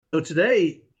So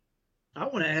today, I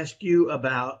want to ask you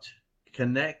about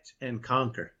connect and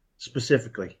conquer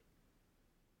specifically.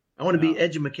 I want to be Yeah.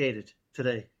 edumacated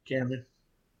today, Cameron.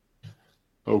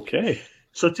 Okay.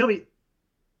 So tell me,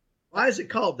 why is it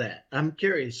called that? I'm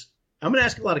curious. I'm going to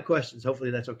ask a lot of questions.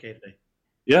 Hopefully, that's okay today.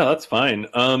 Yeah, that's fine.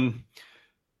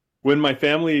 When my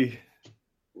family,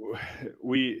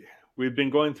 we we've been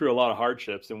going through a lot of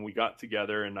hardships, and we got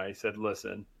together, and I said,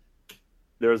 "Listen,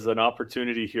 there's an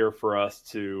opportunity here for us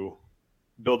to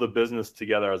build a business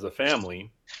together as a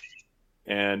family,"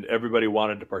 and everybody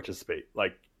wanted to participate,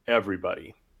 like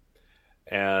everybody.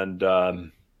 And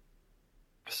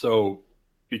so,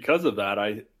 because of that,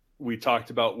 I we talked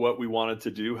about what we wanted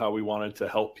to do, how we wanted to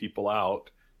help people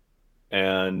out,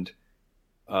 and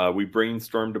we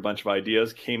brainstormed a bunch of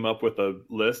ideas, came up with a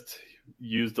list,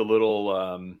 used a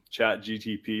little chat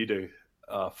GTP to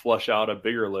flush out a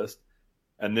bigger list,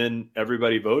 and then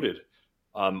everybody voted.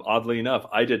 Oddly enough,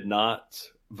 I did not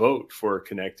vote for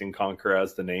Connect and Conquer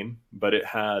as the name, but it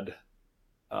had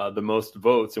the most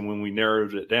votes. And when we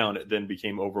narrowed it down, it then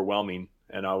became overwhelming,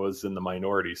 and I was in the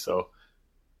minority. So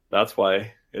that's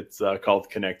why it's called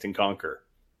Connect and Conquer.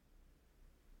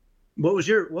 What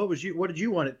did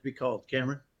you want it to be called,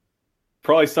 Cameron?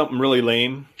 Probably something really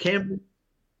lame. Cameron,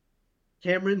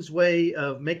 Cameron's way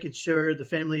of making sure the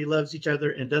family loves each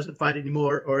other and doesn't fight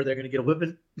anymore, or they're going to get a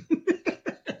whipping.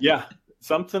 Yeah,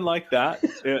 something like that.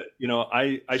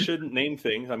 I shouldn't name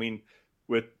things. I mean,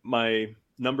 with my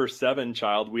number 7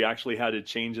 child, we actually had to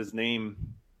change his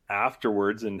name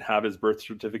afterwards and have his birth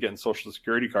certificate and social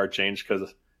security card changed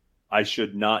because I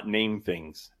should not name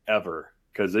things ever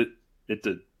because it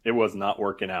was not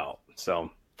working out.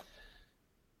 So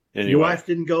Your anyway, wife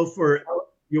didn't go for.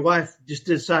 Your wife just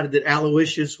decided that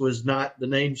Aloysius was not the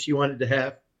name she wanted to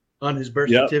have on his birth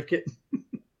yep. certificate.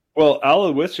 Well,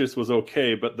 Aloysius was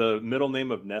okay, but the middle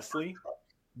name of Nestle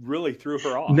really threw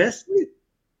her off. Nestle?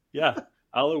 Yeah,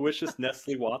 Aloysius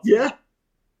Nestle Watson. Yeah.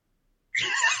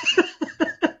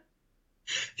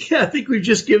 Yeah, I think we've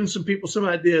just given some people some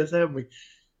ideas, haven't we?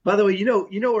 By the way, you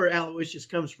know where Aloysius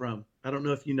comes from. I don't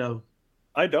know if you know.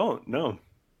 I don't know.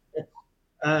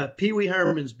 Pee Wee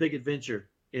Herman's Big Adventure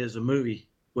is a movie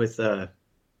with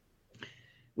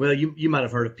well, you might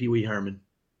have heard of Pee Wee Herman,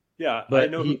 Yeah, I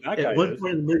but know who he that at guy one is.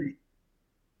 point in the movie,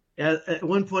 at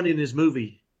one point in his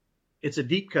movie, it's a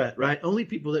deep cut, right? Only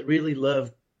people that really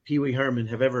love Pee Wee Herman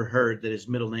have ever heard that his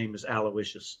middle name is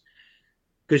Aloysius,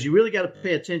 because you really got to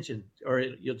pay attention, or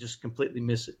you'll just completely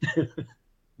miss it.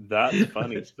 That's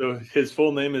funny. So his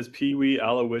full name is Pee Wee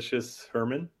Aloysius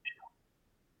Herman.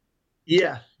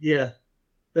 Yeah, yeah,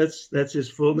 that's his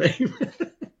full name.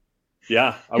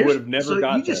 Yeah, I would Here's have never so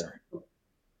got there.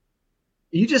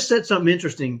 you just said something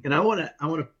interesting, and I want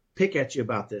to pick at you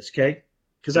about this, okay?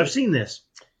 Because I've Okay. seen this.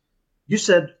 You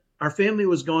said our family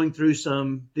was going through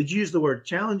some. Did you use the word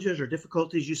challenges or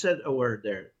difficulties? You said a word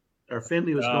there. Our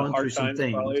family was going through Hard some times,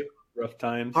 things, probably rough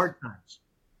times. hard times,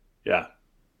 Yeah,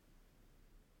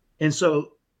 and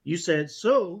so you said.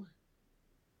 So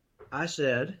I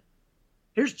said,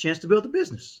 "Here's a chance to build a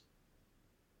business,"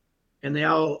 and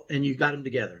you got them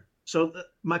together. So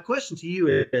my question to you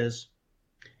is: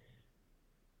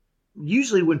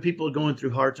 usually when people are going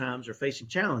through hard times or facing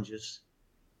challenges,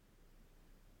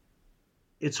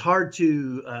 it's hard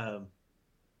to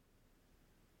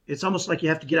it's almost like you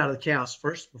have to get out of the chaos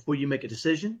first before you make a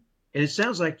decision. And it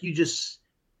sounds like you just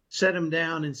set them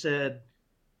down and said,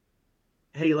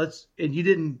 "Hey, let's." And you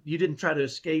didn't try to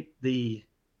escape the.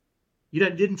 You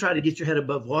didn't try to get your head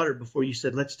above water before you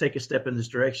said, "Let's take a step in this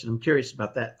direction." I'm curious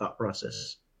about that thought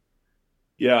process.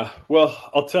 yeah. Well,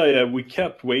 I'll tell you, we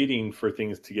kept waiting for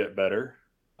things to get better.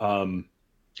 Um,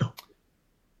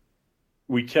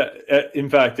 we kept, in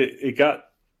fact, it got.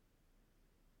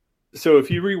 So if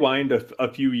you rewind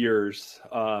a few years,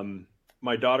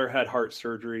 my daughter had heart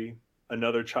surgery.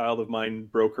 Another child of mine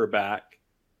broke her back.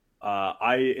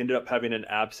 I ended up having an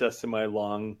abscess in my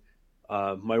lung.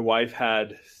 My wife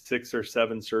had 6 or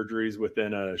 7 surgeries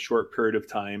within a short period of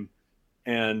time.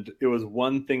 And it was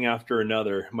one thing after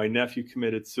another. My nephew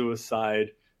committed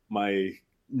suicide. My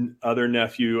other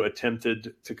nephew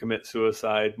attempted to commit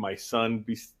suicide. My son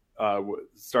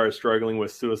started struggling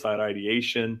with suicide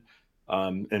ideation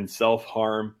and self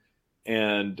harm.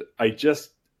 And I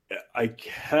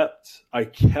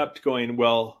kept going,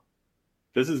 well,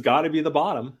 this has got to be the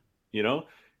bottom, you know,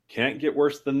 can't get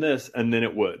worse than this. And then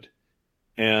it would.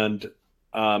 And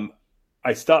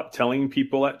I stopped telling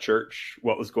people at church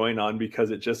what was going on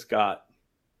because it just got,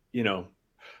 you know,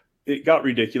 it got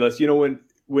ridiculous. You know,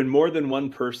 when more than one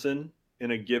person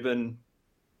in a given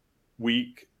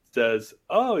week says,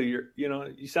 "Oh, you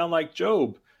sound like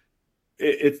Job,"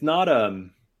 it's not.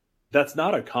 that's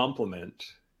not a compliment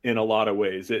in a lot of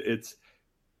ways. It's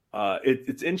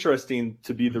interesting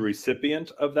to be the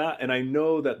recipient of that. And I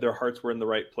know that their hearts were in the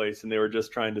right place and they were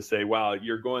just trying to say, wow,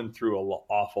 you're going through an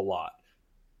awful lot.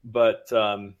 But,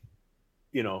 I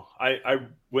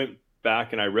went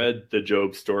back and I read the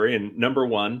Job story, and number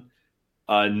one,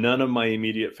 none of my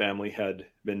immediate family had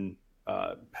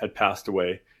passed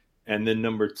away. And then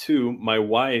number two, my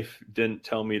wife didn't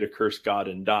tell me to curse God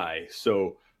and die.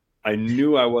 So I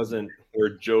knew I wasn't where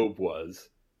Job was,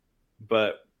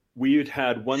 but we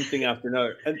had one thing after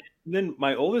another. And then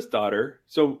my oldest daughter,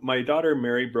 so my daughter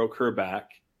Mary broke her back.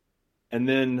 And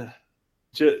then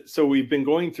so we've been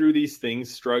going through these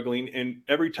things, struggling. And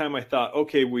every time I thought,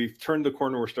 okay, we've turned the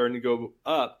corner, we're starting to go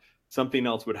up, something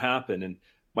else would happen. And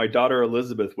my daughter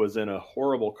Elizabeth was in a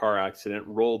horrible car accident,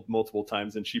 rolled multiple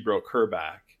times, and she broke her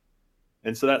back.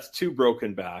 And so that's two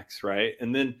broken backs, right?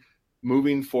 And then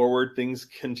moving forward, things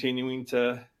continuing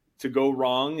to go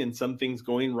wrong and some things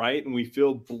going right. And we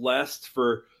feel blessed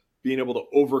for being able to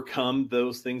overcome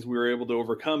those things we were able to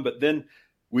overcome. But then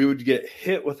we would get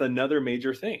hit with another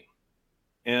major thing.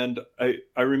 And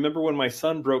I remember when my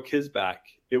son broke his back,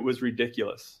 it was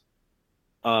ridiculous.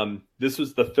 This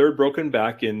was the third broken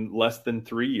back in less than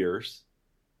 3 years.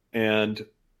 And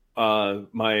I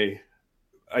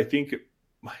think it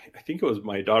was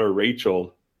my daughter,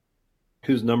 Rachel,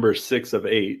 who's number 6 of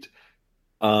 8.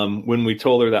 When we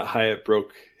told her that Hyatt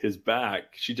broke his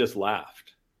back, she just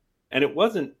laughed. And it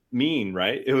wasn't mean,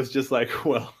 right? It was just like,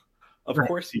 well, of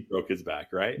course he broke his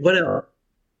back, right? What else?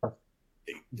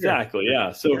 Exactly.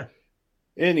 Yeah. So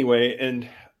anyway, and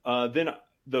then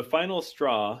the final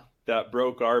straw that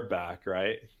broke our back,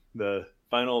 right? The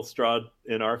final straw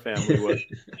in our family was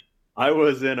I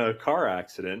was in a car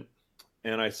accident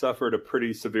and I suffered a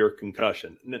pretty severe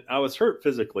concussion. And I was hurt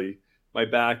physically, my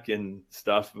back and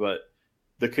stuff, but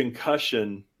the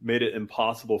concussion made it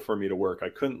impossible for me to work. I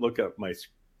couldn't look at my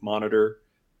monitor.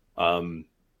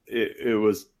 It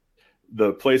was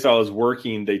the place I was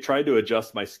working. They tried to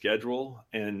adjust my schedule,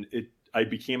 and I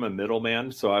became a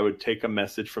middleman. So I would take a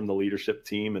message from the leadership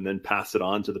team and then pass it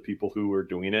on to the people who were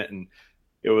doing it. And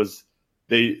it was,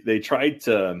 they tried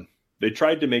to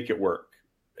make it work,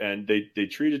 and they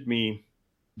treated me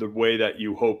the way that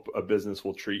you hope a business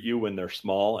will treat you when they're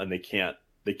small and they can't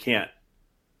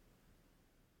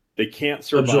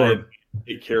survive,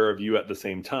 take care of you at the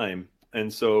same time.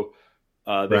 And so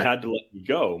they had to let me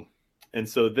go. And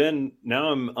so then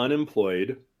now I'm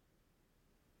unemployed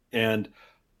and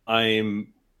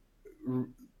I'm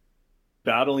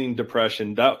battling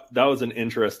depression. That was an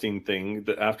interesting thing.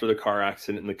 That after the car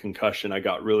accident and the concussion, I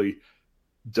got really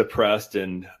depressed.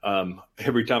 And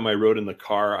every time I rode in the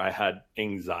car, I had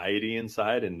anxiety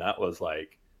inside. And that was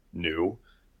like new.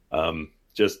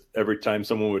 Just every time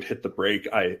someone would hit the brake,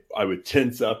 I would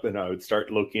tense up and I would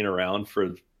start looking around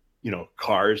for,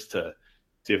 cars to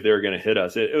see if they were going to hit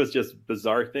us. It was just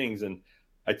bizarre things. And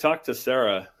I talked to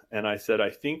Sarah and I said, I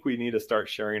think we need to start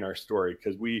sharing our story,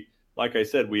 because like I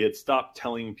said, we had stopped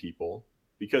telling people,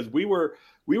 because we were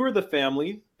the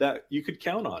family that you could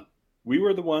count on. We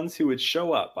were the ones who would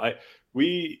show up.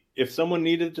 If someone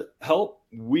needed help,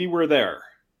 we were there.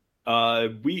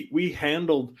 We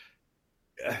handled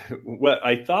what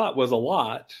I thought was a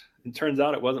lot. It turns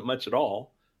out it wasn't much at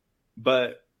all,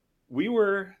 but we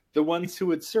were the ones who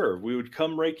would serve. We would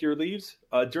come rake your leaves.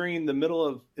 In the middle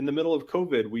of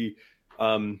COVID, we,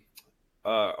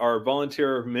 our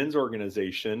volunteer men's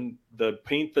organization, the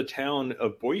Paint the Town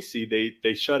of Boise,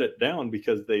 they shut it down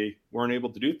because they weren't able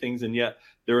to do things. And yet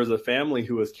there was a family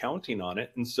who was counting on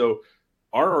it. And so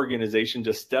our organization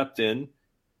just stepped in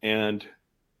and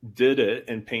did it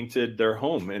and painted their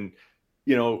home. And,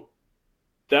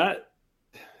 that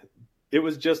it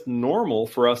was just normal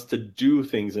for us to do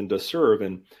things and to serve.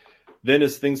 And then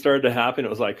as things started to happen, it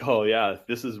was like, oh yeah,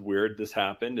 this is weird. This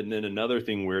happened. And then another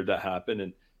thing weird that happened.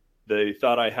 And they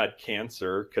thought I had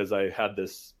cancer because I had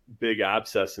this big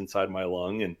abscess inside my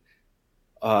lung. And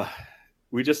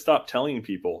we just stopped telling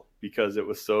people because it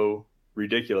was so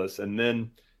ridiculous. And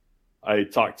then I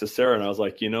talked to Sarah and I was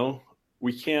like,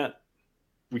 we can't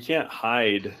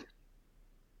hide.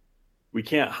 We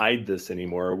can't hide this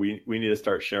anymore. We need to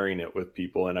start sharing it with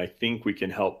people. And I think we can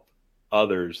help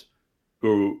others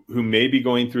who may be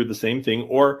going through the same thing,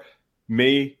 or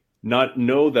may not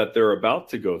know that they're about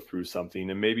to go through something.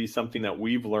 And maybe something that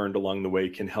we've learned along the way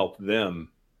can help them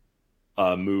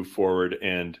move forward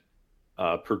and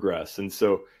progress. And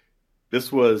so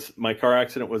my car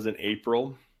accident was in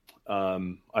April.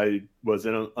 I was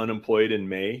unemployed in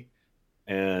May.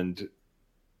 And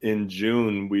in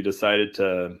June, we decided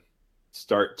to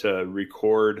start to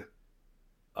record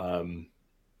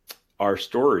our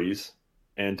stories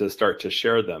and to start to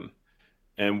share them.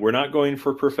 And we're not going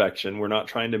for perfection. We're not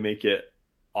trying to make it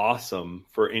awesome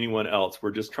for anyone else.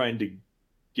 We're just trying to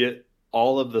get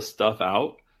all of the stuff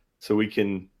out so we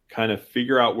can kind of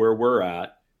figure out where we're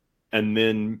at and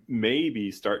then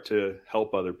maybe start to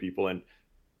help other people. And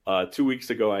 2 weeks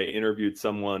ago, I interviewed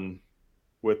someone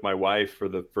with my wife for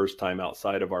the first time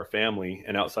outside of our family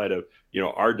and outside of,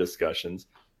 our discussions.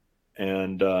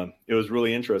 And it was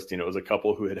really interesting. It was a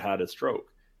couple who had had a stroke.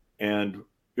 And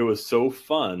it was so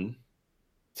fun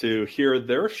to hear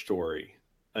their story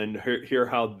and hear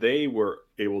how they were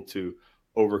able to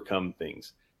overcome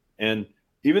things. And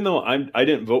even though I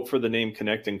didn't vote for the name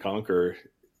Connect and Conquer,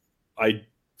 I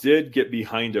did get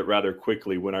behind it rather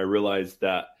quickly when I realized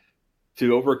that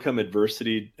to overcome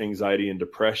adversity, anxiety, and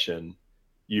depression,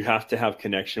 you have to have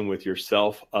connection with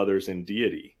yourself, others, and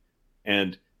deity.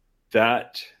 And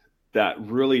that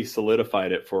really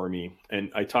solidified it for me.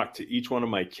 And I talked to each one of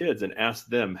my kids and asked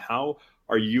them, how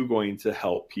are you going to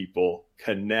help people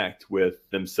connect with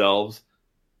themselves,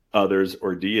 others,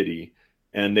 or deity?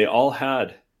 And they all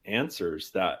had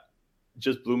answers that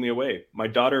just blew me away. My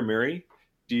daughter, Mary,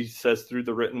 she says through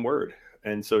the written word.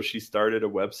 And so she started a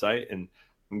website, and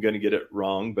I'm going to get it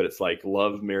wrong, but it's like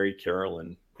Love Mary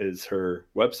Carolyn is her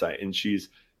website. And she's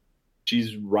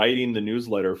writing the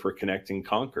newsletter for Connect and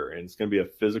Conquer. And it's going to be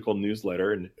a physical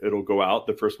newsletter, and it'll go out.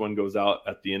 The first one goes out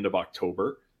at the end of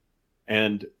October.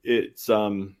 And it's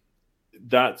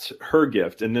that's her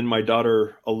gift. And then my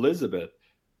daughter, Elizabeth,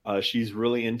 she's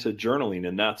really into journaling.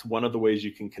 And that's one of the ways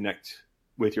you can connect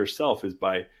with yourself is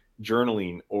by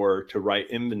journaling or to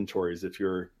write inventories. If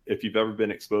you've ever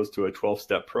been exposed to a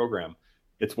 12-step program,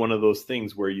 it's one of those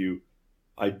things where you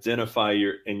identify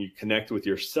and you connect with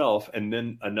yourself. And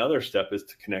then another step is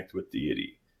to connect with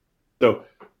deity. So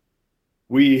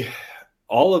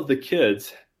all of the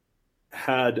kids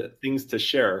had things to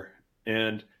share.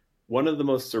 And one of the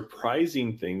most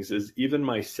surprising things is even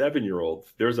my 7-year-old,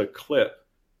 there's a clip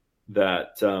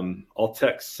that I'll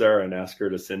text Sarah and ask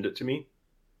her to send it to me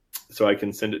so I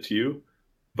can send it to you.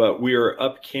 But we were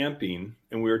up camping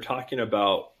and we were talking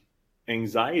about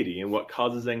anxiety and what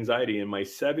causes anxiety. And my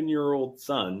 7-year-old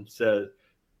son said,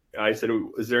 I said,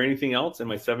 is there anything else? And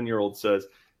my 7-year-old says,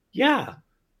 yeah,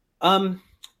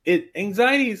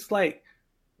 anxiety is like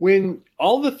when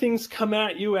all the things come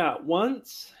at you at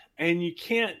once and you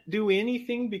can't do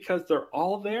anything because they're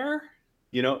all there.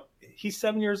 He's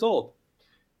 7 years old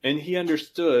and he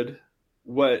understood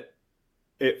what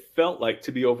it felt like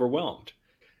to be overwhelmed.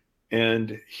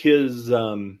 And his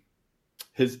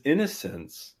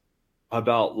innocence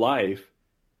about life,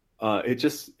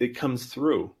 it comes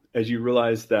through as you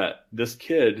realize that this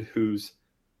kid whose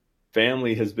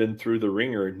family has been through the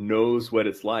ringer knows what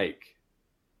it's like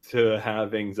to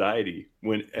have anxiety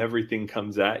when everything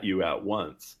comes at you at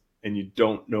once and you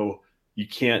don't know, you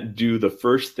can't do the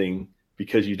first thing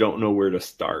because you don't know where to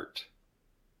start.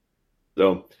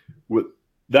 So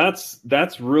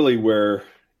that's really where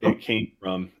it came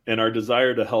from, and our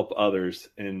desire to help others.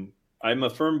 And I'm a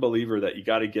firm believer that you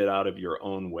got to get out of your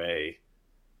own way.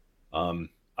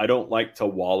 I don't like to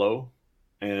wallow,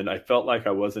 and I felt like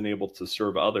I wasn't able to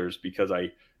serve others because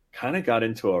I kind of got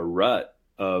into a rut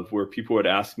of where people would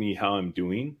ask me how I'm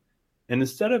doing. And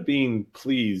instead of being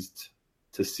pleased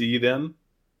to see them,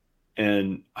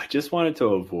 and I just wanted to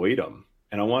avoid them,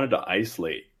 and I wanted to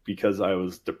isolate because I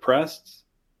was depressed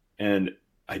and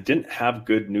I didn't have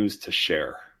good news to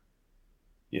share.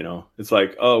 It's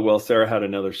like, oh, well, Sarah had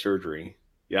another surgery.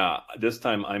 Yeah, this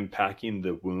time I'm packing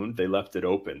the wound. They left it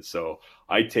open. So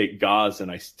I take gauze and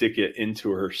I stick it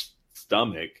into her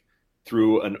stomach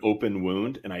through an open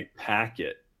wound and I pack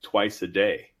it twice a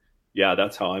day. Yeah,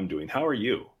 that's how I'm doing. How are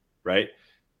you? Right?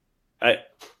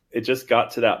 It just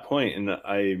got to that point and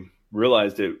I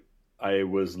realized I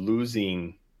was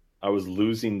losing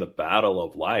the battle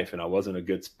of life, and I wasn't a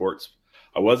good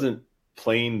I wasn't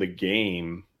playing the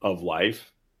game of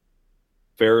life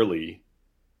fairly,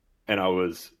 and I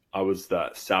was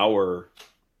that sour,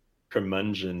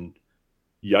 curmudgeon,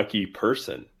 yucky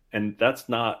person, and that's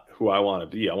not who I want to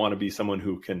be. I want to be someone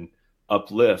who can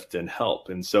uplift and help.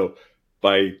 And so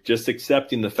by just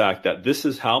accepting the fact that this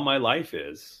is how my life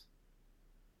is,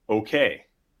 okay,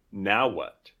 now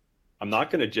what? I'm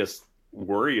not going to just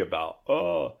worry about,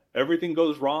 oh, everything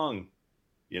goes wrong.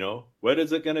 What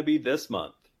is it going to be this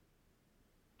month?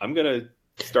 I'm going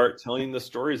to start telling the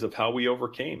stories of how we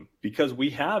overcame, because we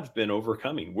have been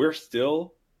overcoming. We're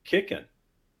still kicking.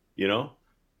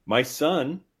 My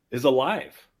son is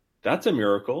alive. That's a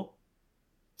miracle.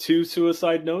 2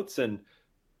 suicide notes and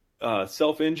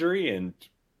self-injury and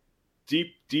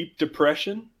deep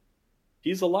depression.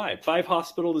 He's alive. 5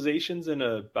 hospitalizations in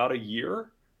about a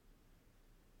year.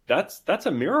 That's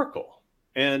a miracle.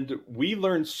 And we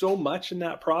learned so much in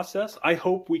that process. I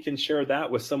hope we can share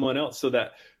that with someone else so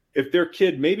that if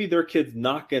maybe their kid's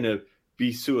not going to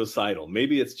be suicidal.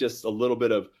 Maybe it's just a little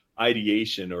bit of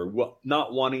ideation or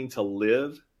not wanting to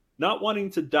live, not wanting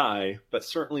to die, but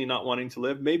certainly not wanting to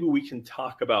live. Maybe we can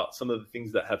talk about some of the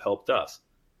things that have helped us.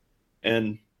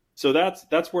 And so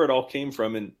that's where it all came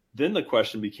from. And then the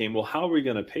question became, well, how are we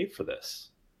going to pay for this?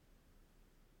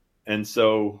 And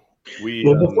so before you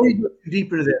go too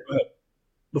deep into that,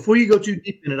 before you go too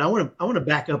deep in it, I want to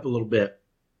back up a little bit.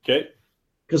 Okay.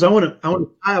 Because I want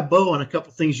to tie a bow on a couple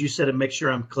of things you said and make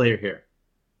sure I'm clear here.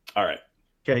 All right.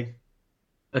 Okay.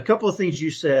 A couple of things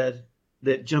you said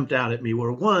that jumped out at me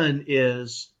were, one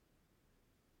is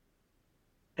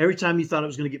every time you thought it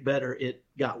was going to get better, it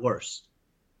got worse.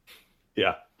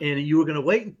 Yeah. And you were going to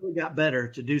wait until it got better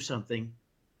to do something,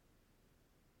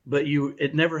 but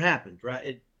it never happened,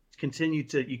 right?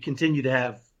 You continue to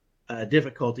have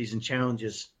difficulties and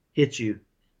challenges hit you.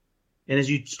 And as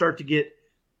you start to get,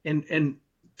 and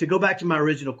to go back to my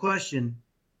original question,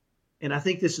 and I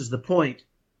think this is the point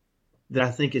that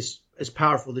I think is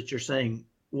powerful that you're saying.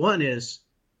 One is,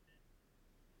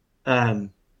 I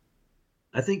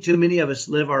think too many of us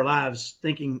live our lives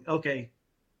thinking, okay,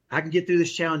 I can get through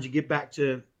this challenge and get back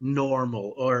to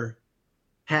normal or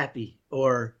happy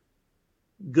or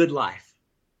good life,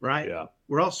 right? Yeah.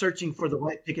 We're all searching for the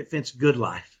white picket fence good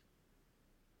life,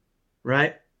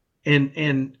 right?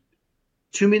 And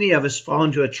too many of us fall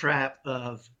into a trap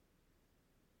of,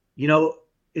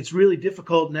 it's really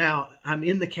difficult now. I'm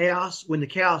in the chaos. When the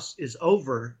chaos is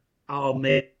over, I'll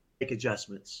make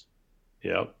adjustments.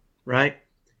 Yeah. Right.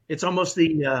 It's almost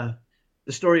the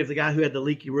story of the guy who had the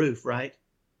leaky roof, right?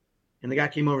 And the guy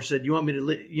came over and said, you want me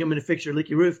to fix your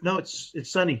leaky roof? No, it's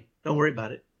sunny. Don't worry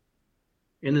about it.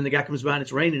 And then the guy comes by and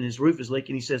it's raining and his roof is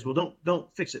leaking. He says, well,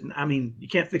 don't fix it. I mean, you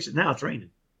can't fix it now. It's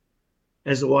raining,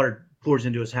 as the water pours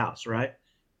into his house. Right.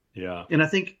 Yeah. And I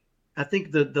think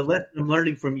the lesson I'm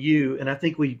learning from you, and I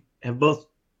think we both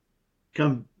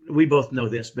know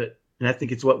this, and I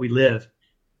think it's what we live,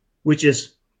 which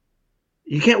is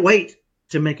you can't wait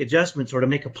to make adjustments or to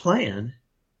make a plan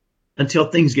until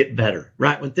things get better,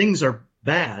 right? When things are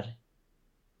bad,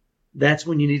 that's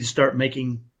when you need to start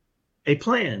making a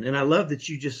plan. And I love that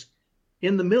you just,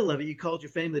 in the middle of it, you called your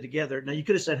family together. Now you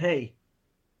could have said, hey,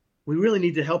 we really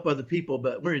need to help other people,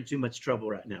 but we're in too much trouble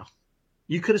right now.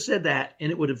 You could have said that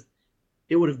and it would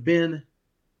have been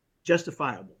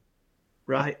justifiable,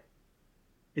 right?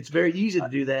 It's very easy to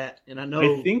do that. And I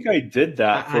know, I think I did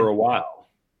that for a while.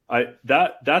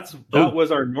 That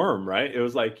was our norm, right? It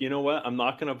was like, you know what? I'm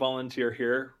not going to volunteer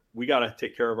here. We got to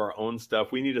take care of our own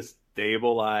stuff. We need to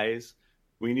stabilize.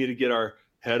 We need to get our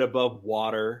head above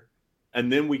water,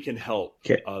 and then we can help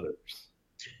others.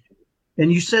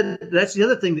 And you said, that's the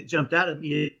other thing that jumped out at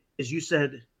me, is you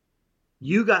said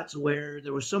you got to where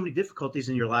there were so many difficulties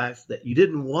in your life that you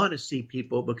didn't want to see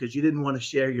people because you didn't want to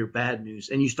share your bad news.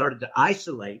 And you started to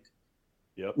isolate,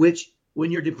 which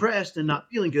when you're depressed and not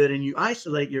feeling good and you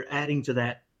isolate, you're adding to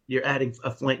that. You're adding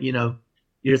a flint,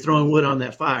 you're throwing wood on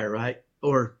that fire, right?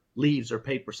 Or leaves or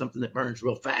paper, something that burns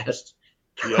real fast.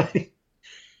 Yeah.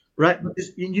 Right.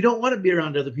 Because you don't want to be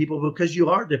around other people because you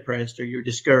are depressed or you're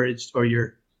discouraged or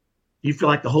you feel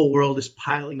like the whole world is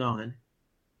piling on.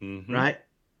 Mm-hmm. Right.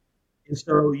 And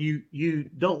so you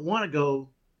don't want to go,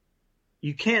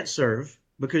 you can't serve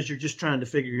because you're just trying to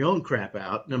figure your own crap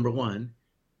out. Number one.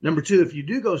 Number two, if you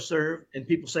do go serve and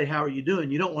people say, how are you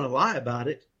doing? You don't want to lie about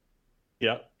it.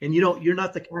 Yeah. And you're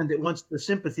not the kind that wants the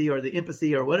sympathy or the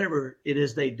empathy or whatever it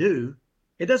is they do.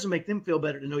 It doesn't make them feel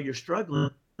better to know you're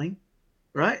struggling.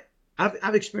 Right.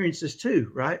 I've experienced this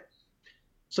too. Right.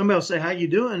 Somebody will say, how you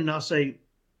doing? And I'll say,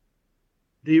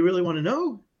 do you really want to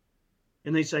know?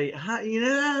 And they say, hi,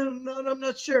 no, I'm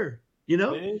not sure, and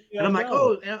I'm like,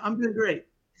 oh, I'm doing great.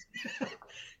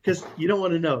 Because you don't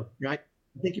want to know. Right.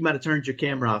 I think you might have turned your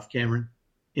camera off, Cameron,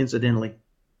 incidentally.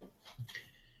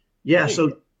 Yeah.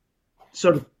 So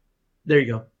there you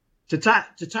go. To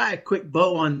tie a quick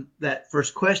bow on that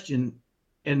first question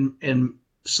and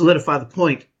solidify the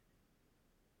point,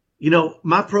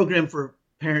 my program for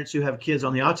parents who have kids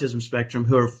on the autism spectrum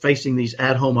who are facing these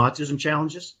at-home autism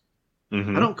challenges,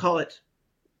 mm-hmm.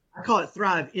 I call it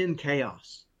Thrive in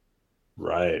Chaos.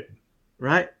 Right.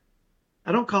 Right.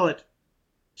 I don't call it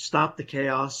Stop the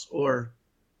Chaos or,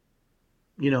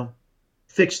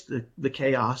 fix the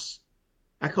chaos.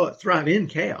 I call it Thrive in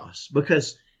Chaos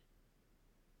because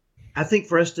I think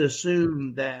for us to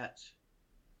assume that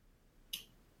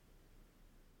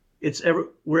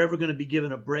we're ever going to be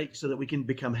given a break so that we can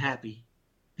become happy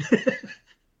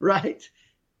right?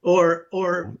 Or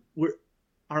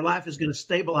our life is going to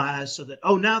stabilize so that,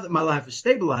 oh, now that my life is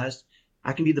stabilized,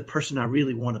 I can be the person I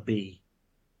really want to be,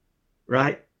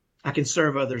 right? I can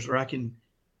serve others, or I can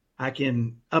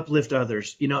uplift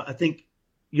others. I think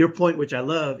your point, which I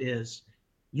love, is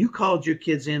you called your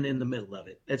kids in the middle of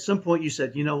it. At some point, you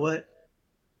said, you know what?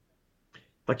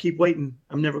 If I keep waiting,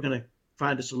 I'm never going to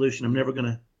find a solution. I'm never going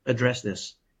to address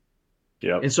this.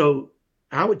 And Yep. so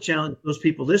I would challenge those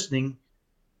people listening.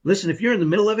 Listen, if you're in the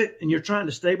middle of it and you're trying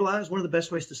to stabilize, one of the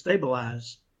best ways to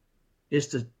stabilize is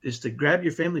to grab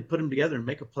your family, put them together, and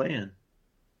make a plan.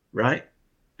 Right?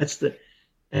 That's the.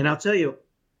 And I'll tell you,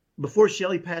 before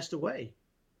Shelly passed away,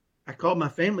 I called my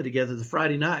family together the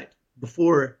Friday night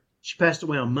before she passed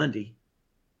away on Monday,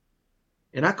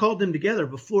 and I called them together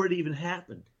before it even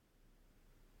happened.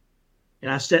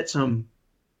 And I set some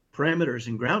parameters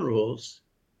and ground rules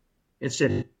and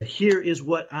said, here is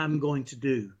what I'm going to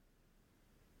do,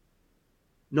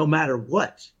 no matter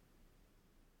what.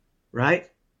 Right?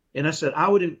 And I said, I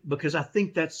wouldn't, because I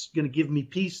think that's going to give me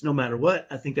peace no matter what.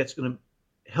 I think that's going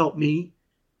to help me.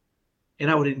 And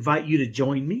I would invite you to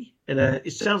join me. And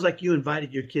it sounds like you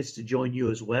invited your kids to join you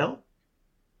as well.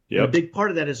 And a Yep. big part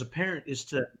of that as a parent is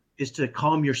to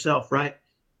calm yourself, right?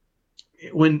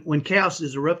 When chaos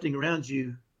is erupting around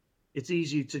you, it's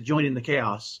easy to join in the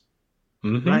chaos,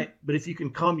 Mm-hmm. right? But if you can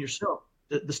calm yourself,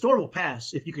 the storm will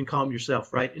pass if you can calm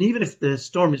yourself, right? And even if the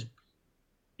storm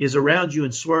is around you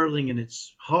and swirling and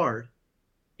it's hard,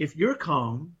 if you're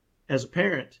calm as a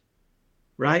parent,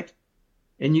 right,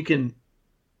 and you can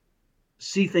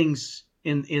see things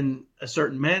in a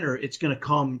certain manner, it's going to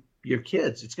calm your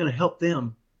kids. It's going to help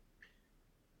them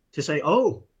to say,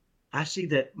 oh, I see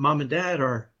that mom and dad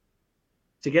are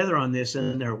together on this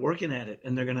and they're working at it,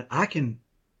 and I can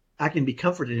be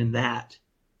comforted in that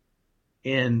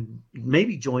and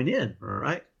maybe join in. All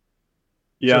right.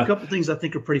 So a Yeah. couple of things I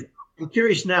think are pretty. I'm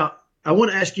curious now. I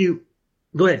want to ask you.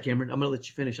 Go ahead, Cameron. I'm going to let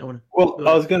you finish. I want to Well, go I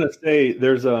ahead. was gonna say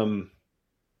there's going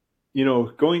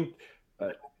uh,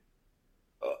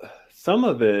 some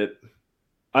of it.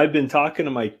 I've been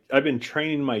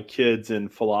training my kids in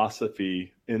the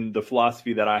philosophy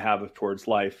that I have towards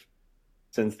life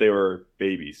since they were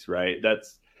babies, right?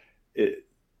 That's it.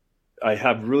 I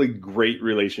have really great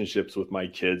relationships with my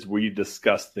kids. We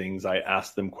discuss things. I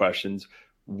ask them questions.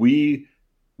 We,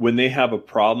 when they have a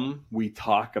problem, we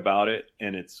talk about it,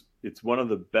 and it's one of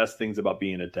the best things about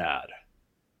being a dad.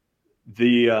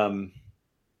 The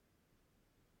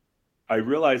I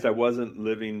realized I wasn't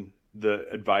living the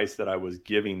advice that I was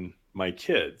giving my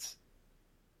kids,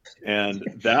 and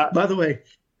that. By the way,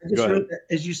 I Go just ahead. wrote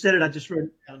as you said it. I just wrote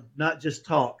it down. Not just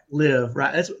talk, live.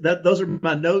 Right. Those are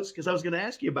my notes because I was going to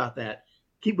ask you about that.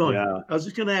 Keep going. Yeah. I was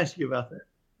just going to ask you about that.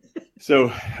 So,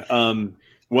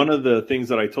 one of the things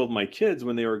that I told my kids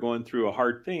when they were going through a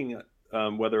hard thing,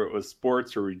 whether it was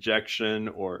sports or rejection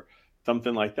or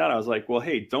something like that, I was like, "Well,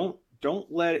 hey, don't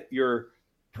let your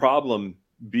problem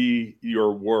be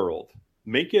your world.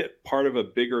 Make it part of a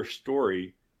bigger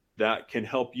story that can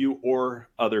help you or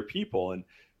other people, and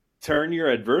turn your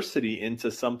adversity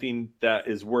into something that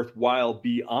is worthwhile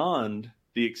beyond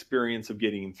the experience of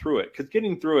getting through it. Because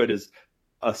getting through it is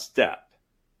a step.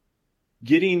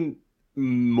 Getting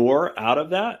more out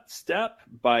of that step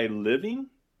by living,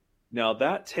 now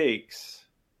that takes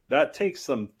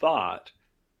some thought.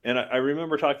 And I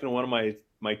remember talking to one of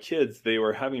my kids. They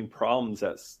were having problems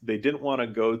that they didn't want to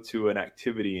go to an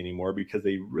activity anymore because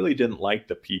they really didn't like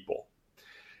the people.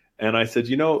 And I said,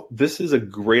 this is a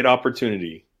great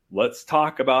opportunity. Let's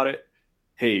talk about it.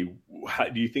 Hey,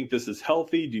 do you think this is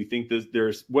healthy? Do you think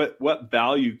there's what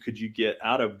value could you get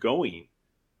out of going?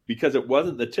 Because it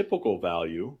wasn't the typical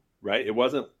value, right? It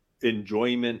wasn't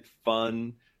enjoyment,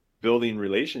 fun, building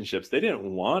relationships. They didn't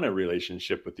want a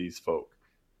relationship with these folk.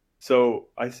 So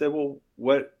I said, well,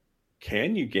 what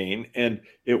can you gain? And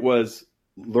it was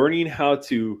learning how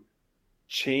to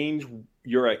change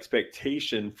your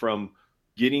expectation from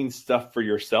getting stuff for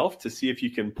yourself to see if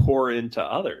you can pour into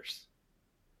others.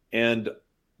 And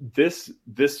this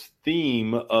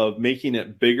theme of making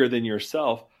it bigger than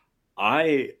yourself,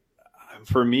 I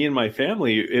for me and my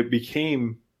family, it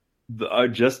became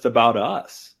just about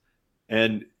us,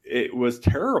 and it was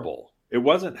terrible. It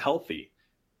wasn't healthy.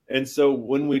 And so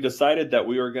when we decided that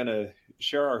we were going to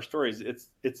share our stories,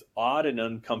 it's odd and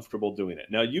uncomfortable doing it.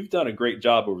 Now, you've done a great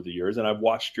job over the years, and I've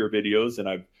watched your videos, and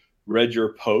I've read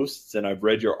your posts, and I've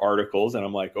read your articles, and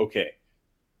I'm like, okay,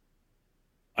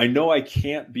 I know I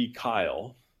can't be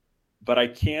Kyle, but I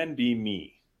can be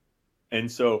me. And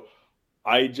so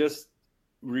I just,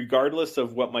 regardless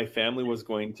of what my family was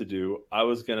going to do, I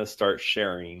was going to start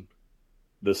sharing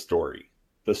the story.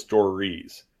 the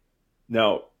stories.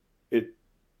 Now, it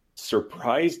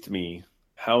surprised me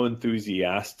how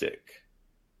enthusiastic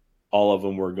all of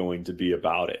them were going to be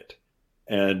about it.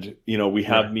 And, we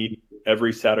have meetings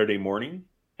every Saturday morning,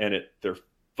 and they're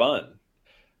fun.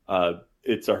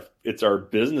 It's our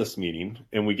business meeting,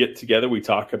 and we get together, we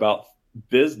talk about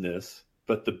business,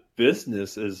 but the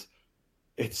business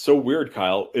it's so weird,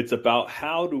 Kyle. It's about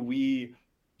how do we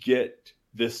get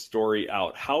this story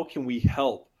out? How can we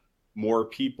help more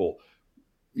people?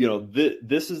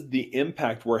 This is the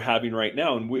impact we're having right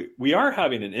now. And we are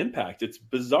having an impact. It's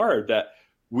bizarre that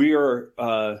we are,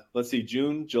 let's see,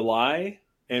 June, July,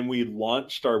 and we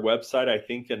launched our website, I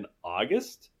think, in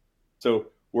August. So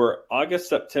we're August,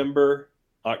 September,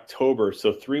 October.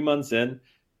 So 3 months in,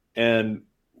 and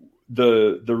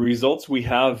the results we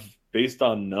have based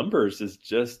on numbers is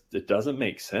just, it doesn't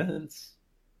make sense.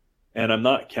 And I'm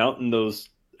not counting those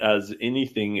as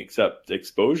anything except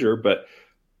exposure, but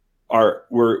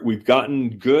we've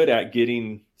gotten good at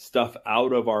getting stuff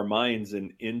out of our minds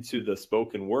and into the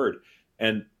spoken word.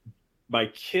 And my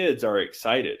kids are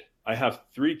excited. I have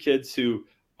 3 kids who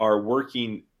are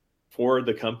working for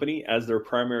the company as their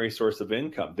primary source of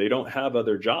income. They don't have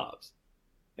other jobs.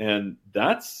 And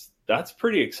that's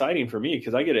pretty exciting for me,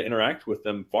 because I get to interact with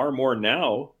them far more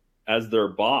now as their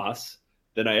boss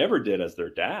than I ever did as their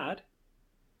dad,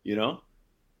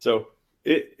 So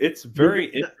it's very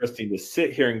interesting to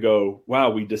sit here and go, wow,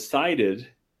 we decided,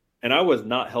 and I was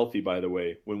not healthy, by the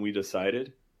way, when we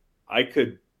decided. I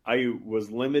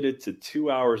was limited to 2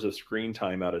 hours of screen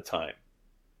time at a time.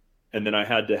 And then I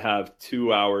had to have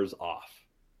 2 hours off.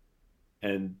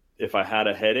 And if I had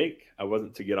a headache, I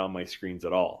wasn't to get on my screens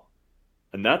at all.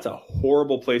 And that's a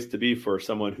horrible place to be for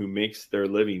someone who makes their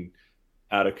living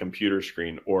at a computer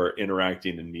screen or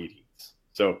interacting in meetings.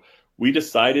 So we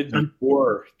decided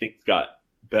before things got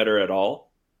better at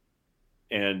all.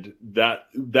 And that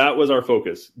was our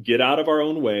focus. Get out of our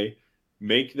own way,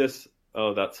 make this,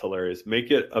 oh, that's hilarious.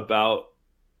 Make it about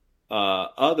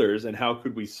others and how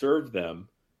could we serve them,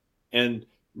 and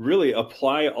really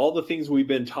apply all the things we've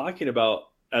been talking about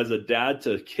as a dad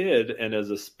to kid and as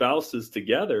a spouses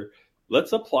together.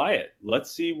 Let's apply it.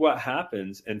 Let's see what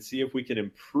happens and see if we can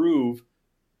improve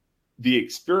the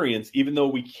experience, even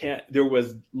though there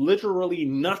was literally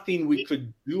nothing we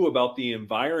could do about the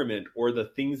environment or the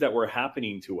things that were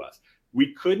happening to us.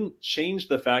 We couldn't change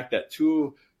the fact that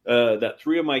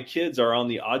 3 of my kids are on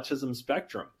the autism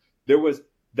spectrum. There was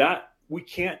that. We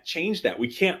can't change that.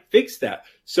 We can't fix that.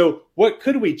 So what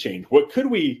could we change? What could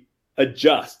we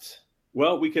adjust?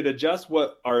 Well, we could adjust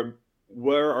where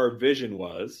our vision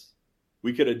was.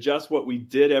 We could adjust what we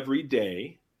did every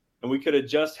day, and we could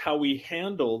adjust how we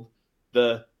handled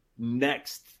the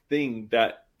next thing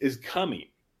that is coming.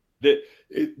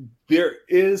 There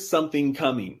is something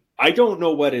coming. I don't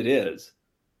know what it is,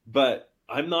 but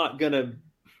I'm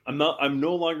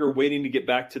no longer waiting to get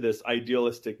back to this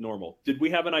idealistic normal. Did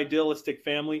we have an idealistic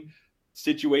family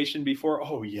situation before?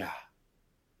 Oh yeah.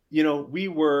 We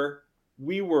were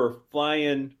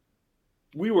flying,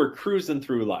 we were cruising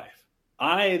through life.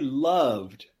 I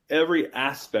loved every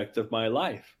aspect of my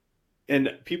life.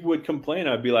 And people would complain.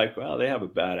 I'd be like, well, they have a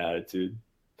bad attitude.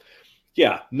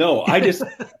 Yeah, no, I just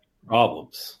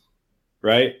problems,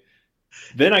 right?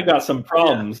 Then I got some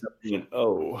problems. Yeah.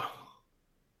 Oh,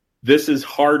 this is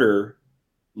harder.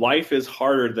 Life is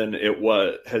harder than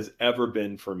has ever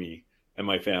been for me and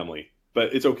my family.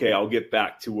 But it's okay. I'll get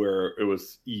back to where it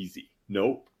was easy.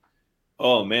 Nope.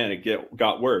 Oh man, it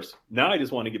got worse. Now I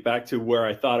just want to get back to where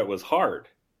I thought it was hard.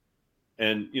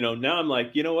 And now I'm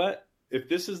like, you know what? If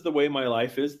this is the way my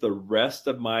life is, the rest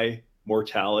of my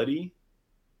mortality,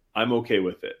 I'm okay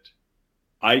with it.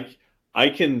 I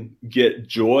can get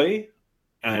joy,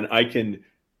 and I can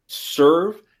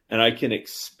serve, and I can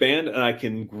expand, and I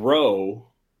can grow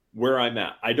where I'm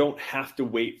at. I don't have to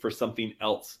wait for something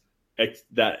else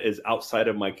that is outside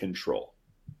of my control.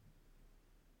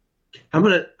 I'm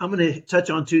gonna touch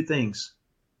on 2 things.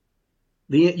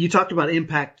 You talked about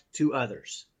impact to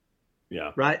others.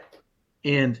 Yeah. Right.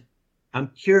 And I'm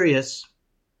curious,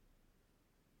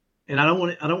 and I don't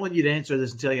want you to answer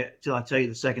this until I tell you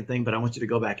the second thing, but I want you to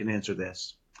go back and answer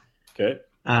this. Okay.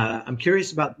 I'm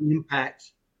curious about the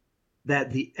impact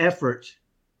that the effort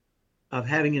of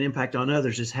having an impact on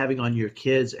others is having on your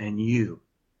kids and you.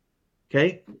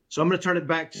 Okay. So I'm going to turn it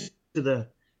back to the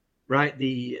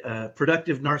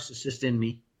productive narcissist in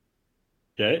me.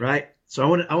 Okay. Right. So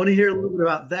I want to hear a little bit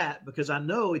about that, because I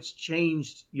know it's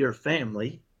changed your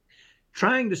family.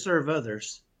 Trying to serve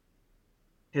others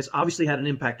has obviously had an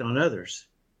impact on others,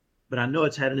 but I know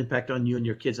it's had an impact on you and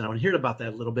your kids. And I want to hear about that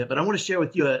a little bit, but I want to share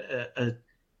with you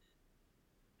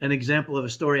an example of a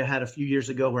story I had a few years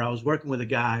ago where I was working with a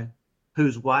guy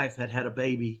whose wife had had a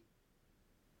baby,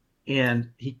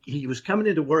 and he was coming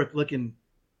into work looking,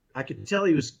 I could tell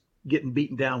he was getting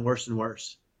beaten down worse and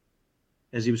worse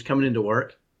as he was coming into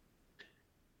work.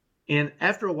 And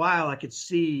after a while, I could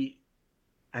see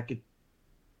that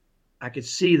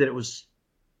it was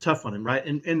tough on him, right?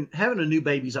 And having a new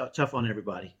baby's tough on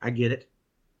everybody. I get it,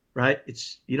 right?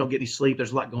 It's, you don't get any sleep.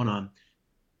 There's a lot going on.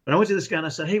 But I went to this guy and I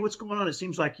said, "Hey, what's going on? It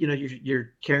seems like,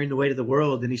 you're carrying the weight of the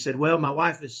world." And he said, "Well, my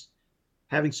wife is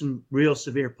having some real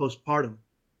severe postpartum,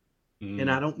 and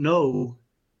I don't know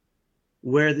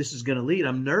where this is going to lead.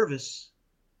 I'm nervous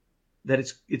that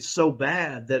it's so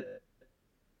bad that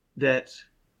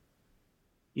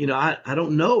I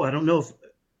don't know. I don't know if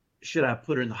should I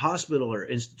put her in the hospital or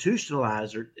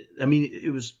institutionalize her." I mean, it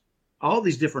was all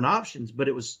these different options, but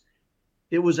it was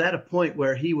at a point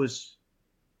where he was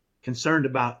concerned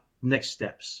about next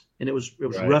steps, and it was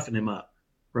Right. roughing him up,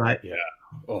 right? Yeah.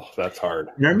 Oh, that's hard.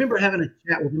 And I remember having a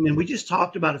chat with him, and we just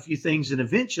talked about a few things, and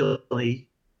eventually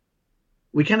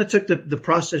we kind of took the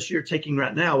process you're taking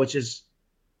right now, which is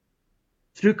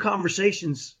through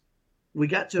conversations, we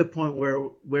got to a point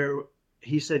where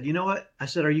he said, "You know what?" I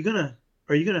said, Are you gonna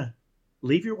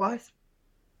leave your wife?"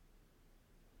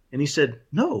 And he said,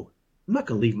 "No, I'm not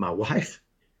gonna leave my wife."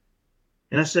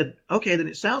 And I said, "Okay, then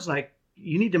it sounds like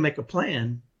you need to make a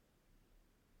plan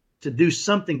to do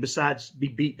something besides be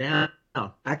beat down."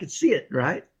 I could see it,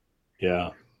 right?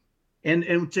 Yeah.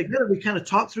 And together we kind of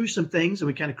talked through some things, and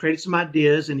we kind of created some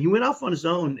ideas, and he went off on his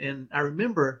own. And I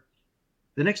remember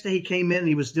the next day he came in and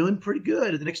he was doing pretty good.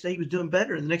 And the next day he was doing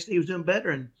better. And the next day he was doing better.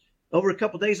 And over a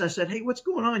couple of days I said, "Hey, what's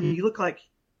going on? You look like,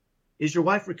 is your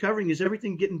wife recovering? Is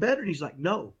everything getting better?" And he's like,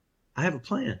 "No, I have a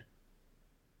plan.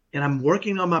 And I'm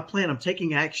working on my plan. I'm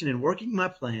taking action and working my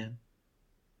plan.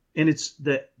 And it's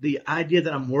the idea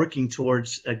that I'm working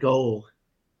towards a goal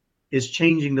is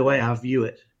changing the way I view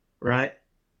it." Right.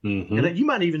 Mm-hmm. And you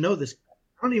might even know this.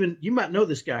 You might know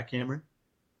this guy, Cameron.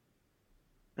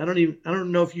 I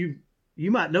don't know if you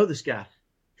might know this guy.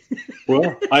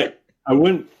 Well,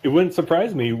 it wouldn't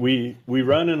surprise me. We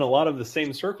run in a lot of the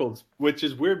same circles, which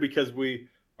is weird because we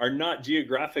are not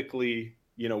geographically,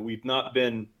 we've not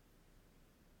been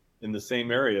in the same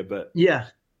area, but yeah.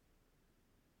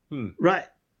 Right.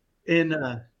 And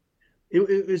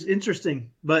it was interesting,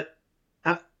 but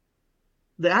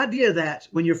the idea that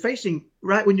when you're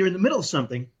when you're in the middle of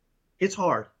something, it's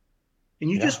hard and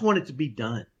you just want it to be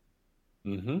done.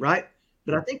 Mm-hmm. Right.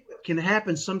 But I think what can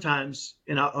happen sometimes,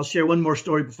 and I'll share one more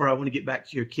story before I want to get back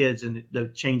to your kids and the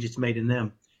change it's made in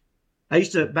them. I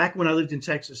used to, back when I lived in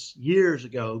Texas years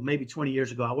ago, maybe 20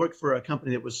 years ago, I worked for a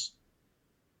company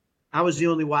I was the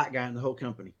only white guy in the whole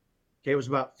company. Okay. It was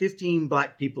about 15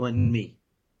 black people and me.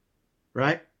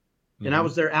 Right. And I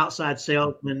was their outside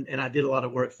salesman, and I did a lot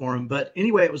of work for them. But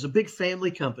anyway, it was a big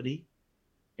family company,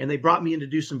 and they brought me in to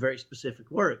do some very specific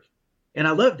work. And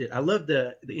I loved it. I loved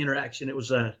the interaction. It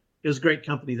was a great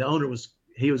company. The owner was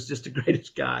just the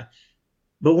greatest guy.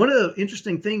 But one of the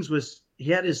interesting things was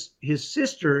he had his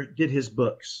sister did his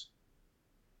books.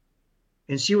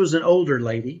 And she was an older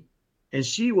lady, and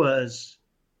she was,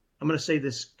 I'm going to say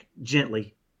this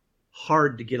gently,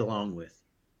 hard to get along with.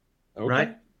 Okay.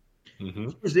 Right? Mm-hmm.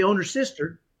 She was the owner's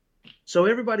sister, so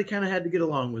everybody kind of had to get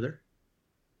along with her.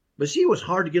 But she was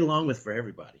hard to get along with for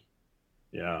everybody.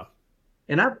 Yeah.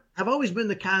 And I've always been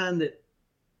the kind that,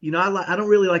 I don't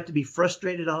really like to be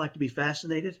frustrated. I like to be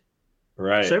fascinated.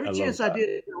 Right. So every chance I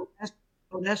did, I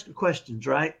would ask her questions,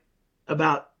 right,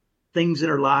 about things in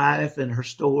her life and her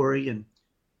story, and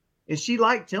she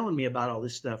liked telling me about all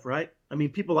this stuff, right? I mean,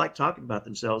 people like talking about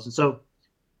themselves, and so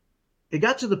it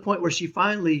got to the point where she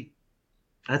finally,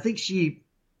 I think she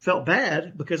felt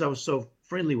bad because I was so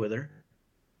friendly with her.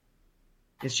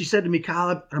 And she said to me,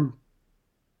 "Kyle,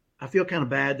 I feel kind of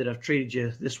bad that I've treated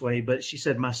you this way." But she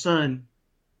said, "My son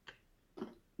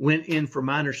went in for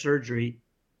minor surgery,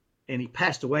 and he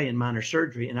passed away in minor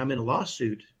surgery. And I'm in a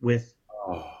lawsuit with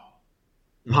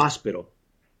the hospital.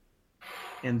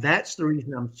 And that's the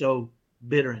reason I'm so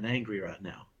bitter and angry right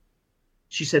now."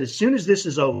 She said, "As soon as this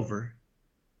is over,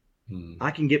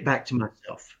 I can get back to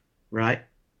myself." Right.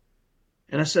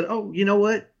 And I said, "Oh, you know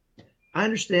what? I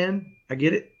understand. I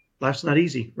get it. Life's not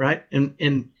easy." Right.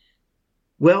 And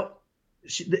well,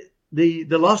 the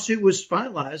lawsuit was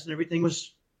finalized and everything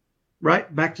was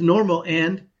right back to normal.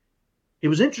 And it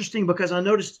was interesting because I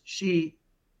noticed she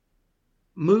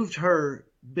moved her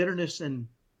bitterness and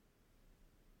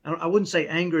I wouldn't say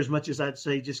anger as much as I'd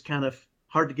say just kind of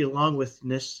hard to get along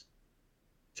withness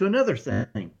to another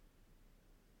thing.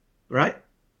 Right.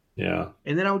 Yeah.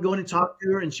 And then I would go in and talk to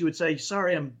her, and she would say,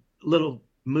 "Sorry, I'm a little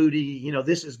moody,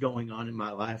 this is going on in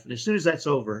my life. And as soon as that's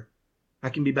over, I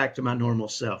can be back to my normal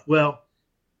self. Well,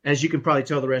 as you can probably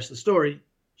tell the rest of the story,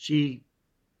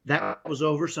 that was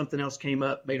over. Something else came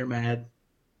up, made her mad,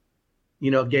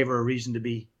 gave her a reason to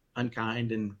be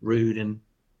unkind and rude and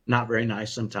not very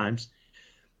nice sometimes.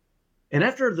 And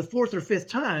after the fourth or fifth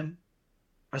time,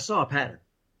 I saw a pattern,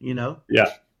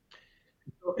 Yeah.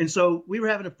 And so we were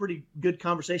having a pretty good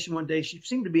conversation one day. She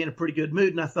seemed to be in a pretty good mood.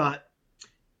 And I thought,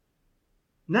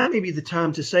 now may be the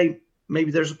time to say,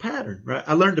 maybe there's a pattern, right?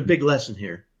 I learned a big lesson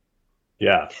here.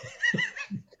 Yeah.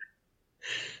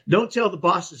 Don't tell the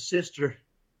boss's sister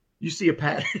you see a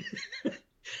pattern.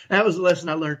 That was the lesson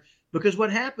I learned, because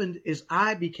what happened is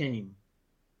I became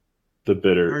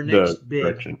her next big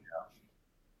direction.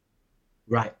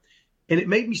 Right. And it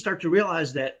made me start to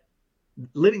realize that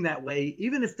living that way,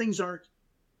 even if things aren't,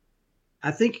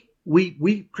 I think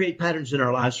we create patterns in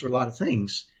our lives for a lot of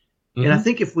things. Mm-hmm. And I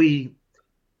think if we,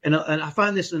 and I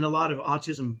find this in a lot of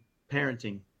autism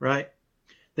parenting, right?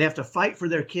 They have to fight for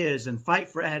their kids and fight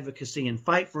for advocacy and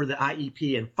fight for the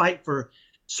IEP and fight for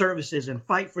services and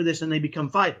fight for this, and they become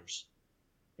fighters.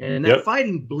 And that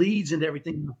fighting bleeds into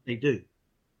everything they do,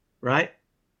 right?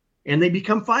 And they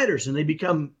become fighters, and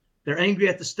they're angry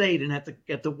at the state and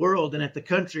at the world and at the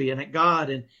country and at God,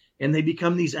 and they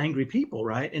become these angry people,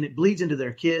 right? And it bleeds into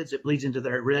their kids, it bleeds into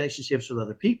their relationships with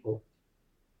other people.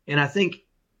 And I think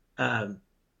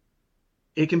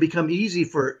it can become easy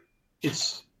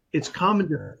it's common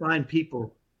to find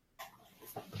people,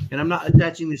 and I'm not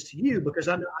attaching this to you because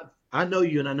I know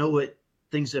you and I know what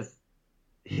things have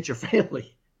hit your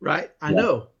family, right? I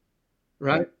know,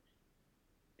 right?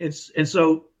 And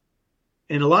so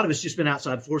a lot of it's just been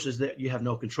outside forces that you have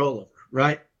no control over,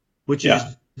 right? Which is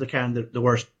the kind of the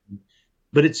worst.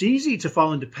 But it's easy to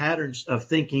fall into patterns of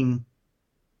thinking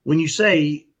when you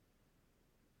say,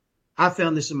 I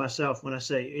found this in myself when I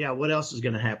say, yeah, what else is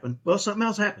going to happen? Well, something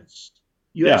else happens.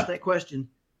 You ask that question,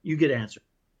 you get answered,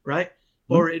 right?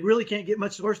 Mm-hmm. Or it really can't get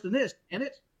much worse than this, can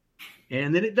it?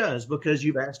 And then it does, because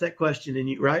you've asked that question,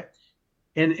 and right?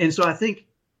 And so I think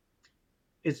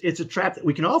it's a trap that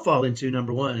we can all fall into,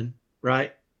 number one,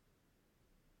 right?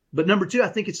 But number two, I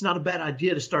think it's not a bad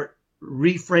idea to start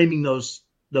reframing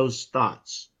those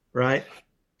thoughts, right?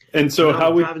 And so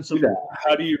how do that?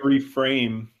 How do you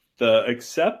reframe the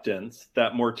acceptance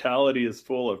that mortality is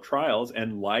full of trials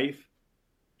and life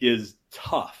is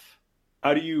tough?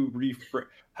 How do you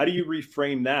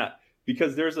reframe that?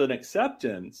 Because there's an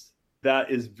acceptance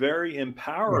that is very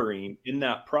empowering in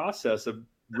that process of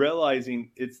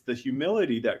realizing it's the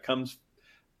humility that comes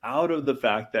out of the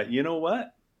fact that, you know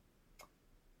what?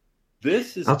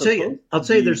 This is I'll tell you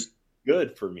there's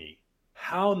good for me.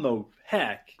 How in the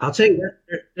heck? I'll tell you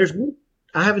that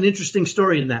I have an interesting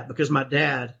story in that, because my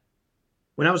dad,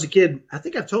 when I was a kid, I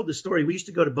think I've told this story. We used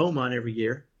to go to Beaumont every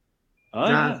year.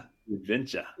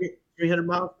 Adventure. 300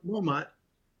 miles from Beaumont.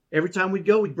 Every time we'd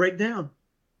go, we'd break down.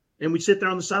 And we'd sit there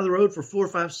on the side of the road for 4,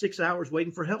 5, 6 hours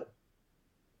waiting for help.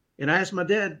 And I asked my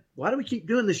dad, why do we keep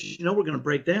doing this? We're going to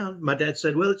break down. My dad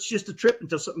said, well, it's just a trip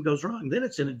until something goes wrong. Then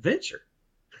it's an adventure.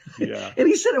 Yeah. And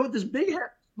he said it with this big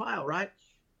happy smile, right?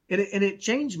 And it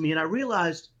changed me. And I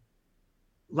realized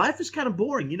life is kind of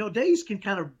boring. Days can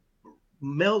kind of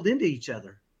meld into each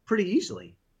other pretty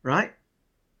easily, right?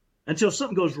 Until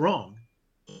something goes wrong,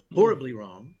 horribly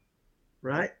wrong,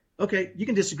 right? Okay, you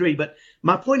can disagree, but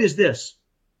my point is this.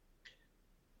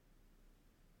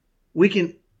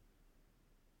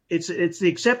 It's the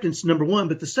acceptance, number one,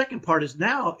 but the second part is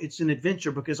now it's an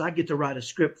adventure, because I get to write a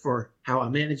script for how I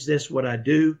manage this, what I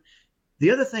do.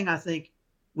 The other thing I think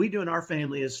we do in our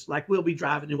family is, like, we'll be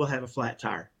driving and we'll have a flat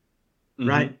tire,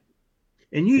 right?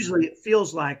 And usually it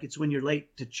feels like it's when you're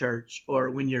late to church or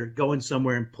when you're going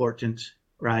somewhere important,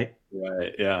 right?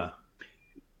 Right, yeah.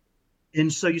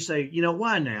 And so you say,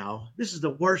 why now? This is the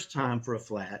worst time for a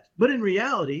flat. But in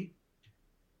reality,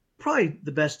 probably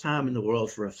the best time in the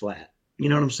world for a flat. You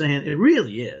know what I'm saying? It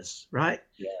really is, right?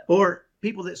 Yeah. Or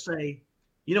people that say,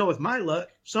 with my luck,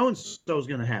 so-and-so is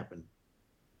going to happen,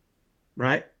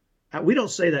 right? We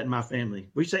don't say that in my family.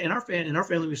 We say in our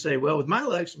family, we say, well, with my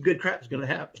luck, some good crap is going to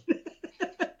happen,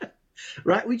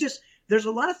 right? There's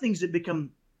a lot of things that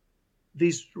become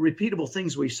these repeatable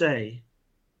things we say,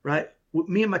 right?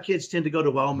 Me and my kids tend to go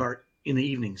to Walmart in the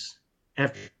evenings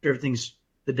after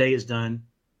the day is done,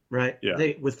 right?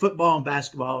 Yeah. With football and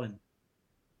basketball and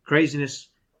craziness,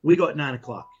 we go at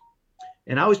 9:00.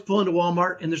 And I always pull into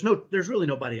Walmart, and there's really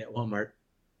nobody at Walmart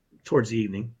towards the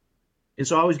evening. And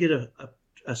so I always get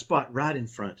a spot right in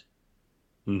front.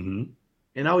 Mm-hmm.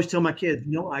 And I always tell my kids,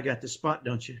 I got this spot,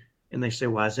 don't you? And they say,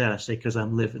 why is that? I say, because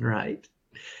I'm living right.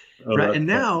 Oh, right. And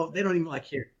now they don't even like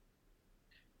hearing.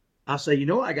 I'll say, you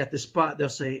know, I got this spot. They'll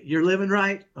say, you're living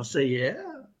right. I'll say, yeah.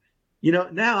 You know,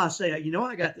 now I say, you know,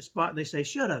 I got the spot. And they say,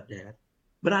 shut up, Dad.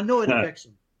 But I know it affects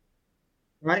them,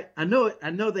 right? I know it. I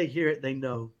know they hear it. They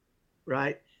know,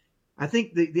 right? I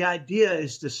think the idea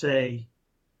is to say,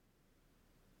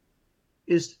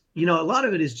 you know, a lot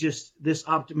of it is just this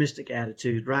optimistic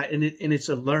attitude, right? And it's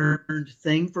a learned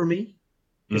thing for me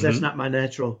because that's not my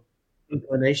natural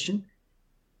inclination,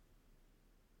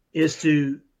 is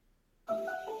to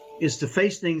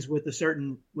face things with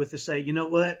to say, you know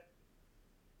what?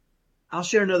 I'll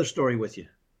share another story with you.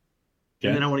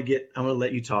 And then I want to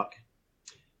let you talk.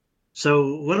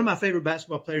 So one of my favorite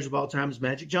basketball players of all time is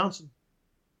Magic Johnson.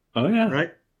 Oh yeah.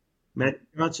 Right? Magic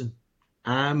Johnson.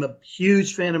 I'm a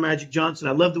huge fan of Magic Johnson.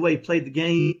 I love the way he played the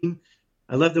game.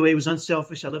 I love the way he was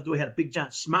unselfish. I love the way he had a big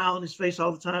giant smile on his face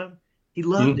all the time. He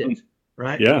loved it.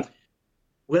 Right? Yeah.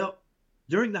 Well,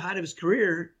 during the height of his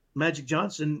career, Magic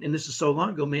Johnson, and this is so long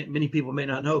ago, many people may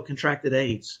not know, contracted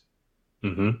AIDS.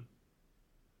 And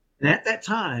at that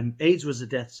time, AIDS was a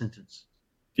death sentence.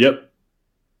 Yep.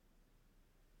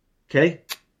 Okay.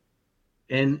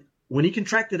 And when he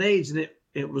contracted AIDS and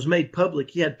it was made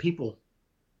public, he had people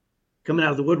coming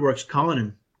out of the woodworks calling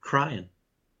him, crying.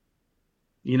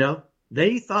 You know,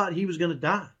 they thought he was going to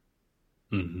die.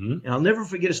 And I'll never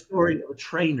forget a story of a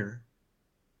trainer.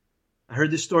 I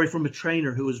heard this story from a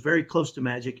trainer who was very close to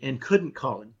Magic and couldn't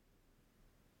call him.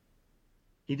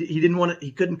 He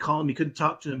couldn't call him. He couldn't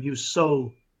talk to him. He was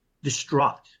so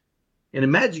distraught. And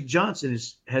Magic Johnson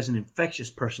has an infectious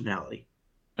personality.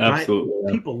 Absolutely.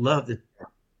 Right? People loved it.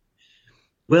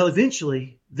 Well,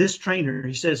 eventually, this trainer,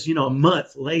 he says, you know, a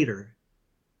month later,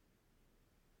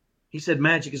 he said,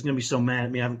 Magic is going to be so mad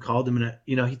at me. I haven't called him. And,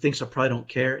 you know, he thinks I probably don't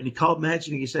care. And he called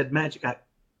Magic and he said, Magic,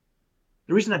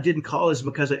 the reason I didn't call is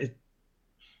because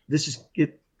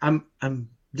I'm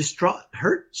distraught,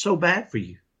 hurt so bad for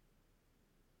you.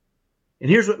 And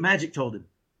here's what Magic told him.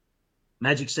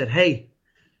 Magic said, hey,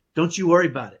 don't you worry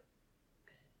about it.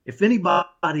 If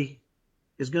anybody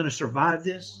is going to survive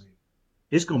this,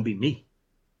 it's going to be me.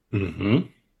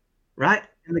 Right?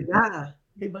 And the guy,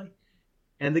 hey buddy,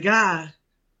 and the guy,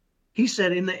 he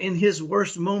said in his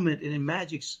worst moment, and in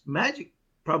Magic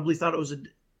probably thought it was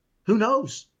who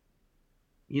knows?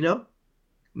 You know,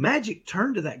 Magic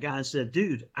turned to that guy and said,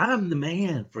 dude, I'm the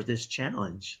man for this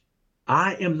challenge.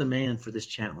 I am the man for this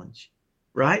challenge.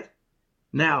 Right?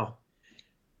 Now,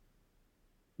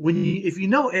 if you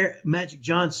know Magic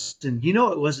Johnson, you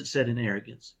know it wasn't said in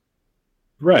arrogance.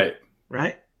 Right.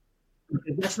 Right?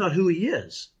 That's not who he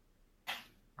is.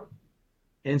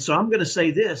 And so I'm going to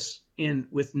say this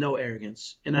with no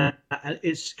arrogance. And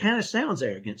it kind of sounds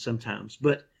arrogant sometimes.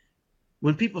 But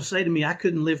when people say to me, I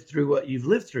couldn't live through what you've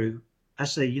lived through, I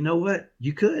say, you know what?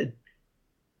 You could.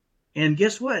 And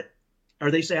guess what?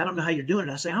 Or they say, I don't know how you're doing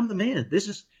it. I say, I'm the man.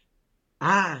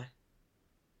 I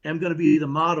am going to be the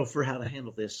model for how to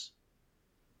handle this.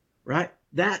 Right?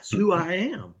 That's who I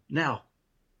am. Now,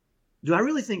 do I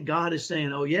really think God is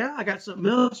saying, oh, yeah, I got something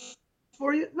else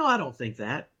for you? No, I don't think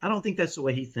that. I don't think that's the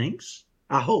way he thinks.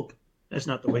 I hope that's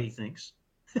not the way he thinks.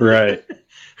 Right.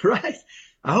 Right?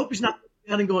 I hope he's not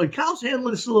down and going, Kyle's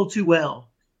handling this a little too well.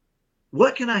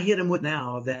 What can I hit him with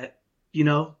now that, you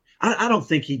know, I don't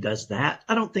think he does that.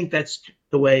 I don't think that's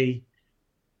the way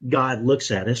God looks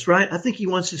at us, right? I think he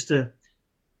wants us to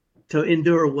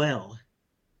endure well,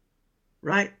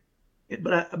 right?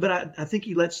 But I think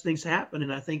he lets things happen,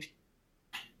 and I think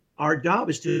our job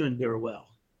is to endure well,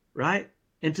 right?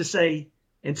 And to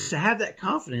have that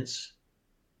confidence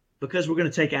because we're going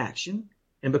to take action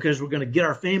and because we're going to get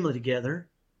our family together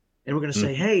and we're going to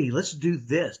say, hey, let's do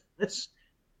this.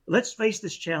 Let's face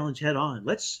this challenge head on.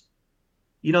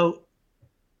 You know,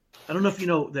 I don't know if you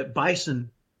know that bison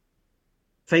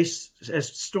as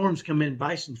storms come in,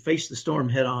 bison face the storm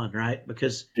head on, right?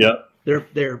 Because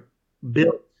they're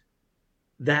built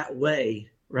that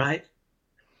way, right?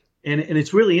 And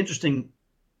it's really interesting.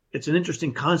 It's an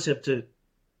interesting concept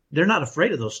they're not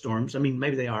afraid of those storms. I mean,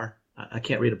 maybe they are. I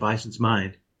can't read a bison's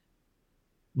mind,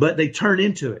 but they turn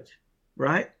into it,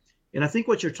 right? And I think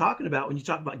what you're talking about when you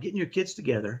talk about getting your kids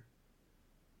together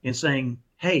and saying,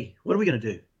 hey, what are we going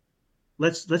to do?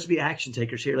 Let's be action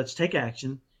takers here. Let's take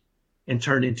action and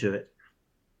turn into it,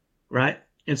 right?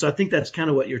 And so I think that's kind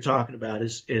of what you're talking about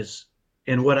is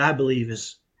and what I believe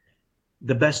is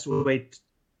the best way.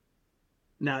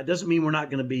 Now, it doesn't mean we're not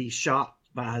going to be shocked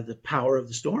by the power of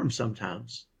the storm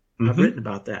sometimes. I've written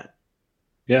about that.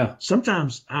 Yeah.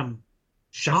 Sometimes I'm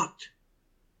shocked.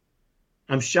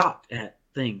 I'm shocked at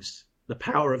things, the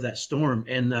power of that storm,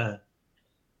 and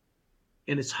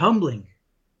it's humbling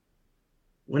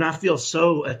when I feel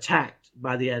so attacked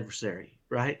by the adversary,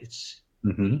 right?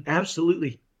 Mm-hmm.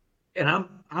 Absolutely. And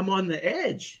I'm on the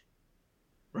edge,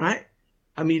 right?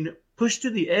 I mean, pushed to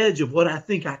the edge of what I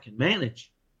think I can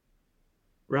manage,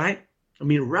 right? I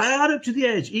mean, right up to the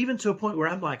edge, even to a point where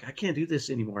I'm like, I can't do this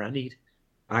anymore.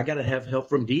 I got to have help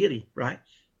from deity, right?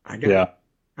 I got, Yeah.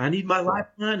 I need my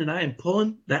lifeline, and I am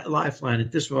pulling that lifeline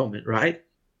at this moment, right?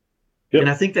 And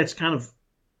I Yep. think that's kind of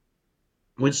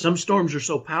when some storms are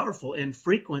so powerful and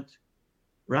frequent,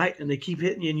 right? And they keep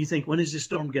hitting you, and you think, when is this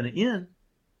storm going to end?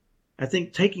 I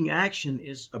think taking action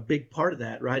is a big part of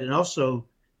that, right? And also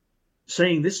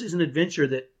saying, this is an adventure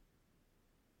that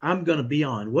I'm going to be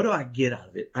on. What do I get out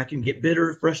of it? I can get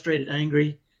bitter, frustrated,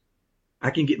 angry.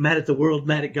 I can get mad at the world,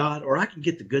 mad at God, or I can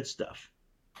get the good stuff.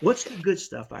 What's the good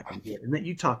stuff I can get? And that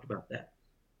you talked about that.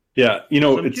 Yeah.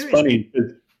 So I'm It's curious. funny.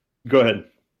 Go ahead.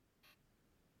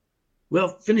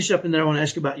 Well, finish up, and then I want to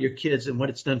ask about your kids and what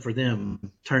it's done for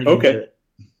them, turning into Okay. it.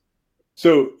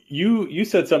 So you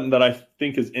said something that I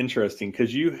think is interesting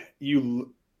because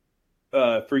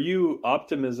for you,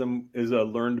 optimism is a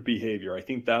learned behavior. I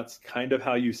think that's kind of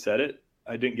how you said it.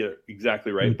 I didn't get it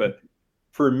exactly right, Mhm. but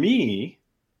for me,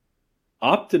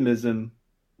 optimism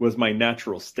was my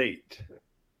natural state.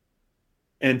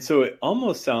 And so it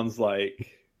almost sounds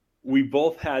like we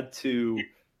both had to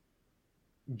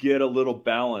get a little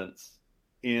balance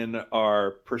in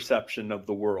our perception of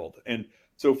the world. And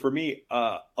so for me,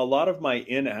 a lot of my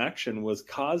inaction was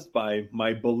caused by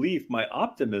my belief, my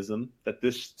optimism that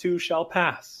this too shall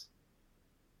pass.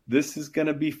 This is going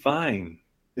to be fine.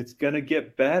 It's going to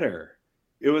get better.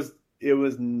 It was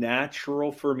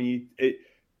natural for me.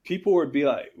 People would be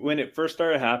like, when it first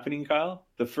started happening, Kyle,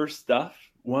 the first stuff,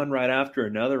 one right after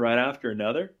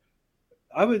another,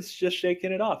 I was just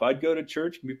shaking it off. I'd go to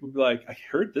church and people would be like, I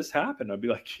heard this happen. I'd be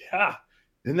like, yeah,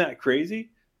 isn't that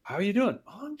crazy? How are you doing?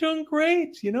 Oh, I'm doing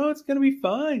great. It's going to be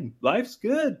fine. Life's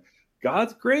good.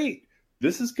 God's great.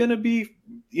 This is going to be,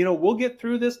 we'll get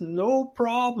through this. No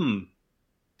problem.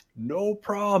 No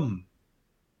problem.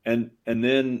 And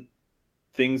then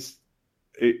things,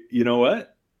 you know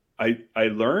what? I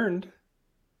learned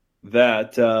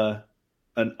that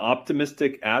an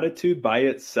optimistic attitude by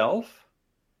itself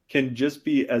can just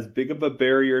be as big of a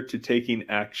barrier to taking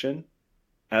action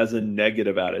as a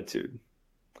negative attitude.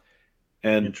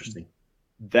 And Interesting.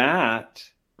 that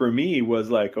for me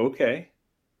was like, okay,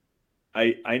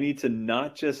 I need to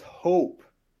not just hope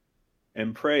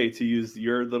and pray, to use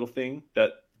your little thing,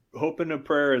 that hope and a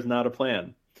prayer is not a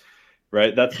plan,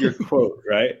 right? That's your quote,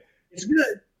 right? It's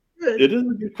good. Good. It is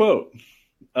a good quote.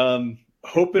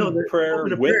 Hope No, and the prayer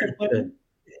open a with prayer a is good. plan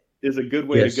is a good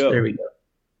way to Yes, there go. we go.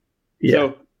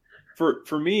 Yeah. So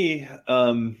for me,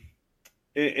 and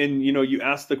you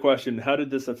asked the question, how did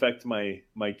this affect my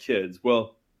kids?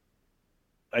 Well,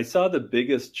 I saw the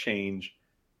biggest change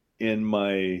in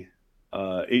my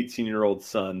 18-year-old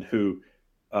son, who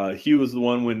he was the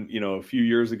one when a few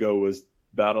years ago was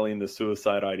battling the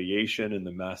suicide ideation and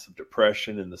the massive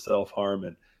depression and the self-harm.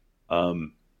 And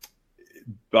um,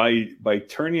 by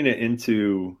turning it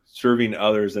into serving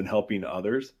others and helping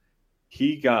others,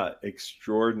 he got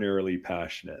extraordinarily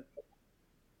passionate.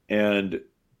 And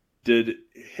did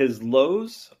his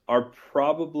lows are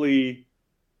probably,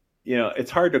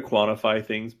 it's hard to quantify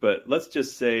things, but let's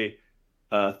just say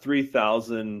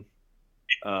 3,000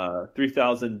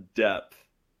 depth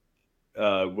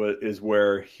is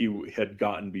where he had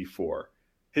gotten before.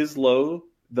 His low,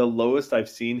 the lowest I've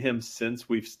seen him since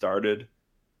we've started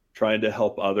trying to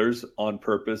help others on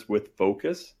purpose with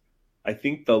focus, I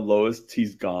think the lowest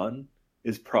he's gone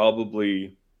is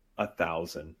probably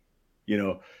 1,000.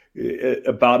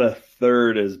 About a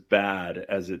third as bad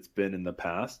as it's been in the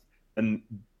past, and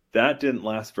that didn't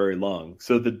last very long.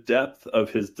 So the depth of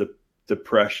his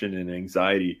depression and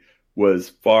anxiety was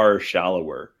far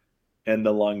shallower, and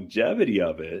the longevity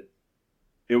of it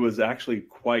was actually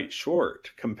quite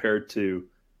short compared to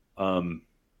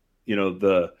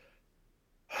the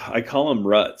I call them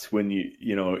ruts. When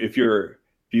if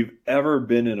you've ever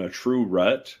been in a true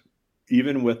rut,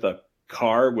 even with a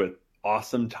car with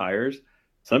awesome tires,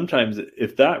 sometimes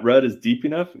if that rut is deep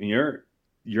enough, you're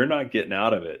not getting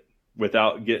out of it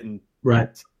without getting Right.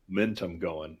 momentum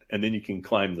going, and then you can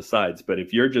climb the sides. But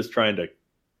if you're just trying to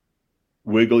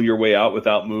wiggle your way out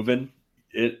without moving,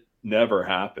 it never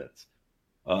happens.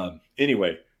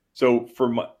 Anyway, so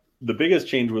the biggest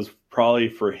change was probably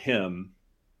for him,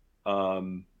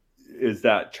 is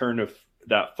that turn of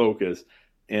that focus.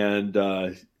 And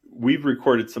we've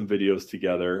recorded some videos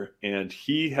together, and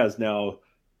he has now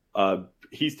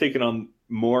he's taken on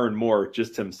more and more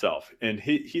just himself, and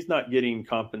he's not getting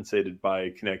compensated by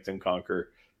Connect and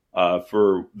Conquer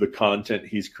for the content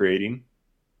he's creating.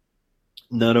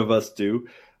 None of us do.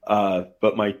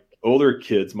 But my older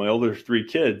three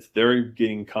kids, they're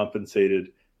getting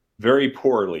compensated very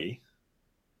poorly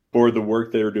for the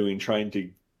work they're doing, trying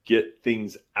to get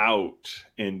things out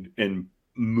and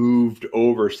moved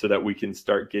over so that we can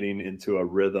start getting into a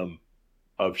rhythm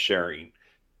of sharing.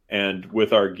 And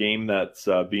with our game that's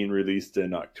being released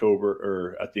in October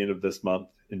or at the end of this month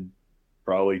in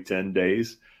probably 10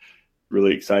 days,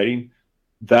 really exciting,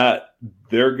 that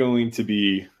they're going to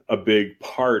be a big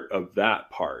part of that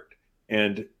part.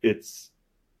 And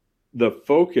the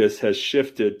focus has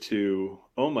shifted to,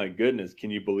 oh my goodness,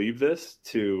 can you believe this?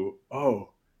 To,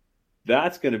 oh,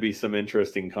 that's going to be some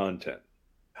interesting content.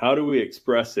 How do we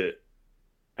express it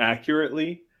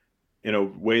accurately in a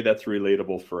way that's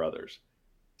relatable for others?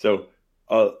 So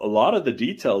a lot of the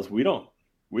details, we don't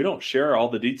share all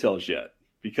the details yet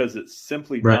because it's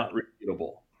simply Right. not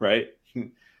relatable, right?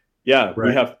 Yeah, we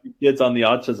Right. have kids on the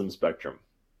autism spectrum.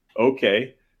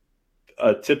 Okay,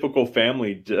 a typical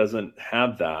family doesn't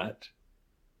have that.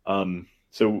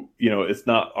 So it's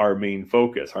not our main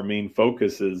focus. Our main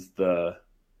focus is the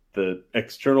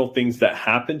external things that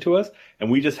happen to us, and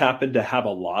we just happen to have a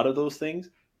lot of those things,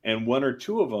 and one or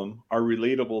two of them are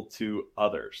relatable to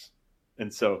others.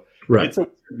 And so Right. it's a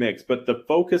weird mix, but the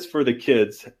focus for the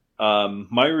kids,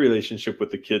 my relationship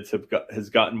with the kids has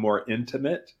gotten more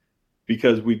intimate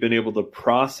because we've been able to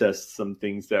process some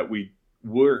things that we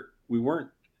weren't.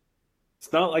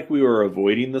 It's not like we were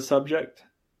avoiding the subject,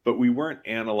 but we weren't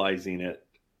analyzing it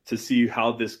to see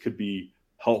how this could be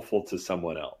helpful to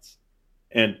someone else.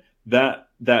 And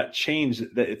that change,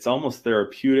 that it's almost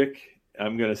therapeutic.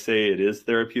 I'm going to say it is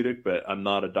therapeutic, but I'm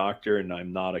not a doctor and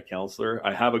I'm not a counselor.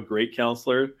 I have a great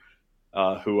counselor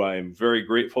who I'm very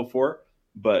grateful for,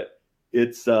 but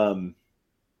it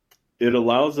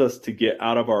allows us to get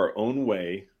out of our own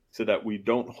way so that we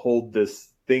don't hold this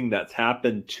thing that's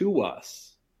happened to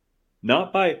us,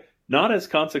 not as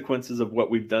consequences of what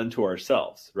we've done to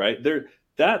ourselves, right?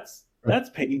 That's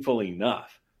painful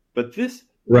enough, but these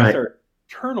are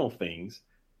internal things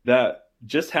that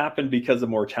just happen because of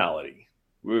mortality.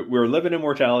 We're living in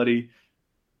mortality.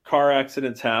 Car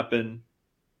accidents happen,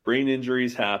 brain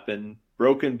injuries happen,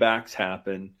 broken backs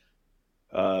happen,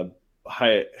 hernias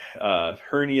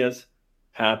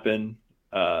happen,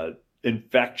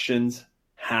 infections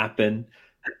happen.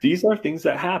 These are things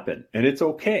that happen, and it's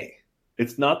okay.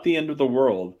 It's not the end of the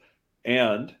world.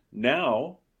 And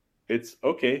now it's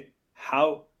okay.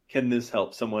 How can this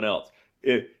help someone else?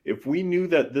 If we knew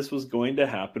that this was going to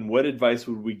happen, what advice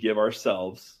would we give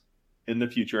ourselves in the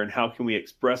future? And how can we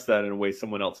express that in a way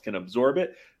someone else can absorb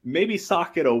it? Maybe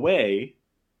sock it away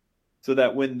so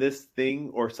that when this thing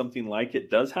or something like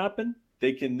it does happen,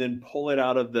 they can then pull it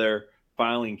out of their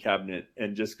filing cabinet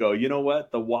and just go, you know what?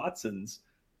 The Watsons,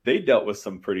 they dealt with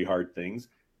some pretty hard things.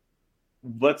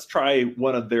 Let's try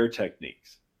one of their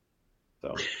techniques.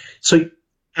 So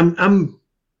I'm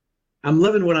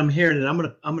loving what I'm hearing, and I'm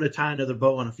gonna tie another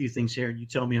bow on a few things here, and you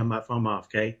tell me if I'm off,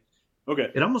 okay?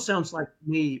 Okay. It almost sounds like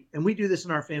me, and we do this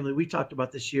in our family. We talked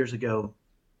about this years ago,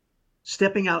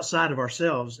 stepping outside of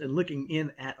ourselves and looking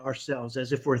in at ourselves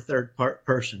as if we're a third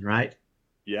person, right?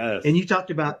 Yes. And you talked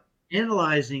about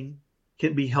analyzing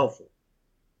can be helpful.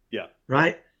 Yeah.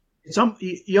 Right?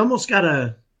 You almost got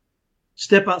to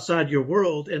step outside your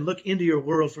world and look into your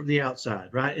world from the outside,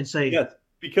 right? And say, yes,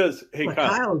 because, hey,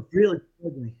 Kyle is really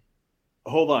struggling.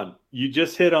 Hold on. You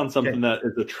just hit on something that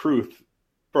is the truth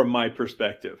from my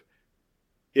perspective.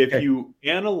 If you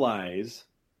analyze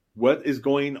what is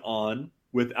going on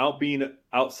without being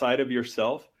outside of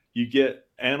yourself, you get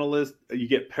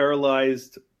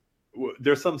paralyzed.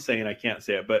 There's some saying, I can't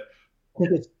say it, but I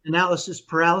think it's analysis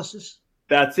paralysis.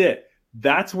 That's it.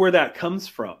 That's where that comes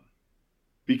from,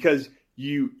 because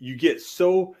you get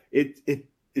so it's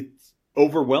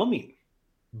overwhelming.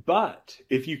 But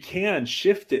if you can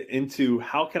shift it into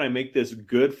how can I make this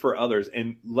good for others,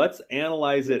 and let's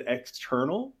analyze it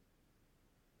external,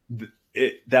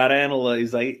 that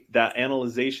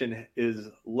analyzation is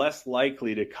less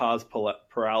likely to cause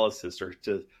paralysis or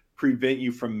to prevent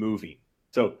you from moving.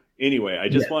 So anyway, I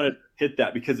just want to hit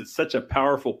that because it's such a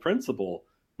powerful principle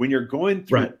when you're going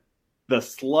through the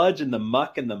sludge and the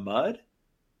muck and the mud.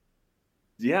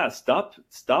 Yeah,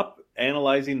 stop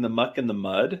analyzing the muck and the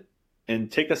mud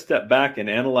and take a step back and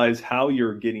analyze how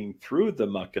you're getting through the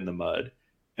muck and the mud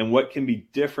and what can be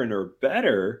different or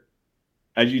better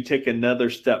as you take another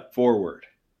step forward.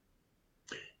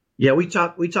 Yeah, we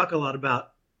talk a lot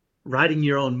about writing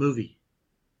your own movie.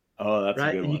 Oh, that's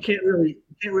right. And you can't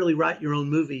really write your own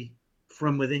movie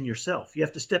from within yourself. You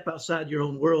have to step outside your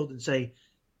own world and say,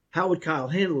 how would Kyle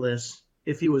handle this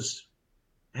if he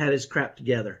had his crap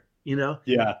together? You know?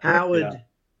 Yeah. How would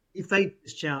he face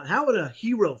this challenge? How would a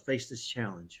hero face this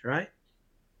challenge, right?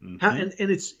 How Hmm. and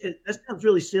that sounds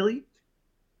really silly,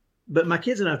 but my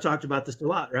kids and I have talked about this a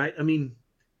lot, right? I mean,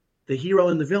 the hero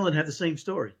and the villain have the same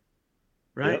story,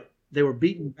 right? Yep. They were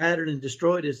beaten, battered, and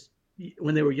destroyed as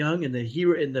when they were young, and the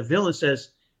hero and the villain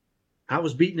says, "I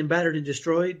was beaten and battered and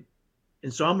destroyed,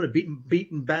 and so I'm going to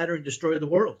beat and batter and destroy the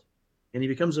world." And he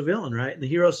becomes a villain, right? And the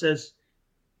hero says,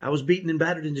 "I was beaten and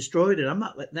battered and destroyed, and I'm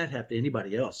not letting that happen to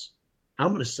anybody else. I'm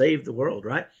going to save the world,"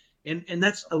 right? And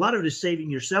that's a lot of it is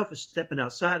saving yourself, is stepping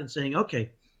outside and saying,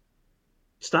 "Okay,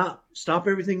 stop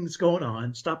everything that's going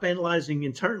on, stop analyzing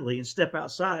internally, and step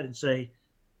outside and say,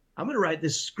 I'm going to write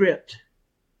this script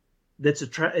it's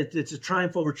a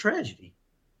triumph over tragedy,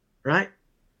 right?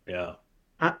 Yeah.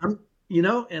 I'm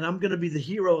and I'm going to be the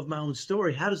hero of my own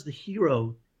story. How does the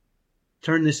hero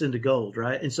turn this into gold,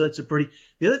 right?" And so it's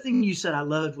the other thing you said I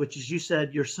loved, which is you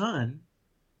said your son,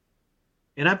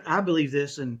 and I believe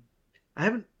this, and I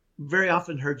haven't very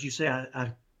often heard you say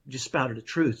I just spouted the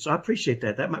truth. So I appreciate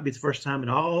that. That might be the first time in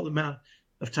all the amount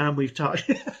of time we've talked.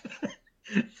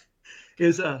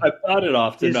 is I've thought it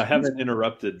often. I is haven't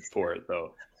interrupted for it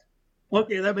though.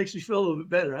 Okay, that makes me feel a little bit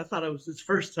better. I thought it was his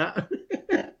first time.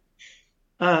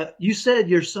 You said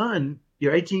your son,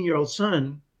 your 18-year-old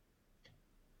son,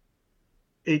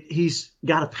 he's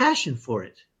got a passion for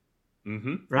it, Hmm.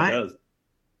 He right? does.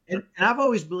 And I've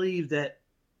always believed that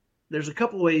there's a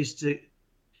couple ways to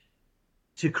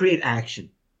create action,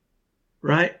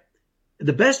 right?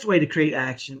 The best way to create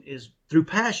action is through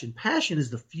passion. Passion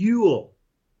is the fuel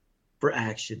for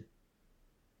action,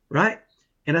 right?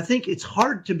 And I think it's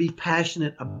hard to be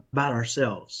passionate about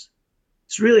ourselves.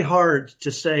 It's really hard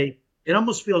to say. It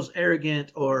almost feels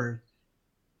arrogant or,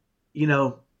 you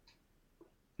know,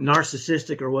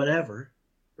 narcissistic or whatever,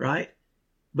 right?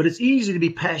 But it's easy to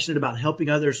be passionate about helping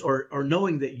others or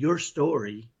knowing that your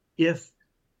story, if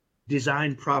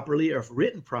designed properly or if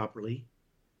written properly,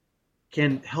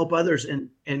 can help others and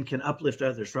can uplift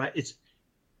others, right?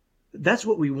 That's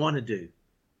what we want to do,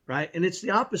 right? And it's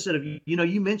the opposite of,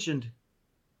 you mentioned,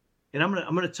 and I'm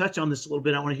gonna touch on this a little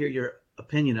bit. I want to hear your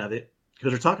opinion of it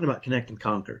because we're talking about connect and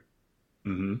conquer.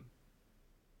 Hmm.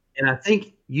 And I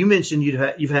think you mentioned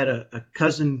you've had a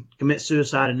cousin commit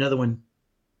suicide, another one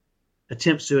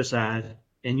attempt suicide,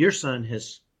 and your son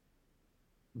has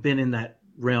been in that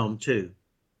realm too.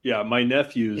 Yeah, my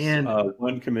nephews, And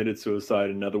one committed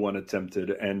suicide, another one attempted,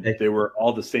 and they were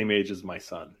all the same age as my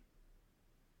son.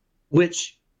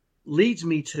 which leads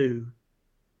me to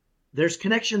there's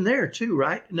connection there too,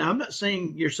 right? Now I'm not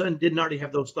saying your son didn't already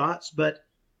have those thoughts, but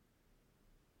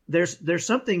there's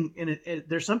something in it.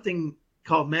 There's something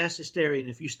called mass hysteria, and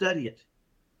if you study it,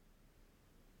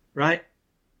 right,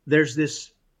 there's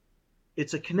this.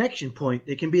 It's a connection point.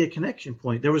 It can be a connection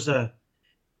point. There was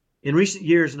in recent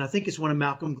years, and I think it's one of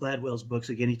Malcolm Gladwell's books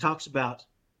again. He talks about,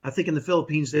 I think in the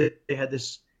Philippines they had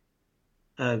this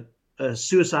a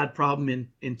suicide problem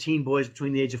in teen boys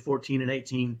between the age of 14 and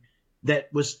 18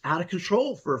 that was out of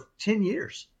control for 10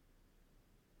 years.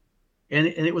 And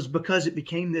it was because it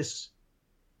became this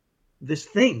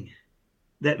thing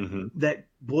that Hmm. that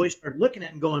boys started looking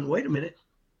at and going, wait a minute,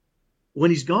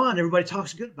 when he's gone, everybody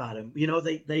talks good about him.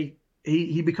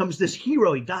 He becomes this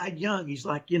hero. He died young. He's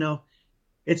like, there's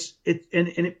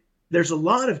a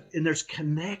lot of, and there's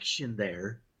connection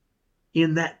there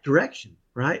in that direction,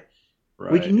 right? We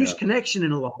Right. can use Yeah. connection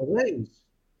in a lot of ways,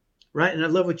 right? And I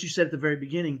love what you said at the very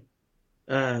beginning.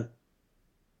 Uh,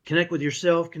 Connect with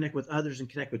yourself, connect with others, and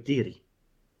connect with deity,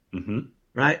 Hmm.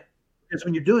 right? Because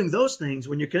when you're doing those things,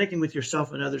 when you're connecting with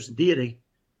yourself and others and deity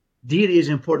is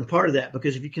an important part of that.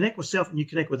 Because if you connect with self and you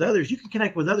connect with others, you can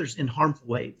connect with others in harmful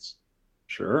ways,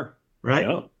 Sure. right?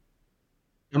 Yeah.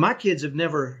 Now, my kids have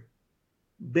never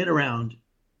been around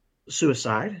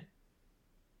suicide,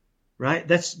 right?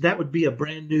 That would be a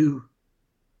brand new.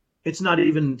 It's not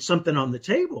even something on the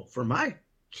table for my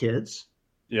kids,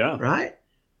 Yeah. right?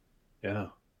 Yeah.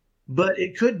 But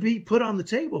it could be put on the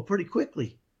table pretty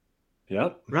quickly,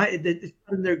 Yep. right?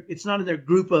 It's not in their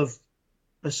group of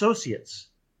associates,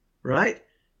 right?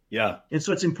 Yeah. And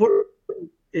so it's important,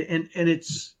 and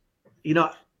it's you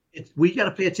know we got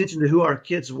to pay attention to who our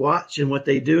kids watch and what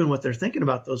they do and what they're thinking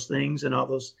about those things and all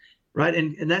those, right?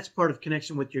 And that's part of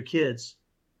connection with your kids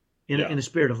Yeah. in a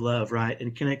spirit of love, right?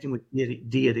 And connecting with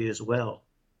deity as well.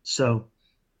 So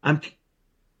I'm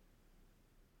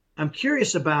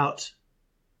curious about,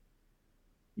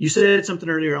 you said something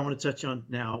earlier I want to touch on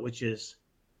now, which is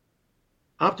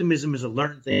optimism is a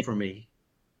learned thing for me.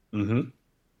 Hmm.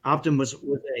 Optimism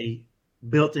was a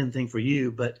built-in thing for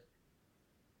you, but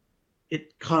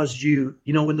it caused you,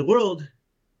 when the world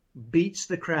beats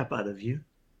the crap out of you,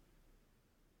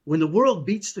 when the world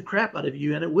beats the crap out of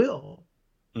you, and it will,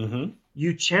 Mm-hmm.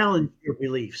 you challenge your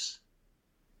beliefs,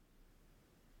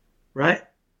 right?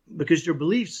 Because your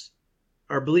beliefs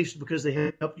are beliefs because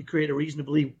they help you create a reason to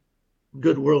believe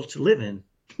good world to live in,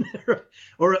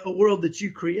 or a world that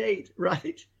you create,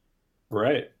 right?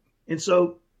 Right. And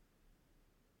so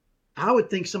I would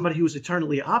think somebody who was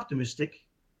eternally optimistic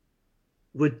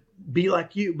would be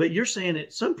like you, but you're saying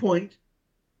at some point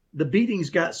the beatings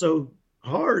got so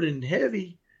hard and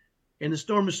heavy and the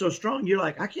storm is so strong, you're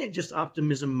like, I can't just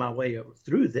optimism my way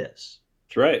through this.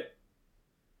 That's right.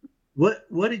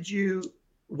 What did you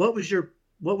what was your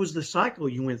what was the cycle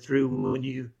you went through when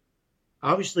you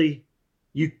obviously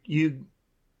you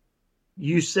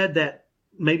you said that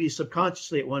maybe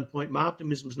subconsciously at one point, my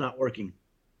optimism is not working.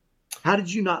 How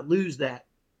did you not lose that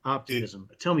It, optimism?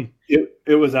 Tell me.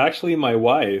 it was actually my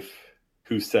wife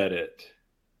who said it.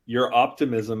 Your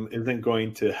optimism isn't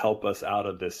going to help us out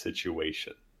of this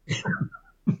situation.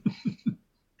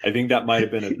 I think that might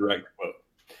have been a direct quote.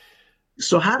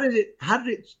 So how did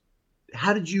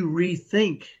you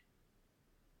rethink?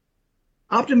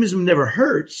 Optimism never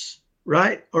hurts,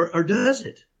 right? Or does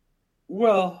it?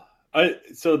 Well,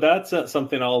 so that's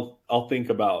something I'll think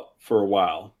about for a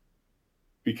while,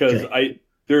 because Okay.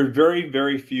 there are very,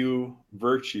 very few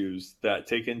virtues that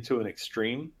taken to an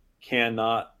extreme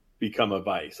cannot become a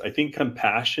vice. I think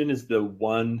compassion is the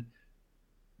one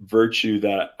virtue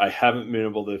that I haven't been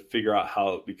able to figure out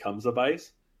how it becomes a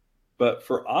vice. But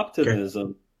for Okay.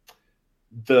 optimism,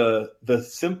 the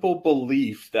simple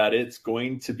belief that it's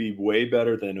going to be way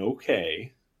better than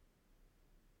okay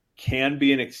can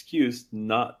be an excuse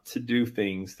not to do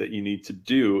things that you need to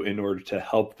do in order to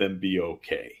help them be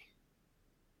okay.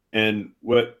 And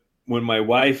when my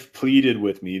wife pleaded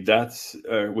with me, that's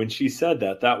when she said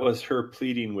that was her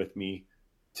pleading with me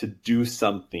to do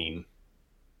something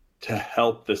to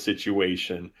help the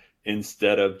situation,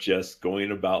 instead of just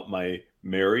going about my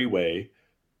merry way,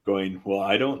 going, well,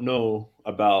 I don't know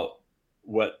about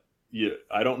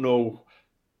I don't know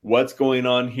what's going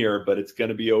on here, but it's going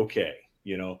to be okay,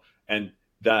 and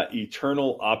that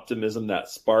eternal optimism, that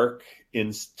spark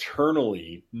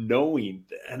internally, knowing,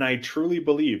 and I truly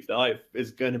believe that life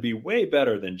is going to be way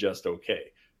better than just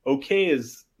okay. Okay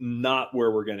is not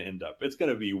where we're going to end up. It's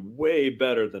going to be way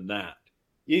better than that.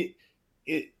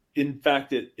 In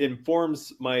fact, it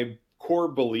informs my core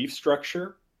belief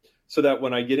structure, so that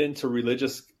when I get into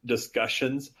religious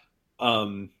discussions,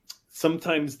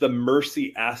 sometimes the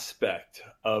mercy aspect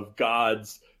of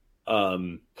God's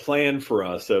plan for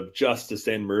us of justice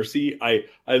and mercy,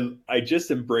 I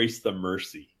just embrace the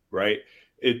mercy, right?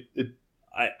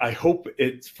 I hope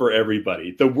it's for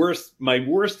everybody. My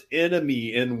worst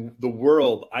enemy in the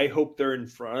world, I hope they're in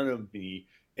front of me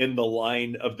in the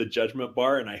line of the judgment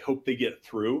bar, and I hope they get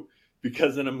through,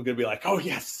 because then I'm going to be like, oh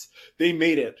yes, they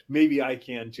made it. Maybe I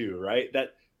can too, right?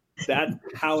 That's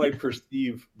how I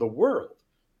perceive the world.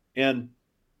 And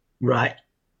Right.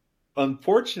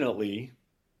 unfortunately,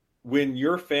 when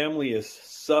your family is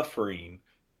suffering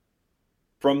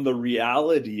from the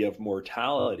reality of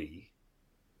mortality,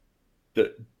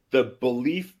 the the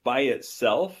belief by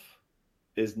itself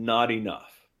is not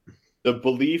enough. The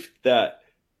belief that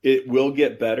it will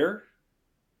get better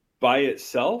by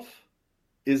itself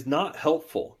is not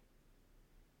helpful.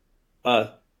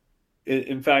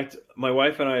 In fact, my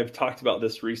wife and I have talked about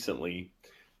this recently.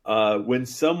 When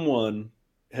someone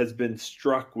has been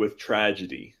struck with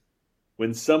tragedy,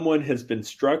 when someone has been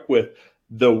struck with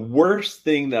the worst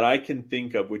thing that I can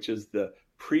think of, which is the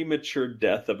premature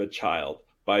death of a child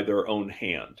by their own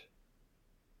hand,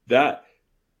 that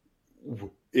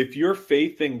if your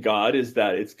faith in God is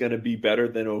that it's going to be better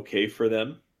than okay for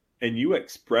them, and you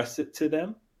express it to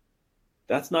them,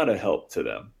 that's not a help to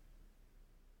them.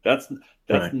 That's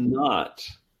Right. not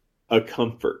a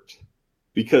comfort,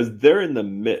 because they're in the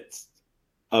midst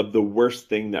of the worst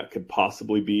thing that could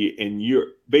possibly be, and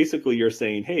you're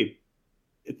saying, hey,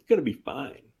 it's going to be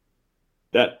fine.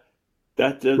 Right.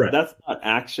 That's not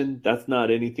action. That's not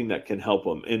anything that can help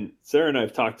them. And Sarah and I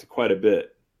have talked quite a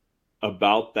bit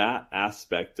about that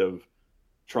aspect of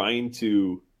trying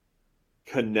to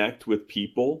connect with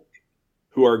people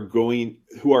who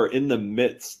are in the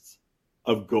midst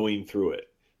of going through it.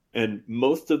 And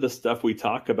most of the stuff we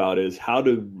talk about is, how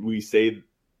do we say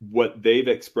what they've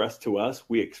expressed to us,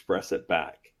 we express it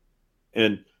back.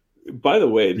 And by the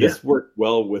way, Yeah. this worked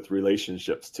well with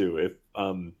relationships too. If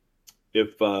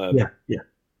Yeah. Yeah.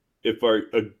 if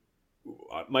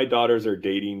my daughters are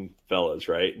dating fellas,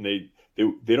 right? And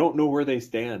they don't know where they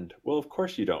stand. Well, of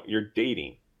course you don't. You're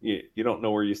dating. You don't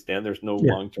know where you stand. There's no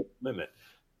Yeah. long-term commitment.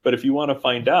 But if you want to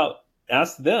find out,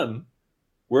 ask them,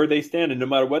 where they stand. And no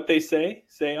matter what they say,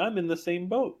 I'm in the same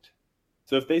boat.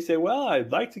 So if they say, well,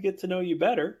 I'd like to get to know you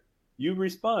better, you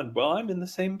respond, well, I'm in the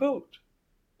same boat.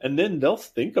 And then they'll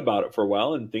think about it for a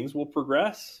while and things will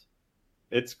progress.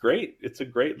 It's great. It's a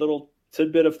great little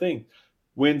tidbit of thing.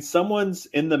 When someone's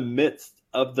in the midst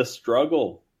of the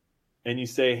struggle and you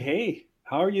say, hey,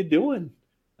 how are you doing?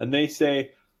 And they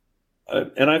say,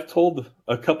 and I've told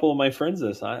a couple of my friends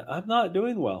this, I'm not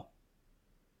doing well.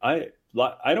 I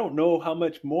don't know how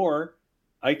much more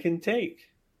I can take.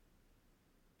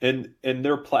 And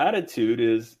their platitude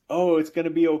is, oh, it's going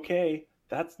to be okay.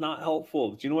 That's not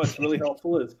helpful. Do you know what's really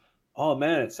helpful is, oh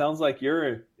man, it sounds like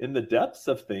you're in the depths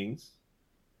of things.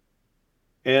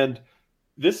 And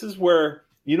this is where,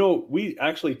 we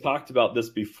actually talked about this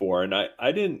before, and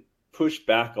I didn't push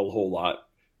back a whole lot.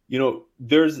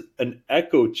 There's an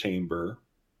echo chamber,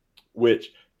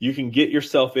 which you can get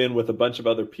yourself in with a bunch of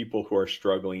other people who are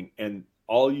struggling, and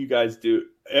all you guys do,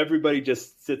 everybody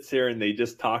just sits here and they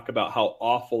just talk about how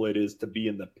awful it is to be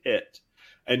in the pit,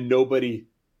 and nobody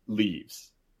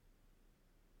leaves.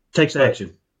 Takes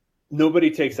action.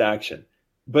 Nobody takes action.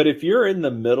 But if you're in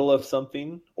the middle of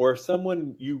something, or if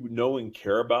someone you know and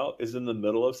care about is in the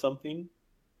middle of something,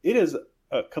 it is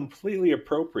completely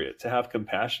appropriate to have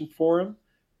compassion for them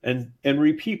and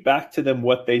repeat back to them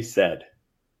what they said.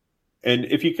 And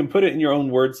if you can put it in your own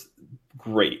words,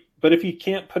 great. But if you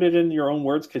can't put it in your own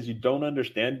words because you don't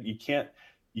understand, you can't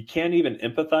even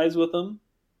empathize with them,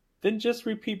 then just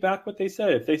repeat back what they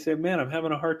said. If they say, man, I'm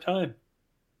having a hard time,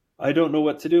 I don't know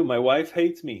what to do, my wife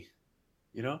hates me,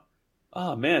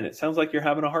 oh man, it sounds like you're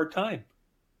having a hard time.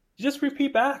 Just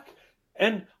repeat back.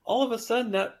 And all of a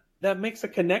sudden that makes a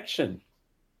connection.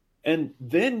 And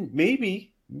then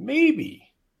maybe,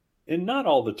 and not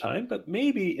all the time, but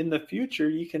maybe in the future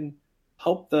you can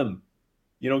help them,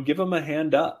 give them a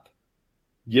hand up,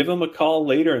 give them a call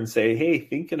later and say, hey,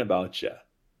 thinking about you.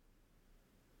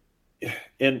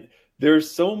 And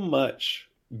there's so much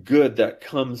good that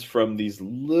comes from these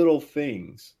little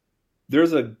things.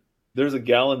 There's a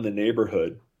gal in the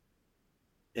neighborhood,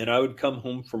 and I would come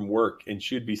home from work and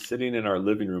she'd be sitting in our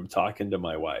living room talking to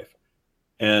my wife.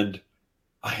 And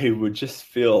I would just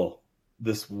feel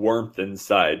this warmth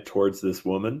inside towards this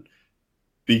woman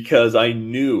because I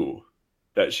knew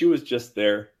that she was just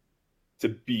there to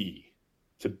be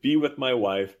with my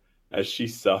wife as she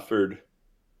suffered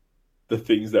the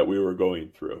things that we were going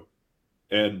through.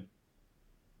 And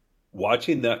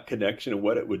watching that connection and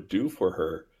what it would do for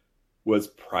her was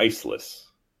priceless.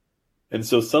 And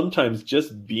so sometimes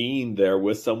just being there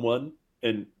with someone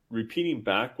and repeating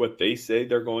back what they say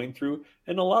they're going through,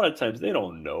 and a lot of times they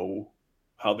don't know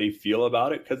how they feel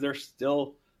about it because they're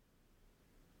still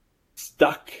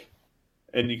stuck.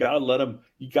 And you got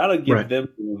to give them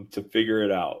room to figure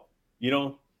it out.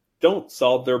 Don't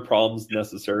solve their problems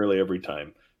necessarily every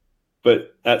time.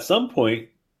 But at some point,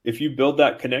 if you build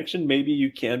that connection, maybe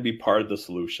you can be part of the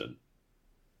solution.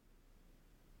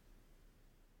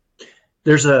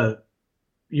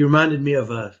 You reminded me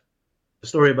of a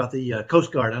story about the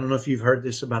Coast Guard. I don't know if you've heard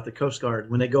this about the Coast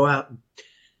Guard. When they go out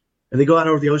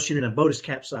over the ocean and a boat is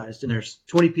capsized and there's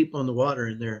 20 people in the water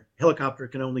and their helicopter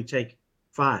can only take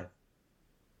 5.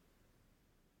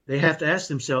 They have to ask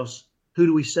themselves, who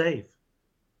do we save?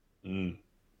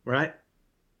 Right?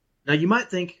 Now you might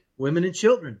think women and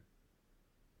children,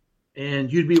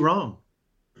 and you'd be wrong.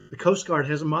 The Coast Guard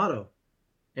has a motto,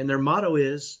 and their motto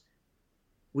is,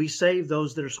 we save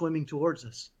those that are swimming towards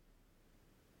us.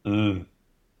 This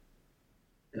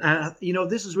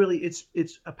is really,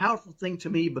 it's a powerful thing to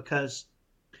me because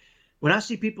when I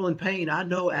see people in pain, I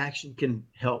know action can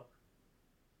help.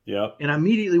 Yeah. And I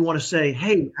immediately want to say,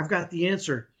 hey, I've got the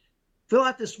answer. Fill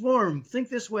out this form, think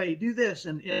this way, do this.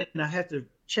 And I have to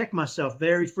check myself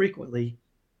very frequently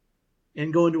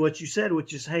and go into what you said,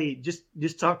 which is, hey,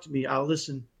 just talk to me. I'll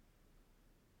listen.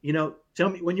 Tell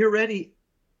me when you're ready,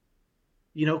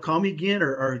 call me again,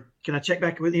 or can I check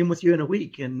back in with you in a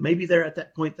week? And maybe they're at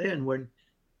that point then when,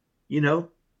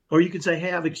 or you can say,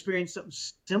 hey, I've experienced something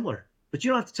similar, but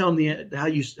you don't have to tell them how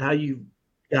you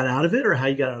got out of it or how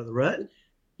you got out of the rut.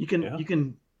 You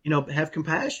can have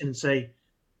compassion and say,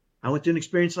 I went through an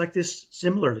experience like this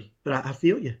similarly, but I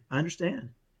feel you. I understand.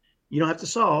 You don't have to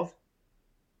solve,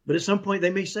 but at some point they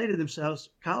may say to themselves,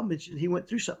 Kyle mentioned he went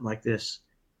through something like this.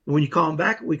 And when you call them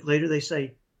back a week later, they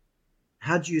say,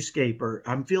 how'd you escape? Or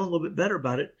I'm feeling a little bit better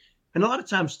about it. And a lot of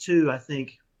times too, I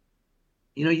think,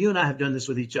 you and I have done this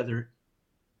with each other,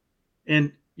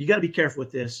 and you got to be careful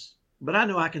with this, but I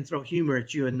know I can throw humor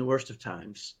at you in the worst of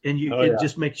times, and it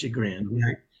just makes you grin.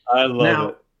 Right? I love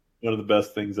it. One of the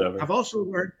best things ever. I've also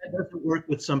learned that doesn't work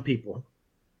with some people.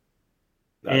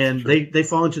 That's and true. they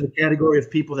fall into the category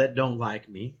of people that don't like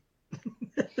me.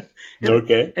 and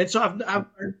Okay. and so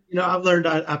I've learned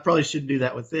I probably shouldn't do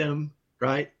that with them,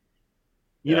 right?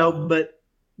 Yeah. But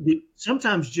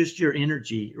sometimes just your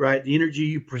energy, right? The energy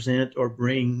you present or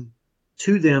bring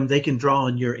to them, they can draw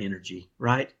on your energy,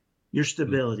 right? Your Mm.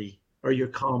 stability or your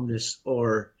calmness.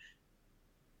 Or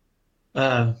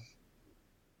uh,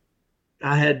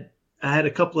 I had I had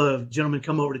a couple of gentlemen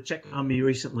come over to check on me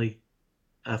recently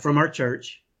from our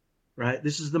church, right?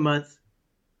 This is the month.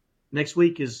 Next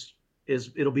week is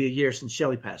it'll be a year since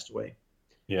Shelly passed away.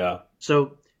 Yeah.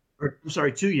 So, or I'm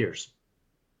sorry, 2 years.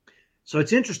 So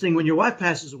it's interesting when your wife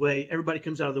passes away, everybody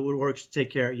comes out of the woodworks to take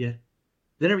care of you.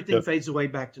 Then everything Yep. fades away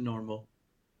back to normal,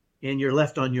 and you're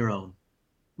left on your own.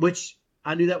 Which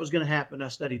I knew that was going to happen. I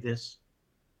studied this.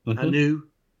 I Hmm. knew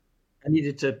I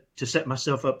needed to set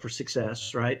myself up for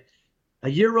success. Right. A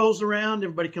year rolls around,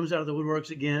 everybody comes out of the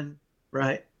woodworks again.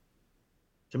 Right.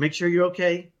 To make sure you're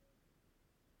okay,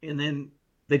 and then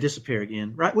they disappear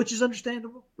again. Right. Which is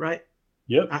understandable. Right.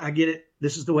 Yep. I get it.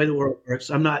 This is the way the world works.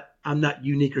 I'm not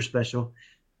unique or special.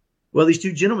 Well, these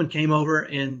two gentlemen came over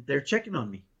and they're checking on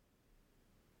me,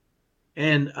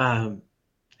 and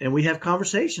we have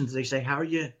conversations. They say, "How are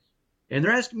you?" And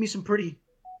they're asking me some pretty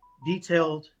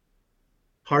detailed,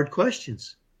 hard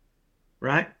questions,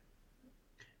 right?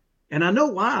 And I know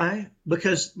why,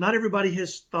 because not everybody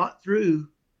has thought through.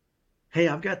 Hey,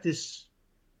 I've got this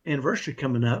anniversary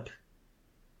coming up,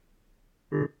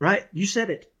 right? You said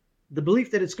it. The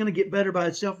belief that it's going to get better by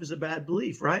itself is a bad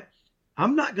belief, right?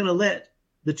 I'm not going to let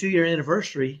the 2 year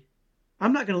anniversary.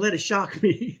 I'm not going to let it shock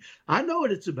me. I know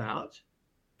what it's about,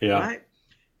 Yeah. right?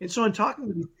 And so in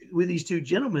talking with these two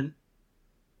gentlemen,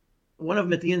 one of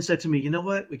them at the end said to me, "You know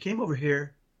what? We came over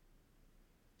here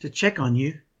to check on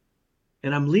you,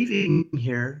 and I'm leaving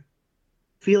here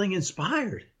feeling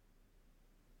inspired."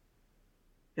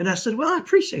 And I said, "Well, I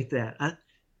appreciate that.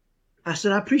 I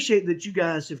said, I appreciate that you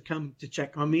guys have come to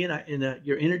check on me, and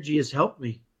your energy has helped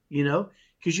me,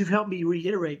 because you've helped me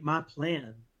reiterate my Yep.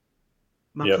 plan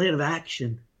of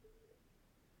action.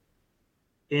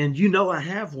 And I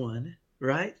have one,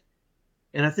 right?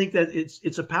 And I think that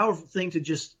it's a powerful thing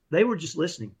to they were just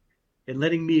listening and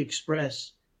letting me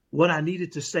express what I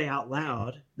needed to say out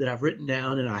loud that I've written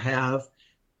down and I have,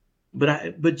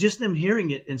 but just them hearing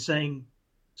it and saying,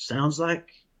 sounds like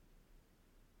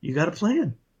you got a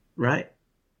plan, right?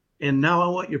 And now I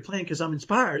want your plan because I'm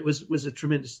inspired. It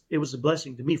was a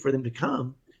blessing to me for them to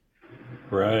come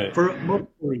Right. for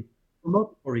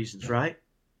multiple reasons, right?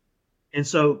 And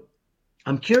so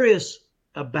I'm curious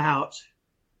about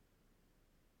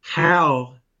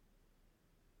how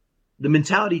the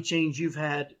mentality change you've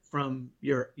had from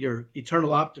your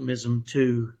eternal optimism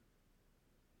to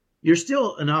you're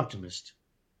still an optimist,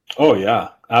 Oh yeah,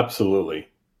 absolutely.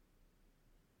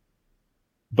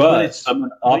 but But it's I'm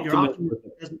an but your optimist optimism with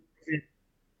a, doesn't prevent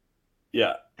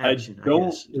yeah, I action, I don't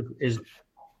guess. Is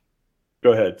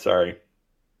go ahead, sorry.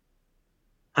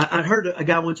 I heard a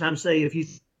guy one time say, if you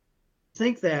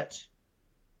think that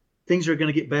things are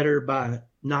going to get better by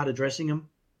not addressing them,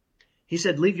 he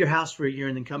said, leave your house for a year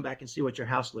and then come back and see what your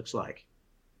house looks like,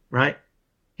 right?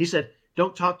 He said,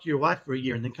 don't talk to your wife for a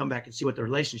year and then come back and see what the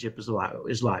relationship is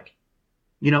like.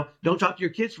 Don't talk to your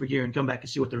kids for a year and come back and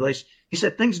see what the relation. He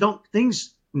said things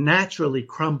naturally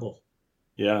crumble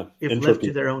Yeah, if left to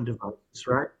entropy. their own devices,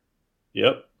 right?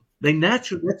 Yep. That's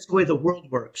the way the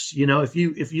world works. If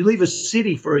you leave a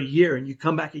city for a year and you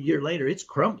come back a year later, it's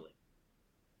crumbling,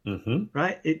 Hmm.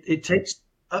 right? It takes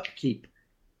upkeep.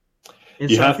 And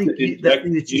You so I have to think that inject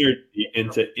thing that you said, energy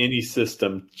into any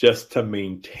system just to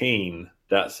maintain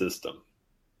that system.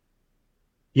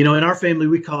 in our family,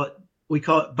 we call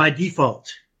it by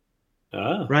default,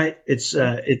 Ah, right? It's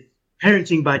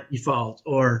parenting by default,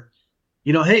 or,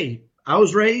 hey,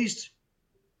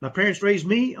 my parents raised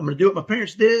me. I'm going to do what my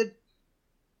parents did,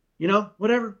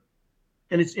 whatever.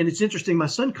 And it's interesting. My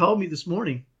son called me this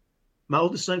morning. My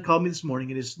oldest son called me this morning,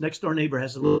 and his next door neighbor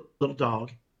has a little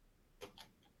dog.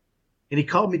 And he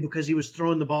called me because he was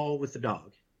throwing the ball with the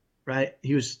dog, right?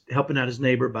 He was helping out his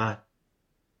neighbor by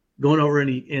going over, and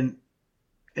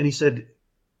he said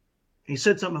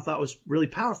something I thought was really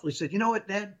powerful. He said, "You know what,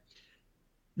 Dad?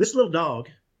 This little dog,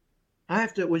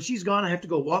 when she's gone, I have to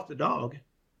go walk the dog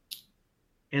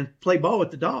and play ball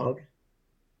with the dog.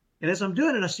 And as I'm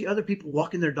doing it, I see other people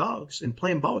walking their dogs and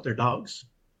playing ball with their dogs.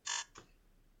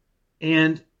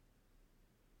 And,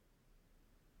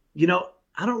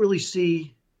 I don't really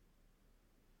see,"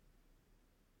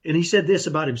 and he said this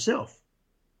about himself.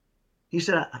 He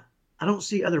said, I don't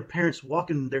see other parents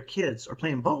walking their kids or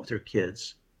playing ball with their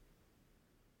kids.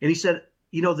 And he said,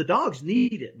 the dogs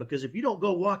need it, because if you don't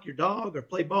go walk your dog or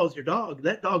play ball with your dog,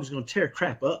 that dog's going to tear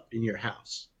crap up in your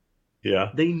house.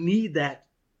 Yeah. They need that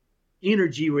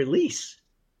energy release.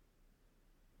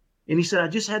 And he said, I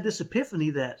just had this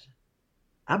epiphany that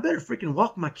I better freaking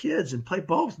walk my kids and play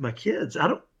ball with my kids.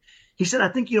 He said, I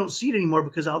think you don't see it anymore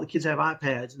because all the kids have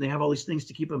iPads and they have all these things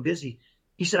to keep them busy.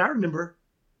 He said, I remember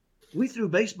we threw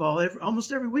baseball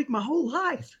almost every week my whole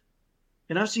life.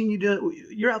 And I've seen you do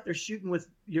it. You're out there shooting with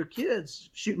your kids,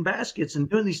 shooting baskets and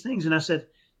doing these things. And I said,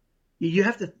 you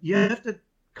have to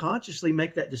consciously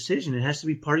make that decision. It has to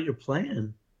be part of your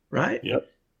plan, right? Yep.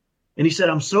 And he said,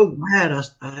 I'm so glad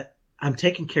I'm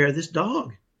taking care of this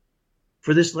dog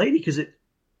for this lady, because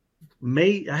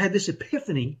I had this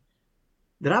epiphany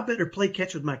that I better play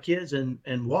catch with my kids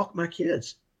and walk my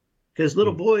kids, because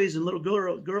little boys and little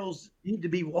girls need to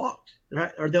be walked,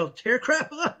 right? Or they'll tear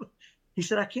crap up. He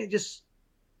said, I can't just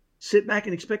sit back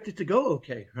and expect it to go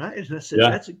okay, right? And I said,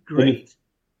 that's a great.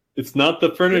 It's not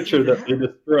the furniture that they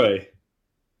destroy.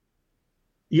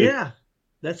 Yeah,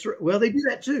 that's right. Well, they do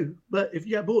that too, but if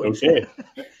you got boys. Okay.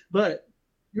 But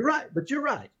you're right.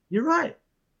 You're right.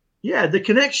 Yeah, the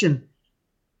connection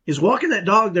is walking that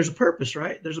dog. There's a purpose,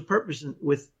 right? There's a purpose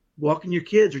with walking your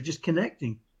kids or just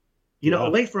connecting,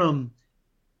 away from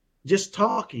just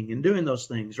talking and doing those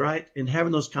things, right? And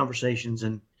having those conversations.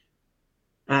 And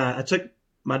I took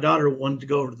my daughter wanted to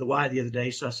go over to the Y the other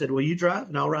day. So I said, will you drive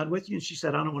and I'll ride with you? And she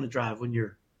said, I don't want to drive when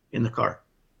you're in the car.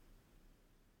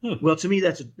 Well, to me,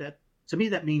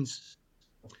 that means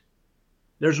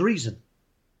there's a reason.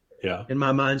 Yeah. And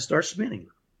my mind starts spinning.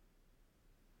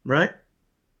 Right.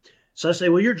 So I say,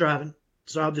 well, you're driving,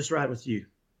 so I'll just ride with you,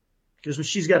 because when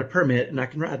she's got a permit and I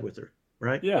can ride with her.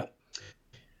 Right. Yeah.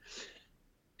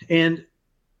 And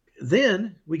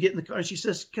then we get in the car and she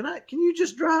says, can you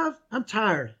just drive? I'm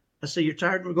tired. I say, you're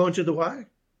tired? We're going to the Y?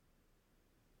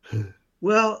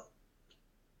 Well,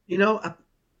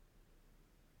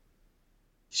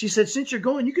 she said, since you're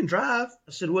going, you can drive.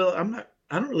 I said, well,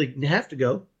 I don't really have to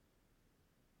go.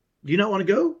 Do you not want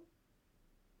to go?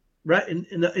 Right.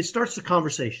 And it starts the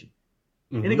conversation.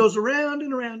 Mm-hmm. And it goes around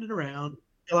and around and around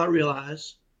until I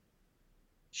realize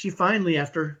she finally,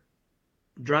 after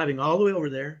driving all the way over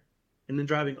there and then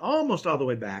driving almost all the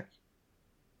way back,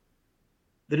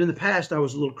 that in the past I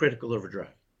was a little critical of her drive.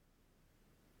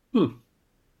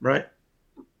 Right.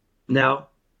 Now,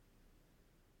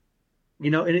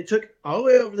 and it took all the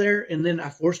way over there, and then I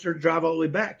forced her to drive all the way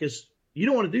back, because you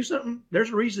don't want to do something, there's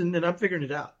a reason, and I'm figuring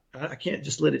it out. I can't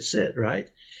just let it sit, right?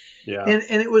 Yeah.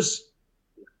 And it was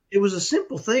a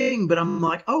simple thing, but I'm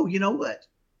like, oh, you know what?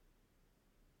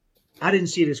 I didn't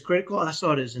see it as critical. I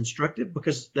saw it as instructive,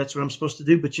 because that's what I'm supposed to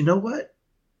do. But you know what?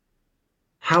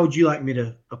 How would you like me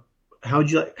to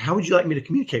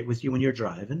communicate with you when you're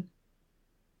driving?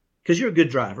 Because you're a good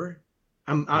driver.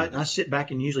 I sit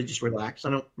back and usually just relax. I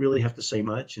don't really have to say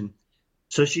much. And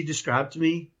so she described to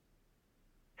me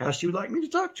how she would like me to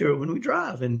talk to her when we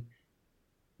drive. And,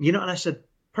 and I said,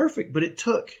 perfect. But it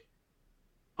took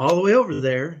all the way over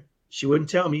there. She wouldn't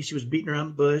tell me. She was beating around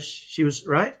the bush. She was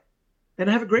right. And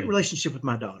I have a great relationship with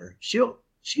my daughter.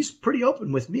 She's pretty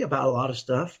open with me about a lot of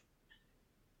stuff.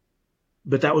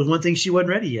 But that was one thing she wasn't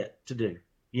ready yet to do,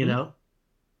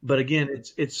 But again,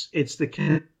 it's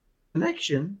the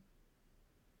connection.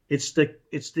 I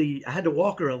had to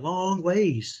walk her a long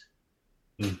ways.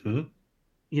 Mm-hmm.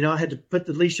 I had to put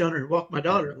the leash on her and walk my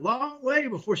daughter a long way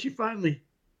before she finally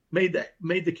made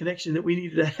the connection that we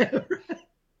needed to have.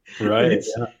 Right.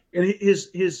 And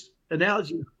his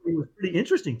analogy was pretty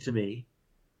interesting to me.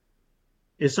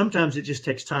 Is sometimes it just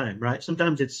takes time, right?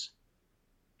 Sometimes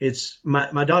it's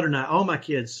my daughter and I, all my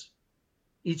kids,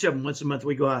 each of them once a month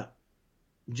we go out,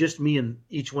 just me and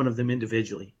each one of them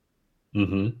individually.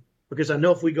 Mm-hmm. Because I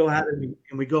know if we go out and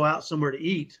we go out somewhere to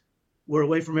eat, we're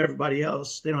away from everybody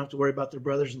else. They don't have to worry about their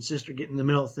brothers and sister getting in the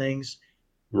middle of things.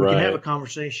 We can have a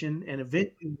conversation, and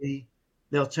eventually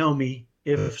they'll tell me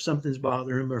if something's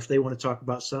bothering them, or if they want to talk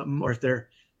about something, or if they're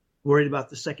worried about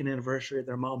the second anniversary of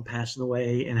their mom passing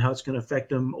away and how it's going to affect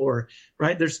them, or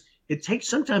right.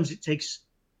 Sometimes it takes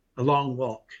a long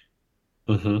walk.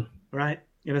 Mm-hmm. Right.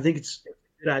 And I think it's a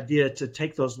good idea to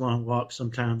take those long walks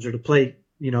sometimes, or to play,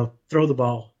 throw the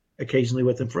ball occasionally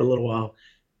with them for a little while,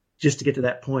 just to get to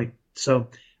that point. So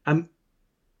I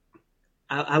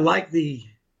like that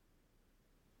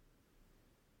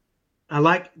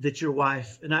your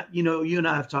wife, and you and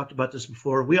I have talked about this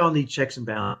before. We all need checks and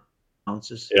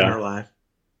balances in our life.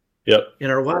 Yep.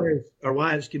 And our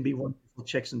wives can be wonderful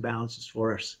checks and balances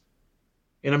for us.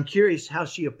 And I'm curious how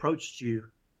she approached you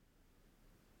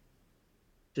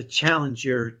to challenge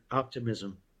your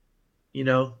optimism,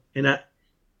 and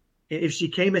if she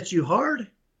came at you hard,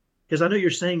 because I know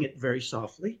you're saying it very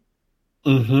softly,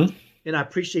 Mm-hmm. and I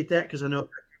appreciate that because I know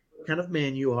what kind of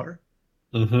man you are.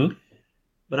 Mm-hmm.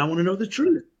 But I want to know the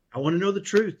truth. I want to know the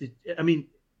truth. I mean,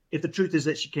 if the truth is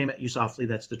that she came at you softly,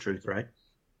 that's the truth, right?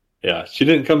 Yeah, she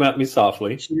didn't come at me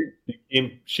softly. She,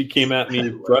 She came at I me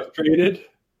love it. frustrated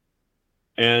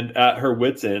and at her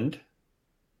wit's end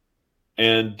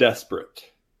and desperate.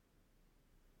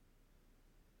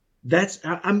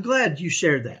 I'm glad you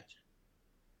shared that.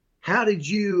 How did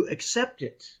you accept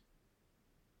it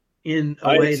in a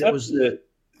I way that accepted was it.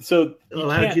 So you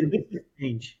allowed you can't. to make the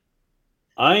change?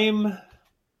 I'm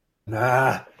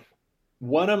nah.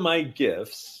 One of my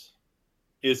gifts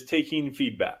is taking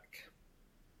feedback.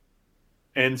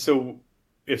 And so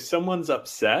if someone's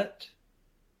upset,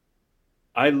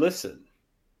 I listen.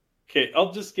 Okay,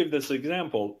 I'll just give this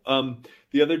example.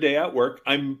 The other day at work,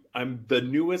 I'm the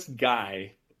newest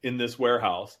guy in this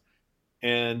warehouse,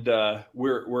 and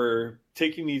we're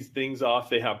taking these things off.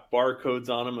 They have barcodes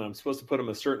on them, and I'm supposed to put them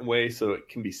a certain way so it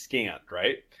can be scanned,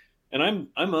 right? And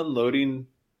I'm unloading,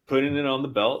 putting it on the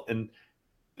belt, and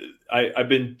I've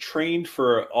been trained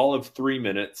for all of 3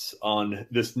 minutes on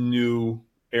this new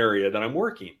area that I'm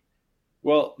working.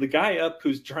 Well, the guy up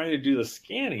who's trying to do the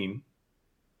scanning,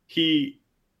 he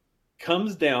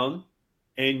comes down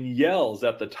and yells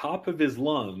at the top of his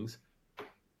lungs,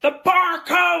 "The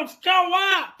barcodes go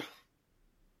up!"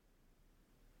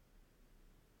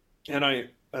 And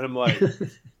I'm like,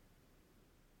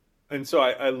 and so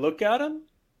I look at him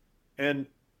and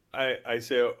I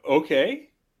say, okay.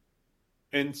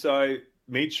 And so I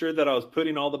made sure that I was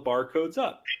putting all the barcodes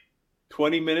up.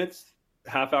 20 minutes,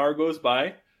 half hour goes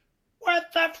by. What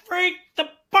the freak? The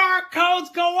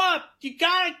barcodes go up. You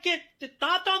gotta get, it's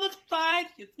not on the side,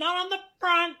 it's not on the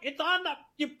front, it's on the,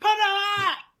 you put it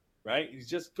on. Right? He's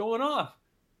just going off.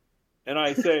 And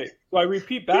I say, so I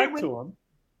repeat back to him,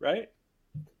 right?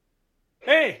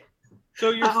 Hey,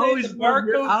 so you're saying the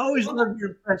barcode? I always love your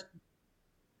impression.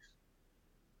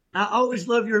 I always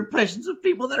love your impressions of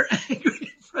people that are angry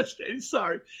and frustrated.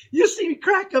 Sorry, you see me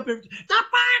crack up every time.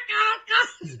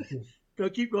 Go,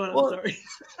 keep going. I'm sorry.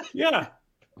 Yeah,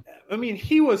 I mean,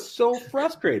 he was so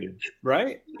frustrated,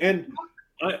 right? And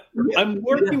I'm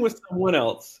working with someone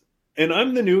else, and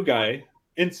I'm the new guy,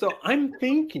 and so I'm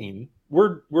thinking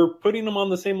we're putting them on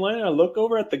the same line. I look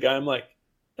over at the guy. I'm like,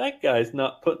 that guy's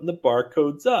not putting the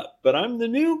barcodes up, but I'm the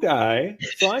new guy,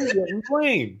 so I'm getting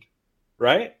blamed,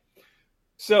 right?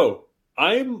 So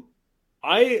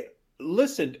I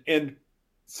listened, and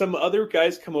some other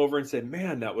guys come over and said,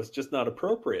 "Man, that was just not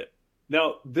appropriate."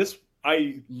 Now, this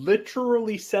I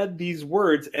literally said these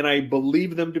words, and I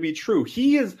believe them to be true.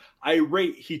 He is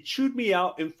irate. He chewed me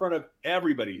out in front of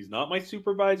everybody. He's not my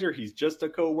supervisor. He's just a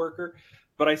coworker.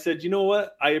 But I said, you know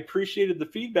what? I appreciated the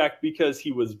feedback because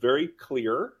he was very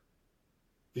clear.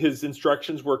 His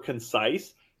instructions were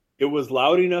concise. It was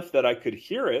loud enough that I could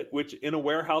hear it, which in a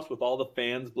warehouse with all the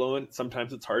fans blowing,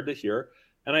 sometimes it's hard to hear.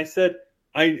 And I said,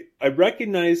 I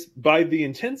recognize by the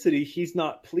intensity, he's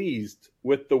not pleased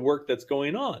with the work that's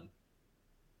going on.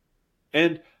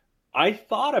 And I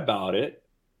thought about it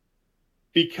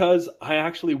because I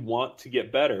actually want to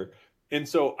get better. And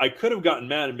so I could have gotten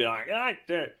mad and been like,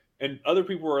 and other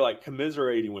people were like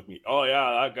commiserating with me. Oh,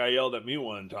 yeah, that guy yelled at me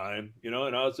one time, and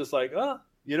I was just like,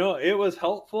 it was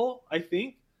helpful, I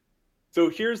think. So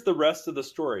here's the rest of the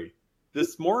story.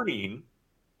 This morning,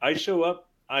 I show up,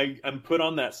 I'm put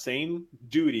on that same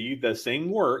duty, the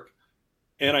same work,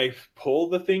 and I pull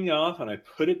the thing off and I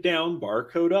put it down,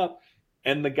 barcode up,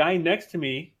 and the guy next to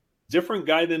me, different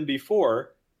guy than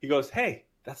before, he goes, "Hey,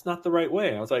 that's not the right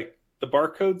way." I was like, "The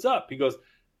barcode's up." He goes,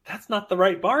 "That's not the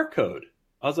right barcode."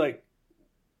 I was like,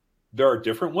 "There are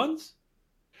different ones?"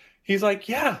 He's like,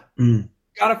 "Yeah,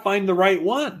 gotta find the right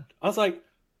one." I was like,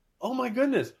 "Oh my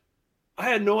goodness. I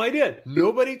had no idea.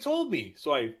 Nobody told me."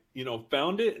 So I,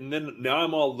 found it. And then now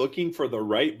I'm all looking for the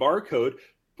right barcode,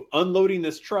 unloading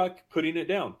this truck, putting it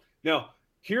down. Now,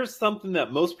 here's something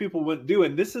that most people wouldn't do.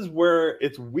 And this is where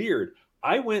it's weird.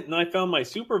 I went and I found my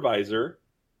supervisor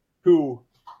who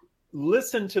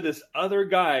listened to this other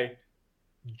guy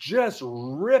just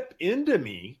rip into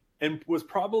me and was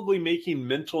probably making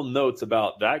mental notes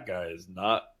about that guy is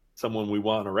not someone we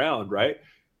want around, right?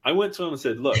 I went to him and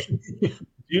said, "Look, do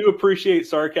you appreciate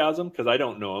sarcasm?" Because I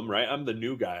don't know him, right? I'm the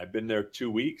new guy. I've been there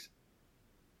 2 weeks.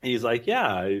 And he's like,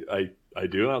 "Yeah, I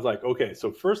do." And I was like, "Okay,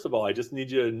 so first of all, I just need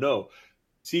you to know,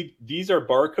 see, these are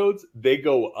barcodes. They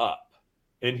go up."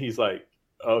 And he's like,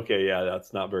 "Okay, yeah,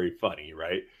 that's not very funny,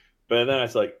 right?" But then I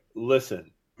was like,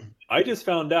 "Listen, I just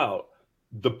found out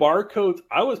the barcodes,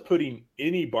 I was putting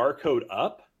any barcode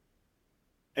up.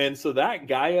 And so that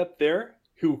guy up there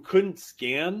who couldn't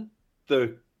scan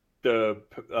the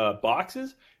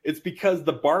boxes, it's because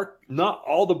not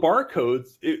all the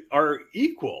barcodes are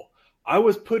equal. I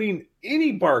was putting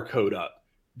any barcode up.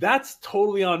 That's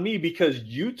totally on me because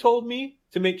you told me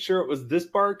to make sure it was this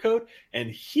barcode,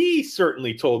 and he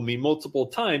certainly told me multiple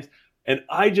times, and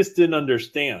I just didn't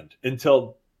understand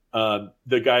until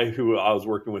the guy who I was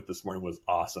working with this morning was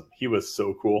awesome. He was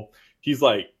so cool. He's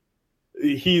the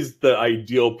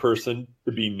ideal person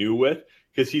to be new with,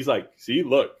 because he's like, see,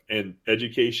 look, and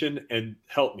education and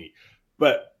help me.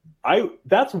 But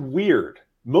that's weird.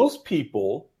 Most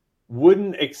people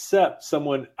wouldn't accept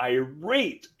someone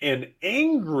irate and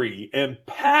angry and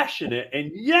passionate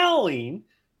and yelling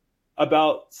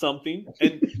about something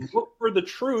and look for the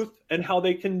truth and how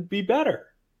they can be better.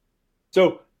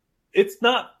 So it's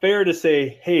not fair to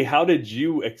say, hey, how did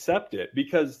you accept it?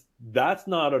 Because that's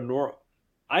not a normal.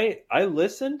 I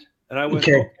listened and I went,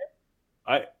 okay,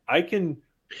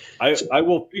 I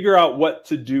will figure out what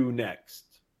to do next.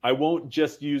 I won't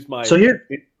just use my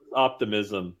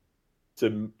optimism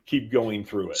to keep going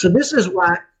through it. So this is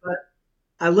why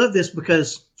I love this,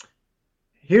 because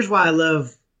here's why I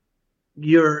love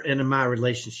your and my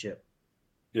relationship.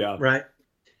 Yeah. Right.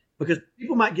 Because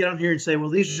people might get on here and say, well,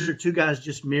 these are two guys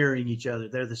just mirroring each other.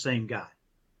 They're the same guy.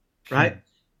 Right.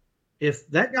 If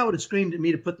that guy would have screamed at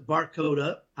me to put the barcode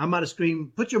up, I might have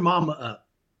screamed, put your mama up.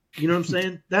 You know what I'm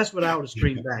saying? That's what I would have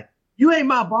screamed back. You ain't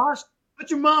my boss.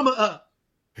 Put your mama up.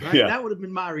 Right. Yeah. That would have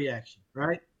been my reaction.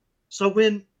 Right. So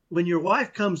when your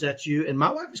wife comes at you, and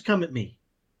my wife has come at me.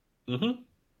 Mm-hmm.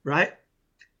 Right.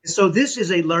 So this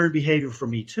is a learned behavior for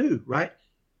me too. Right.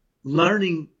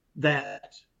 Learning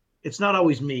that it's not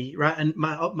always me. Right. And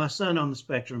my son on the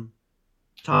spectrum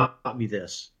taught me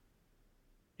this.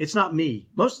 It's not me.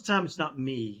 Most of the time, it's not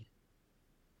me.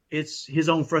 It's his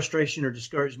own frustration or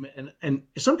discouragement. And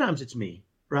sometimes it's me,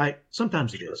 right?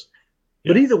 Sometimes it is.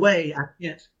 Yeah. But either way,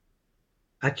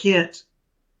 I can't,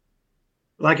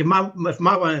 like if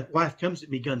my wife comes at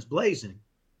me guns blazing,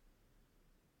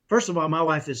 first of all, my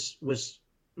wife was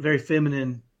very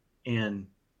feminine, and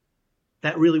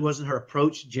that really wasn't her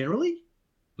approach generally.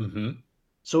 Mm-hmm.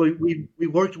 So we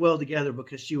worked well together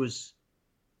because she was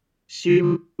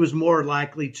more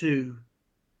likely to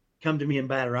come to me and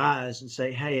bat her eyes and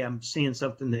say, hey, I'm seeing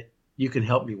something that you can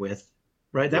help me with.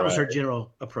 Right. That was her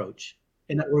general approach,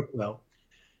 and that worked well.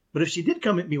 But if she did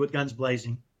come at me with guns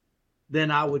blazing, then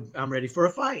I'm ready for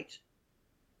a fight.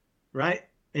 Right.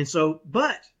 And so,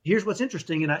 but here's what's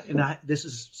interesting. And this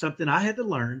is something I had to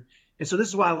learn. And so this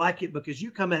is why I like it, because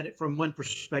you come at it from one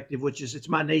perspective, which is it's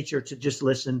my nature to just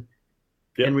listen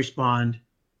and respond.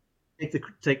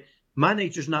 My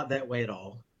nature's not that way at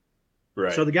all.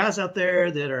 Right. So the guys out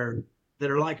there that are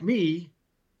like me,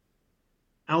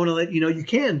 I want to let you know you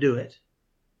can do it.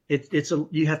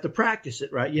 You have to practice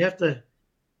it, right? You have to,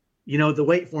 the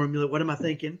weight formula. What am I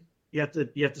thinking? You have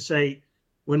to say,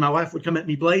 when my wife would come at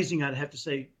me blazing, I'd have to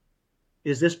say,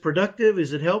 is this productive?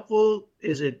 Is it helpful?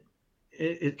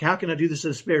 How can I do this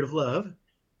in a spirit of love?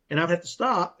 And I'd have to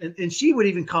stop. And she would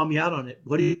even call me out on it.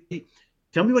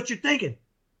 Tell me what you're thinking.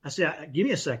 I said, give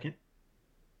me a second.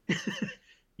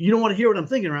 You don't want to hear what I'm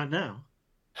thinking right now.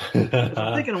 If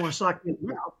I'm thinking, I want to sock you in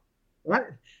the mouth, right?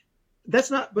 That's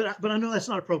not, but I know that's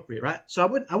not appropriate, right? So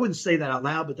I wouldn't say that out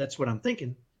loud, but that's what I'm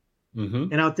thinking.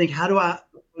 Mm-hmm. And I would think, how do I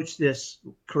approach this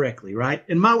correctly, right?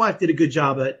 And my wife did a good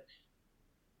job at,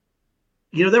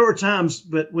 there were times,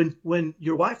 but when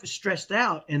your wife is stressed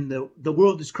out and the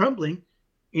world is crumbling,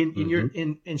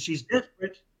 and she's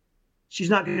desperate, she's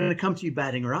not going to come to you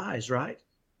batting her eyes, right?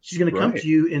 She's going to come to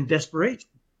you in desperation,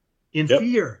 in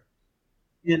fear,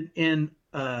 in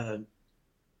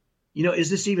is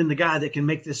this even the guy that can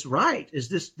make this right? Is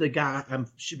this the guy I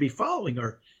should be following,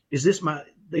 or is this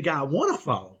the guy I want to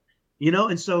follow?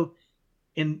 And so,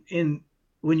 in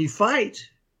when you fight,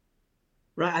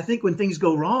 right? I think when things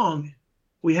go wrong,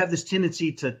 we have this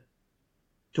tendency to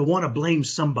want to blame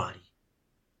somebody,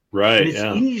 right? And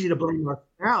it's easy to blame our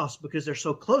spouse because they're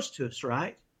so close to us,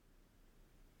 right?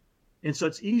 And so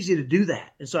it's easy to do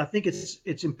that. And so I think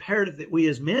it's imperative that we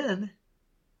as men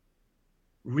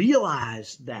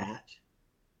realize that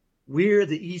we're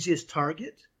the easiest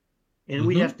target, and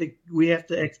we have to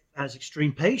exercise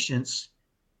extreme patience.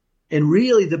 And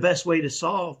really the best way to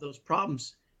solve those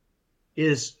problems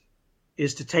is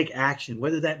to take action,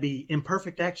 whether that be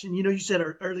imperfect action. You said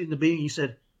early in the beginning,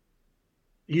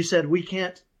 you said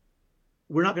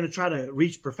we're not going to try to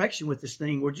reach perfection with this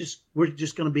thing. We're just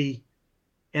going to be,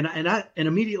 and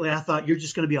immediately I thought, you're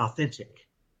just going to be authentic.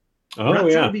 We're not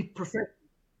trying to be perfect,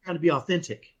 we're trying to be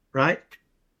authentic, right?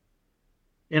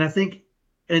 And I think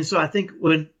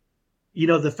when,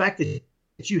 the fact that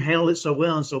you handle it so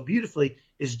well and so beautifully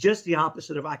is just the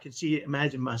opposite of I could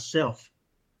imagine myself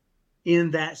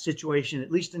in that situation,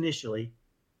 at least initially.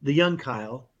 The young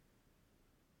Kyle,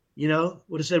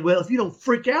 would have said, well, if you don't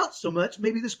freak out so much,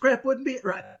 maybe this crap wouldn't be it.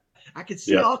 Right. I could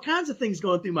see all kinds of things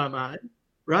going through my mind.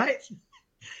 Right.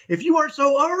 If you weren't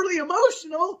so overly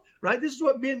emotional, right, this is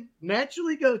what men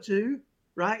naturally go to.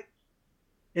 Right.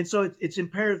 And so it's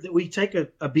imperative that we take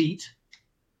a beat,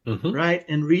 right,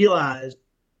 and realize,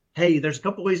 hey, there's a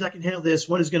couple of ways I can handle this.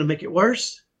 One is going to make it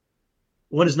worse.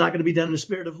 One is not going to be done in the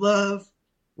spirit of love.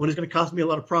 One is going to cost me a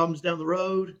lot of problems down the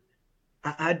road.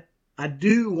 I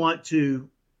do want to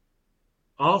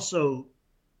also,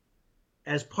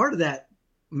 as part of that,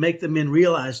 make the men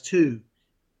realize too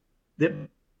that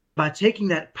by taking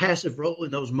that passive role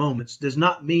in those moments does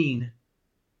not mean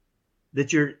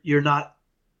that you're not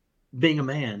being a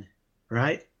man,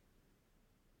 right?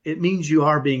 It means you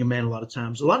are being a man a lot of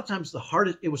times. A lot of times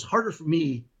it was harder for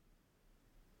me.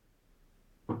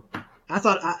 I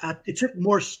thought it took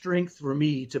more strength for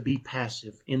me to be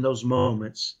passive in those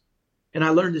moments. And I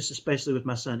learned this especially with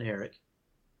my son, Eric.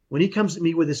 When he comes at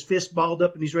me with his fist balled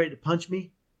up and he's ready to punch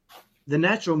me, the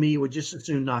natural me would just as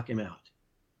soon knock him out.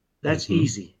 That's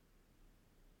easy.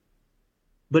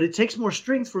 But it takes more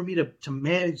strength for me to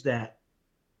manage that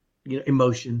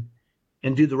emotion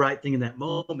and do the right thing in that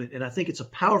moment. And I think it's a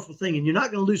powerful thing. And you're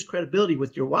not going to lose credibility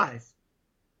with your wife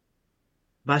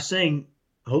by saying,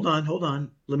 hold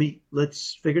on,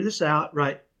 let's figure this out,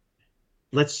 right?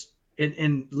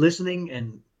 And listening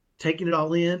and taking it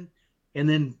all in, and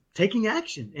then taking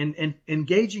action and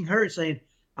engaging her and saying,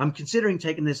 I'm considering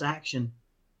taking this action.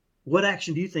 What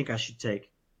action do you think I should take?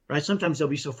 Right? Sometimes they'll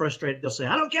be so frustrated. They'll say,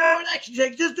 I don't care what action you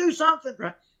take, just do something.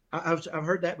 Right? I've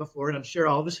heard that before, and I'm sure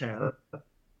all of us have.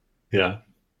 Yeah.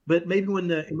 But maybe when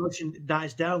the emotion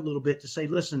dies down a little bit, to say,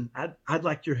 listen, I'd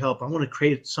like your help. I want to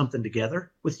create something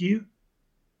together with you.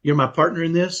 You're my partner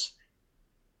in this.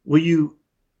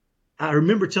 I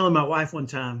remember telling my wife one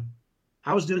time,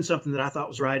 I was doing something that I thought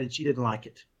was right and she didn't like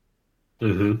it.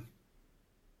 And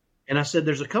I said,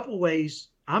 there's a couple ways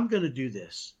I'm going to do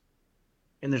this.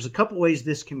 And there's a couple ways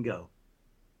this can go.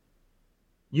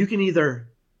 You can either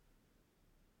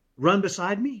run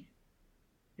beside me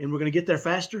and we're going to get there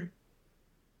faster,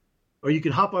 or you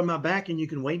can hop on my back and you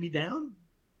can weigh me down,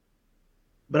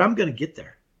 but I'm going to get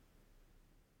there.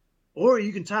 Or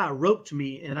you can tie a rope to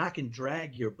me and I can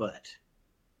drag your butt,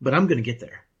 but I'm going to get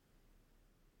there.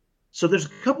 So there's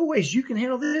a couple ways you can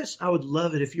handle this. I would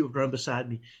love it if you would run beside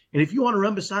me. And if you want to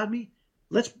run beside me,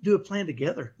 let's do a plan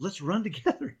together. Let's run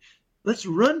together. Let's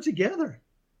run together.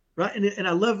 Right. And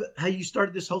I love how you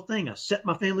started this whole thing. I set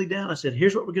my family down. I said,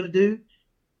 here's what we're going to do.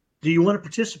 Do you want to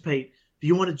participate? Do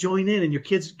you want to join in? And your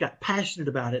kids got passionate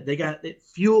about it. It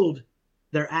fueled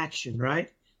their action, right?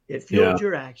 It fueled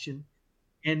your action.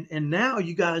 And now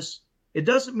you guys, it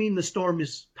doesn't mean the storm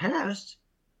is past.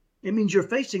 It means you're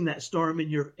facing that storm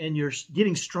and you're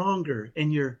getting stronger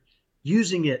and you're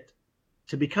using it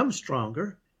to become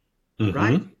stronger,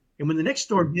 right? And when the next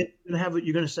storm hits,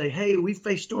 you're going to say, hey, we've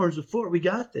faced storms before. We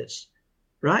got this,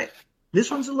 right?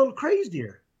 This one's a little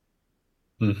crazier.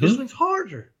 This one's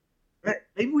harder, right?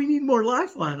 Maybe we need more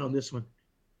lifeline on this one,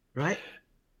 right?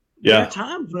 Yeah. There are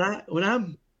times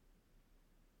when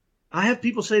I have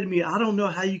people say to me, I don't know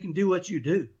how you can do what you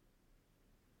do.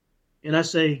 And I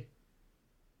say,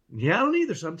 yeah, I don't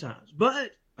either sometimes,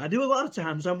 but I do a lot of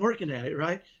times. I'm working at it,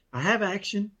 right? I have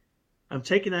action. I'm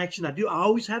taking action. I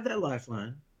always have that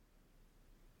lifeline.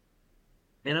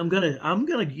 And I'm gonna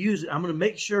use it. I'm gonna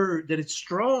make sure that it's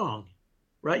strong,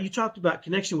 right? You talked about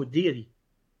connection with deity.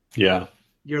 Yeah.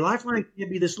 Your lifeline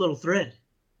can't be this little thread,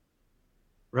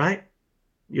 right?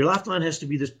 Your lifeline has to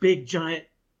be this big, giant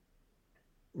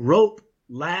rope,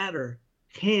 ladder,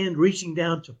 hand reaching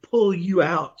down to pull you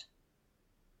out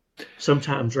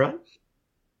sometimes, right?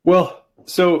 Well,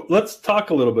 so let's talk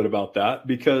a little bit about that,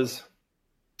 because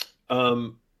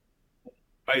I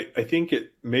think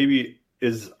it maybe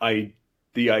is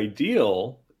the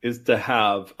ideal is to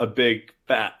have a big,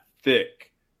 fat,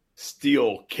 thick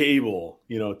steel cable,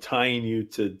 tying you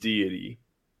to deity.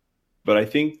 But I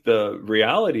think the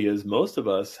reality is most of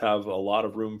us have a lot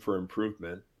of room for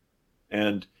improvement.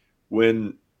 And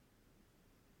when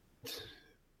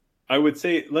I would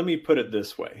say, let me put it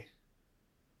this way.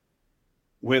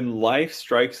 When life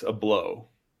strikes a blow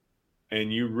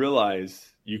and you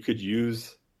realize you could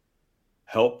use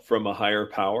help from a higher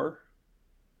power,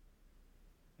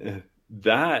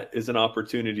 that is an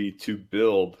opportunity to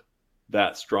build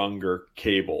that stronger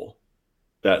cable,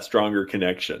 that stronger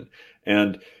connection.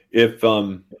 And if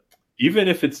even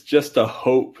if it's just a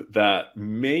hope that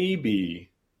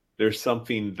maybe there's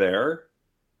something there,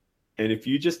 And if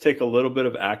you just take a little bit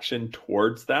of action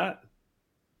towards that,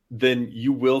 then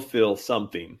you will feel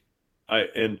something.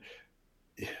 And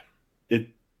it,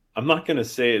 I'm not going to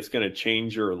say it's going to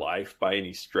change your life by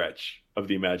any stretch of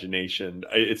the imagination.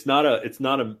 It's not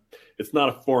a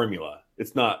formula.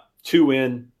 It's not 2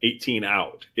 in, 18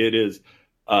 out. It is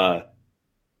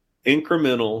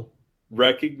incremental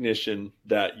recognition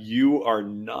that you are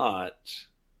not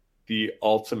the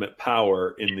ultimate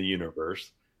power in the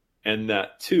universe, and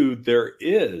that too, there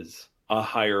is a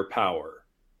higher power.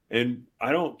 And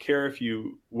I don't care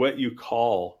what you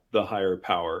call the higher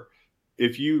power.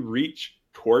 If you reach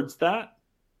towards that,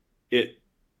 it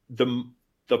the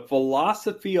the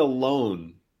philosophy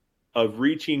alone of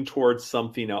reaching towards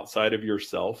something outside of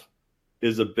yourself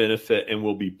is a benefit and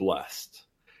will be blessed.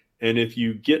 And if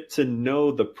you get to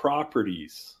know the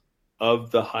properties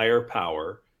of the higher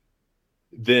power,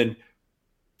 then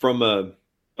from a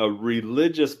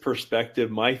religious perspective,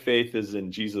 my faith is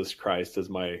in Jesus Christ as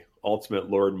my ultimate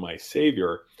Lord and my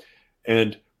Savior.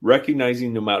 And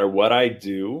recognizing no matter what I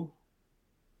do,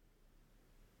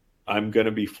 I'm going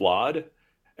to be flawed.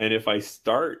 And if I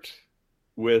start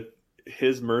with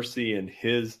his mercy and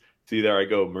see, there I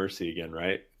go, mercy again,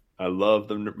 right? I love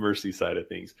the mercy side of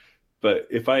things. But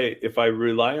if I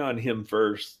rely on him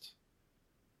first,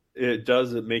 it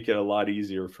does make it a lot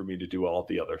easier for me to do all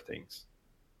the other things.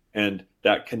 And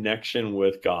that connection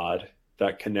with God,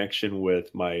 that connection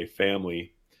with my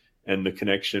family, and the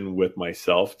connection with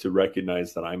myself to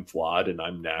recognize that I'm flawed and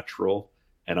I'm natural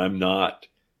and I'm not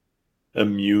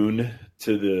immune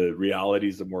to the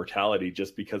realities of mortality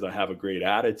just because I have a great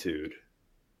attitude.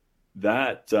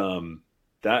 That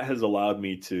has allowed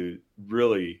me to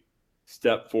really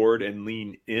step forward and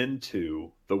lean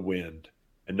into the wind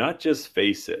and not just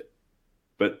face it,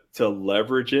 but to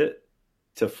leverage it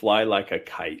to fly like a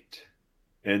kite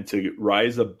and to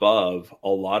rise above a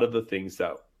lot of the things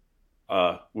that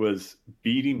was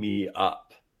beating me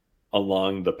up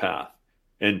along the path.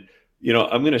 And,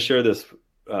 I'm going to share this.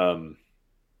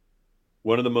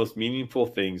 One of the most meaningful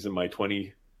things in my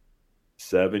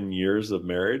 27 years of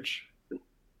marriage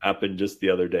happened just the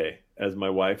other day as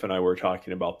my wife and I were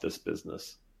talking about this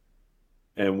business.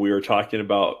 And we were talking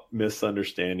about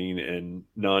misunderstanding and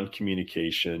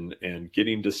non-communication and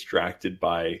getting distracted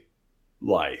by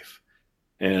life.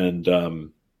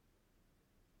 And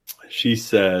she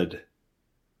said,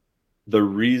 the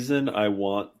reason I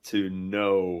want to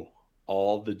know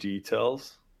all the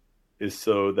details is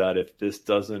so that if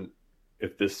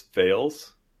this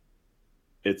fails,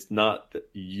 it's not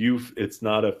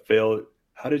a fail.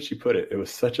 How did she put it? It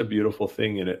was such a beautiful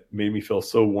thing, and it made me feel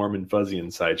so warm and fuzzy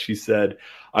inside. She said,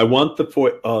 I want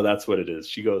that's what it is.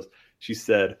 She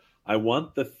said, I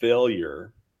want the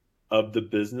failure of the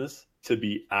business to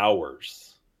be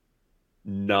ours,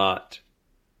 not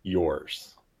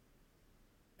yours.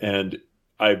 And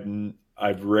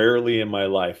I've rarely in my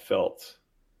life felt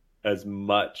as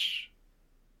much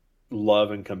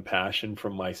love and compassion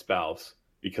from my spouse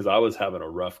because I was having a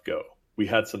rough go. We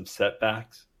had some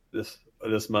setbacks this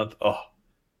month. Oh,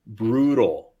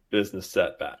 brutal business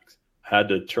setbacks. Had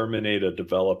to terminate a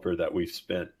developer that we've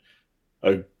spent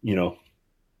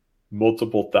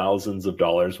multiple thousands of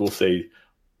dollars. We'll say,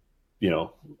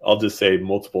 I'll just say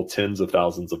multiple tens of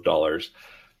thousands of dollars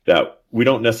that we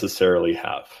don't necessarily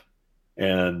have.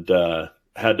 And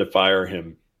had to fire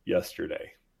him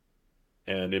yesterday.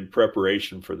 And in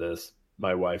preparation for this,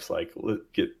 my wife's like,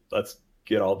 let's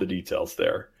get all the details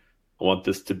there. I want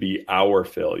this to be our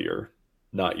failure,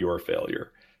 not your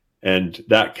failure. And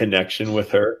that connection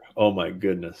with her, oh my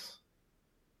goodness.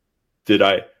 Did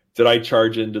I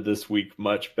charge into this week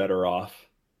much better off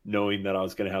knowing that I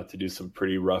was going to have to do some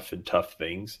pretty rough and tough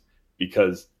things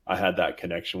because I had that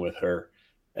connection with her.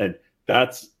 And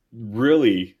that's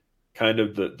really kind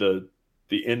of the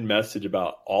end message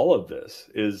about all of this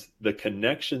is the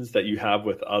connections that you have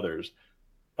with others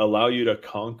allow you to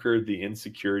conquer the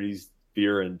insecurities,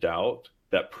 fear, and doubt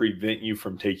that prevent you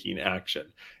from taking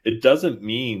action. It doesn't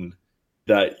mean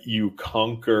that you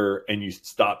conquer and you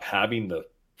stop having the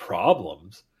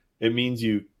problems. It means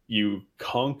you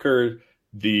conquer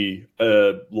the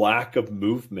lack of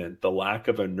movement, the lack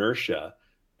of inertia,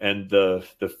 and the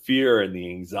fear and the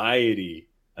anxiety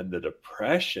and the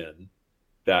depression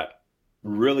that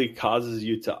really causes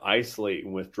you to isolate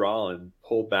and withdraw and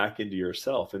pull back into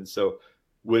yourself. And so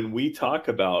when we talk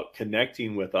about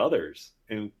connecting with others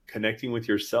and connecting with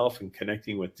yourself and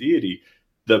connecting with deity,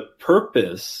 the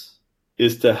purpose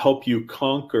is to help you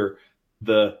conquer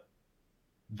the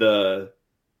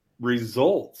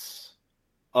results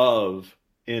of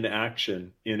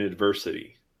inaction in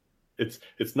adversity.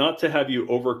 It's not to have you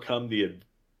overcome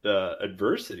the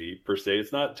adversity per se.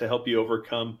 It's not to help you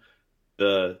overcome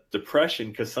the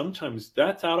depression, because sometimes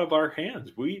that's out of our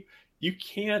hands. You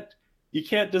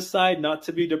can't decide not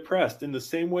to be depressed in the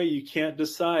same way you can't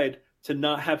decide to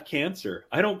not have cancer.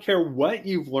 I don't care what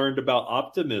you've learned about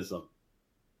optimism.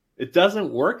 It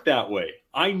doesn't work that way.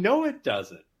 I know it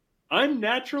doesn't. I'm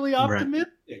naturally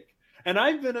optimistic, and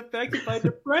I've been affected by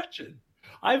depression.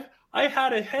 I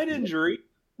had a head injury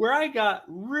where I got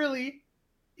really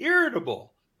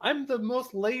irritable. I'm the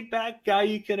most laid back guy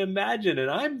you can imagine,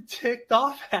 and I'm ticked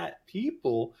off at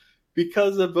people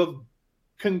because of a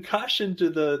concussion to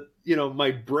the,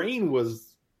 my brain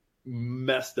was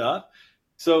messed up.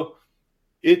 So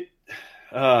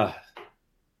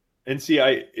and see,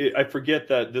 I forget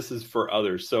that this is for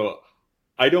others. So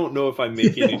I don't know if I'm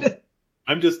making it.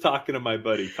 I'm just talking to my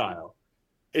buddy Kyle.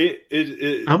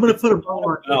 I'm going to put a bow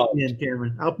on it,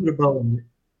 Cameron. I'll put a bow on it.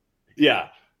 Yeah.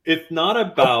 It's not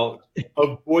about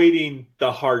avoiding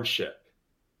the hardship.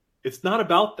 It's not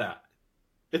about that.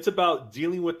 It's about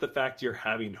dealing with the fact you're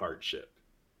having hardship.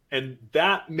 And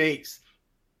that makes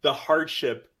the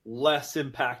hardship less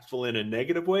impactful in a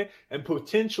negative way, and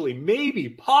potentially, maybe,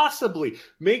 possibly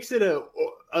makes it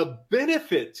a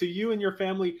benefit to you and your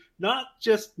family, not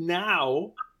just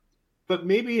now, but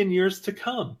maybe in years to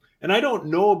come. And I don't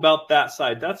know about that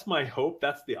side. That's my hope.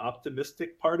 That's the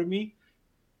optimistic part of me.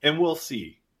 And we'll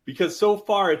see. Because so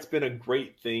far it's been a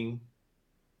great thing.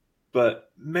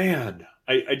 But man,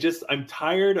 I'm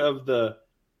tired of the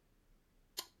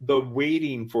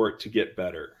waiting for it to get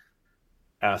better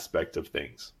aspect of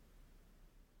things.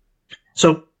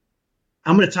 So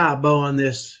I'm going to tie a bow on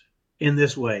this in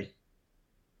this way,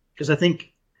 because I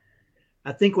think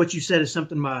what you said is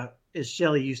something as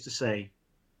Shelley used to say.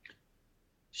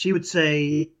 She would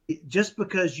say, just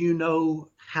because you know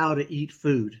how to eat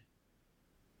food,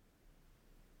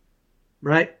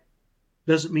 right,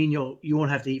 doesn't mean you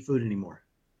won't have to eat food anymore.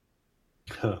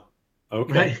 Oh,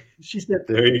 okay. Right? She said,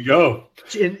 there you go.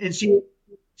 And she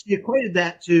equated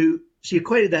that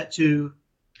to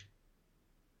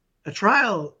a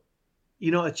trial,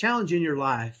 a challenge in your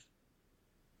life.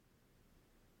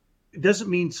 It doesn't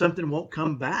mean something won't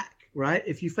come back, right?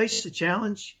 If you face a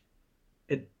challenge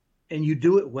and you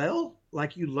do it well,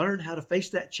 like you learn how to face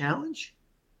that challenge,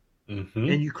 mm-hmm.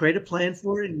 and you create a plan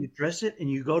for it and you address it and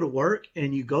you go to work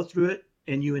and you go through it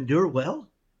and you endure well,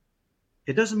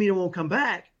 it doesn't mean it won't come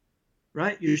back,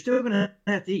 right? You're still going to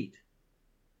have to eat.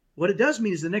 What it does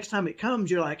mean is the next time it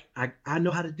comes, you're like, I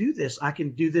know how to do this. I can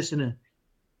do this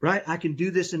I can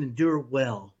do this and endure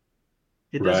well.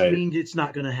 It doesn't mean it's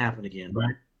not going to happen again,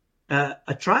 right?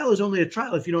 A trial is only a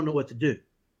trial if you don't know what to do.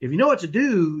 If you know what to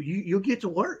do, you'll get to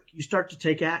work. You start to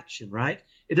take action, right?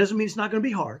 It doesn't mean it's not going to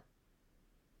be hard.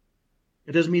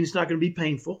 It doesn't mean it's not going to be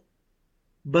painful,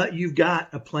 but you've got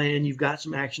a plan. You've got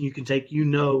some action you can take,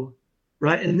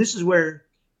 right? And this is where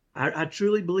I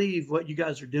truly believe what you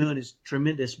guys are doing is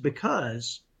tremendous,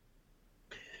 because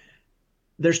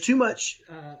there's too much.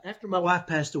 After my wife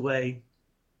passed away,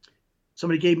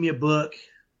 somebody gave me a book,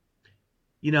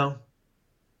 and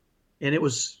it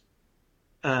was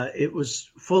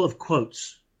full of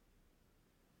quotes,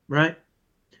 right?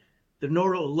 The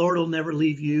Lord will never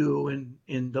leave you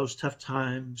in those tough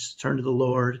times. Turn to the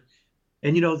Lord.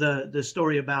 And, the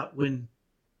story about when,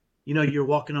 you're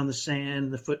walking on the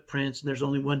sand, the footprints, and there's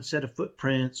only one set of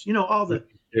footprints, all the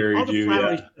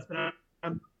flowery stuff that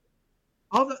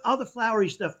all the flowery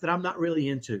stuff that I'm not really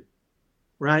into.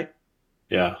 Right.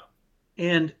 Yeah.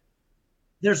 And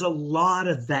there's a lot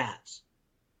of that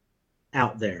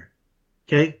out there.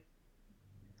 Okay.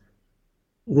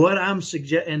 What I'm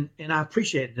suggesting, and I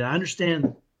appreciate it. I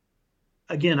understand.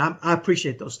 Again, I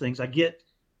appreciate those things. I get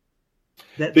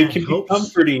that they can be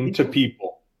comforting to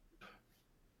people.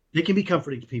 They can be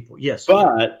comforting to people, yes.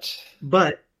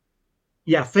 But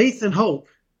yeah, faith and hope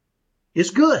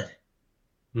is good,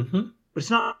 mm-hmm. but it's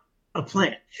not a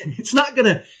plan. It's not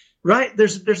going to, right?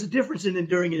 There's a difference in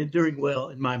enduring and enduring well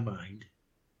in my mind,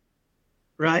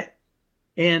 right?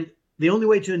 And the only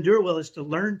way to endure well is to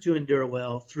learn to endure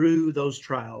well through those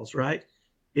trials, right?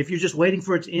 If you're just waiting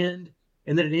for it to end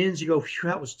and then it ends, you go,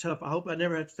 that was tough. I hope I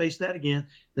never have to face that again.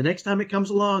 The next time it comes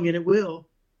along, and it will,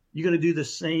 you're going to do the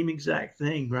same exact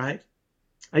thing, right?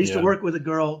 I used to work with a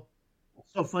girl,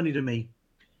 so funny to me.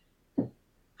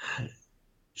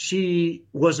 She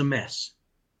was a mess.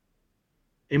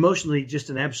 Emotionally, just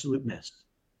an absolute mess.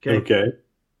 Okay.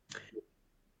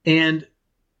 And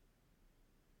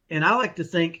I like to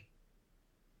think,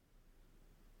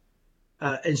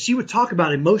 and she would talk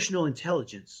about emotional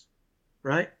intelligence,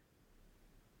 right?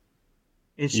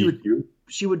 And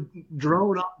she would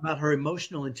drone on about her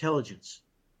emotional intelligence.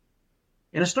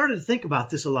 And I started to think about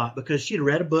this a lot because she had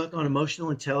read a book on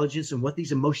emotional intelligence and what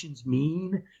these emotions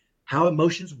mean, how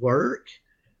emotions work.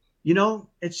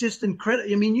 It's just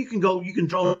incredible. I mean, you can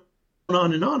draw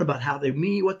on and on about how they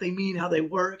mean, what they mean, how they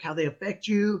work, how they affect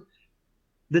you.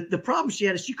 The problem she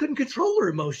had is she couldn't control her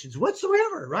emotions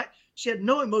whatsoever, right? She had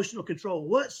no emotional control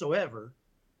whatsoever.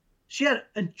 She had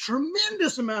a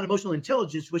tremendous amount of emotional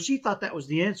intelligence, but she thought that was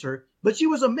the answer. But she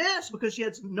was a mess because she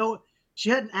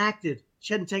hadn't acted,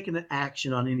 she hadn't taken an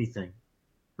action on anything,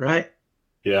 right?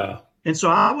 Yeah. And so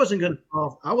I wasn't going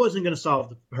to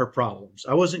solve her problems.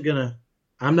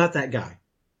 I'm not that guy.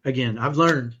 Again, I've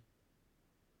learned.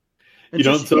 You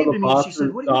Until don't she tell came the to me and she said,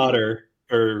 boss's "What do you do?" daughter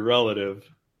or relative,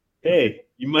 hey,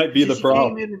 you might be the She came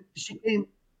problem. in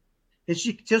and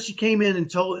she came in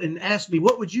and asked me,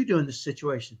 "What would you do in this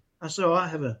situation?" I said,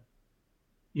 "Oh,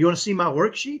 you want to see my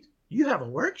worksheet? You have a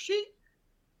worksheet?"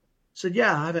 I said,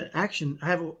 "Yeah, I have an action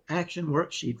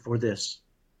worksheet for this.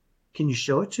 Can you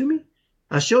show it to me?"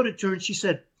 I showed it to her and she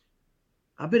said,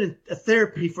 "I've been in a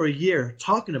therapy for a year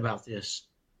talking about this,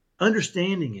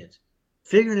 understanding it,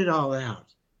 figuring it all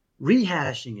out,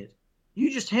 rehashing it.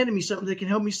 You just handed me something that can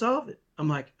help me solve it." I'm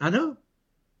like, "I know.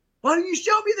 Why didn't you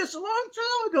show me this a long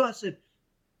time ago?" I said,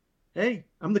 "Hey,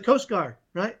 I'm the Coast Guard,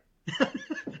 right?"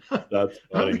 That's I'm the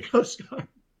funny. Coast Guard,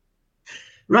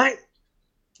 right?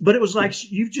 But it was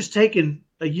like you've just taken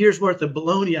a year's worth of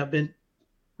baloney.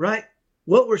 Right.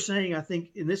 What we're saying, I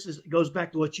think, and goes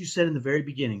back to what you said in the very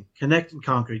beginning, connect and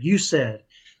conquer. You said,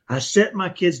 I set my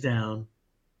kids down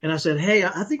and I said, "Hey,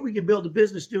 I think we can build a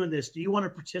business doing this. Do you want to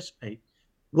participate?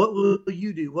 What will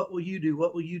you do? What will you do?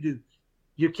 What will you do?"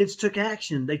 Your kids took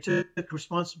action. They took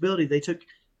responsibility. They took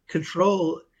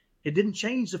control. It didn't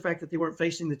change the fact that they weren't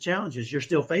facing the challenges. You're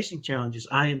still facing challenges.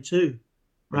 I am too.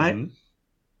 Right. Mm-hmm.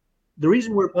 The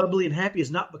reason we're bubbly and happy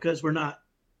is not because we're not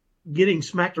getting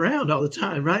smacked around all the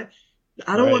time. Right.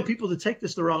 I don't want Right. people to take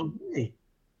this the wrong way.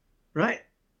 Right.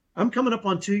 I'm coming up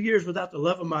on 2 years without the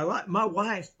love of my life. My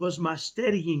wife was my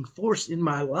steadying force in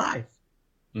my life.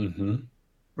 Mm-hmm.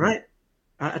 Right.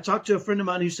 I talked to a friend of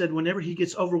mine who said whenever he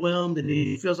gets overwhelmed and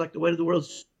he feels like the weight of the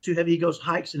world's too heavy, he goes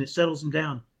hikes and it settles him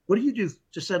down. What do you do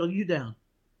to settle you down?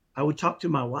 I would talk to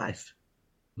my wife.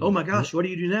 "Oh my Mm-hmm. gosh, what do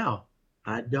you do now?"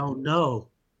 "I don't know.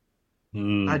 I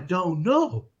Mm. don't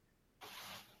know.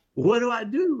 What do I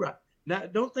do?" Right now,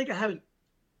 don't think I haven't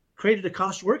created a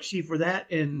cost worksheet for that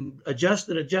and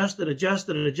adjusted.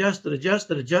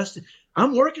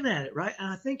 I'm working at it, right? And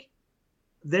I think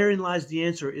therein lies the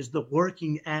answer is the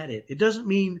working at it. It doesn't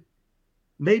mean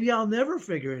maybe I'll never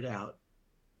figure it out.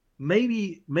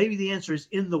 Maybe the answer is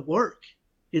in the work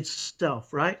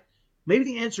itself, right? Maybe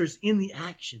the answer is in the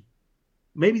action.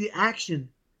 Maybe the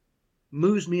action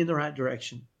moves me in the right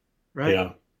direction, right?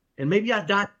 Yeah. And maybe I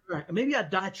die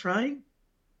trying,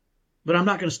 but I'm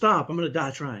not going to stop. I'm going to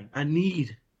die trying. I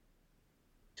need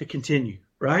to continue,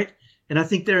 right? And I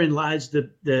think therein lies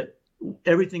the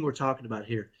everything we're talking about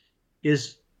here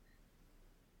is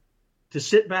to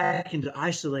sit back and to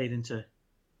isolate and to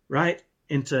right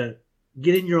and to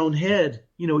get in your own head.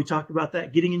 We talked about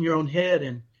that, getting in your own head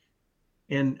and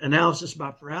analysis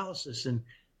by paralysis, and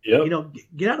Yep.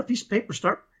 get out a piece of paper,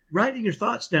 start writing your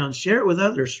thoughts down, share it with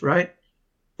others, right?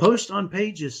 Post on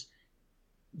pages.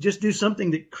 Just do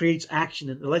something that creates action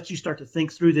and lets you start to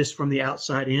think through this from the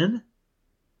outside in.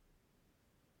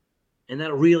 And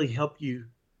that'll really help you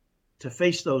to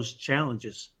face those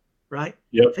challenges, right?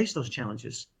 Yep. Face those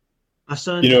challenges. My You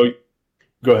son, know,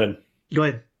 go ahead. go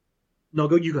ahead. No,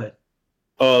 you go ahead.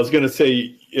 Oh, I was going to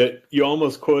say, you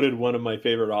almost quoted one of my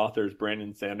favorite authors,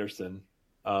 Brandon Sanderson.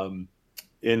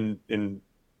 In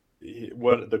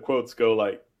what the quotes go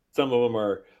like, some of them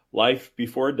are life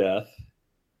before death,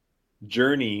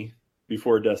 journey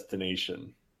before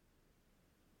destination.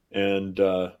 And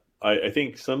I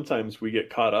think sometimes we get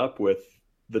caught up with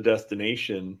the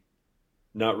destination,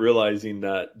 not realizing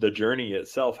that the journey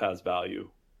itself has value.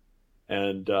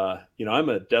 And I'm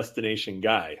a destination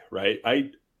guy, right?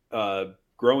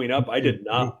 Growing up, I did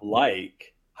not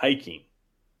like hiking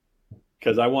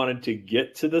because I wanted to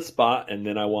get to the spot and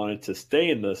then I wanted to stay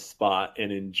in the spot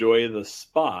and enjoy the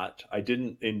spot. I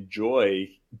didn't enjoy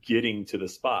getting to the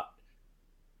spot.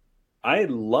 I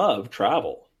love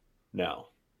travel now,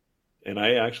 and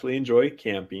I actually enjoy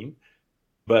camping,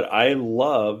 but I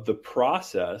love the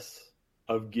process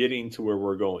of getting to where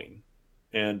we're going.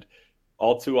 And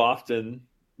all too often,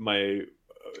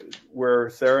 where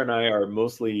Sarah and I are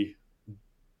mostly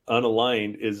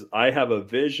unaligned is I have a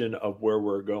vision of where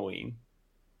we're going,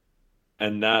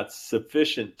 and that's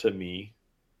sufficient to me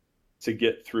to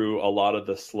get through a lot of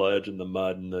the sludge and the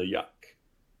mud and the yuck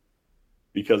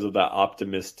because of that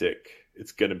optimistic,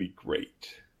 it's going to be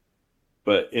great.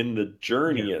 But in the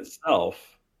journey itself,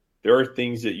 there are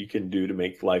things that you can do to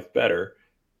make life better.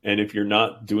 And if you're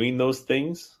not doing those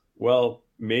things, well,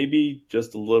 maybe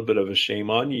just a little bit of a shame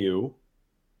on you,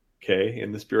 okay,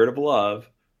 in the spirit of love,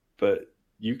 but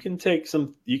you can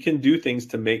do things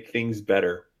to make things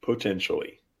better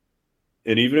potentially.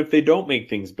 And even if they don't make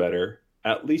things better,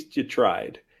 at least you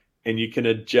tried, and you can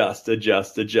adjust,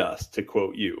 to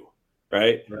quote you,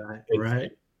 right?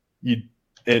 Right. You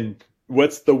and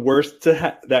what's the worst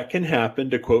that can happen,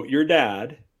 to quote your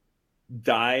dad?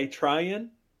 Die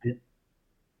trying. Right.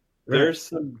 There's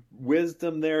some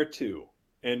wisdom there too.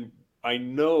 And I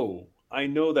know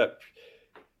that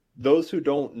those who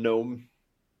don't know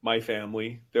my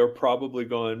family, they're probably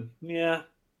going, yeah,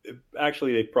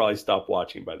 actually they probably stopped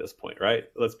watching by this point, right?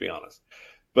 Let's be honest.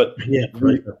 But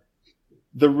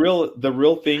the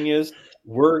real thing is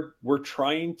we're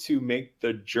trying to make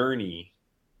the journey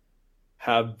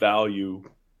have value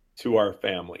to our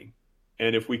family.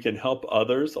 And if we can help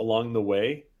others along the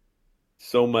way,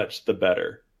 so much the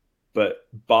better. But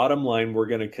bottom line, we're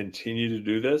going to continue to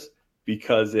do this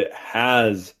because it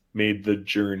has made the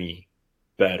journey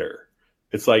better.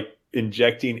 It's like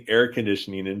injecting air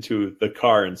conditioning into the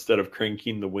car instead of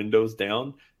cranking the windows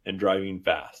down and driving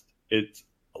fast. It's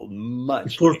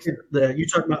much nicer. You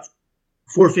talking about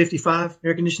 455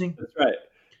 air conditioning? That's right.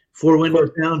 4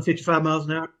 windows down, 55 miles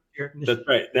an hour air conditioning. That's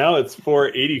right. Now it's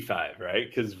 485, right?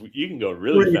 Because you can go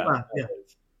really fast. Yeah.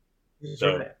 That's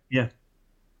right. Yeah.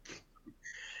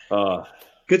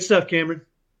 Good stuff, Cameron.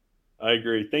 I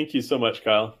agree. Thank you so much,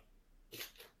 Kyle.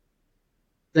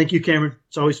 Thank you, Cameron.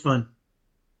 It's always fun.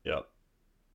 Yep.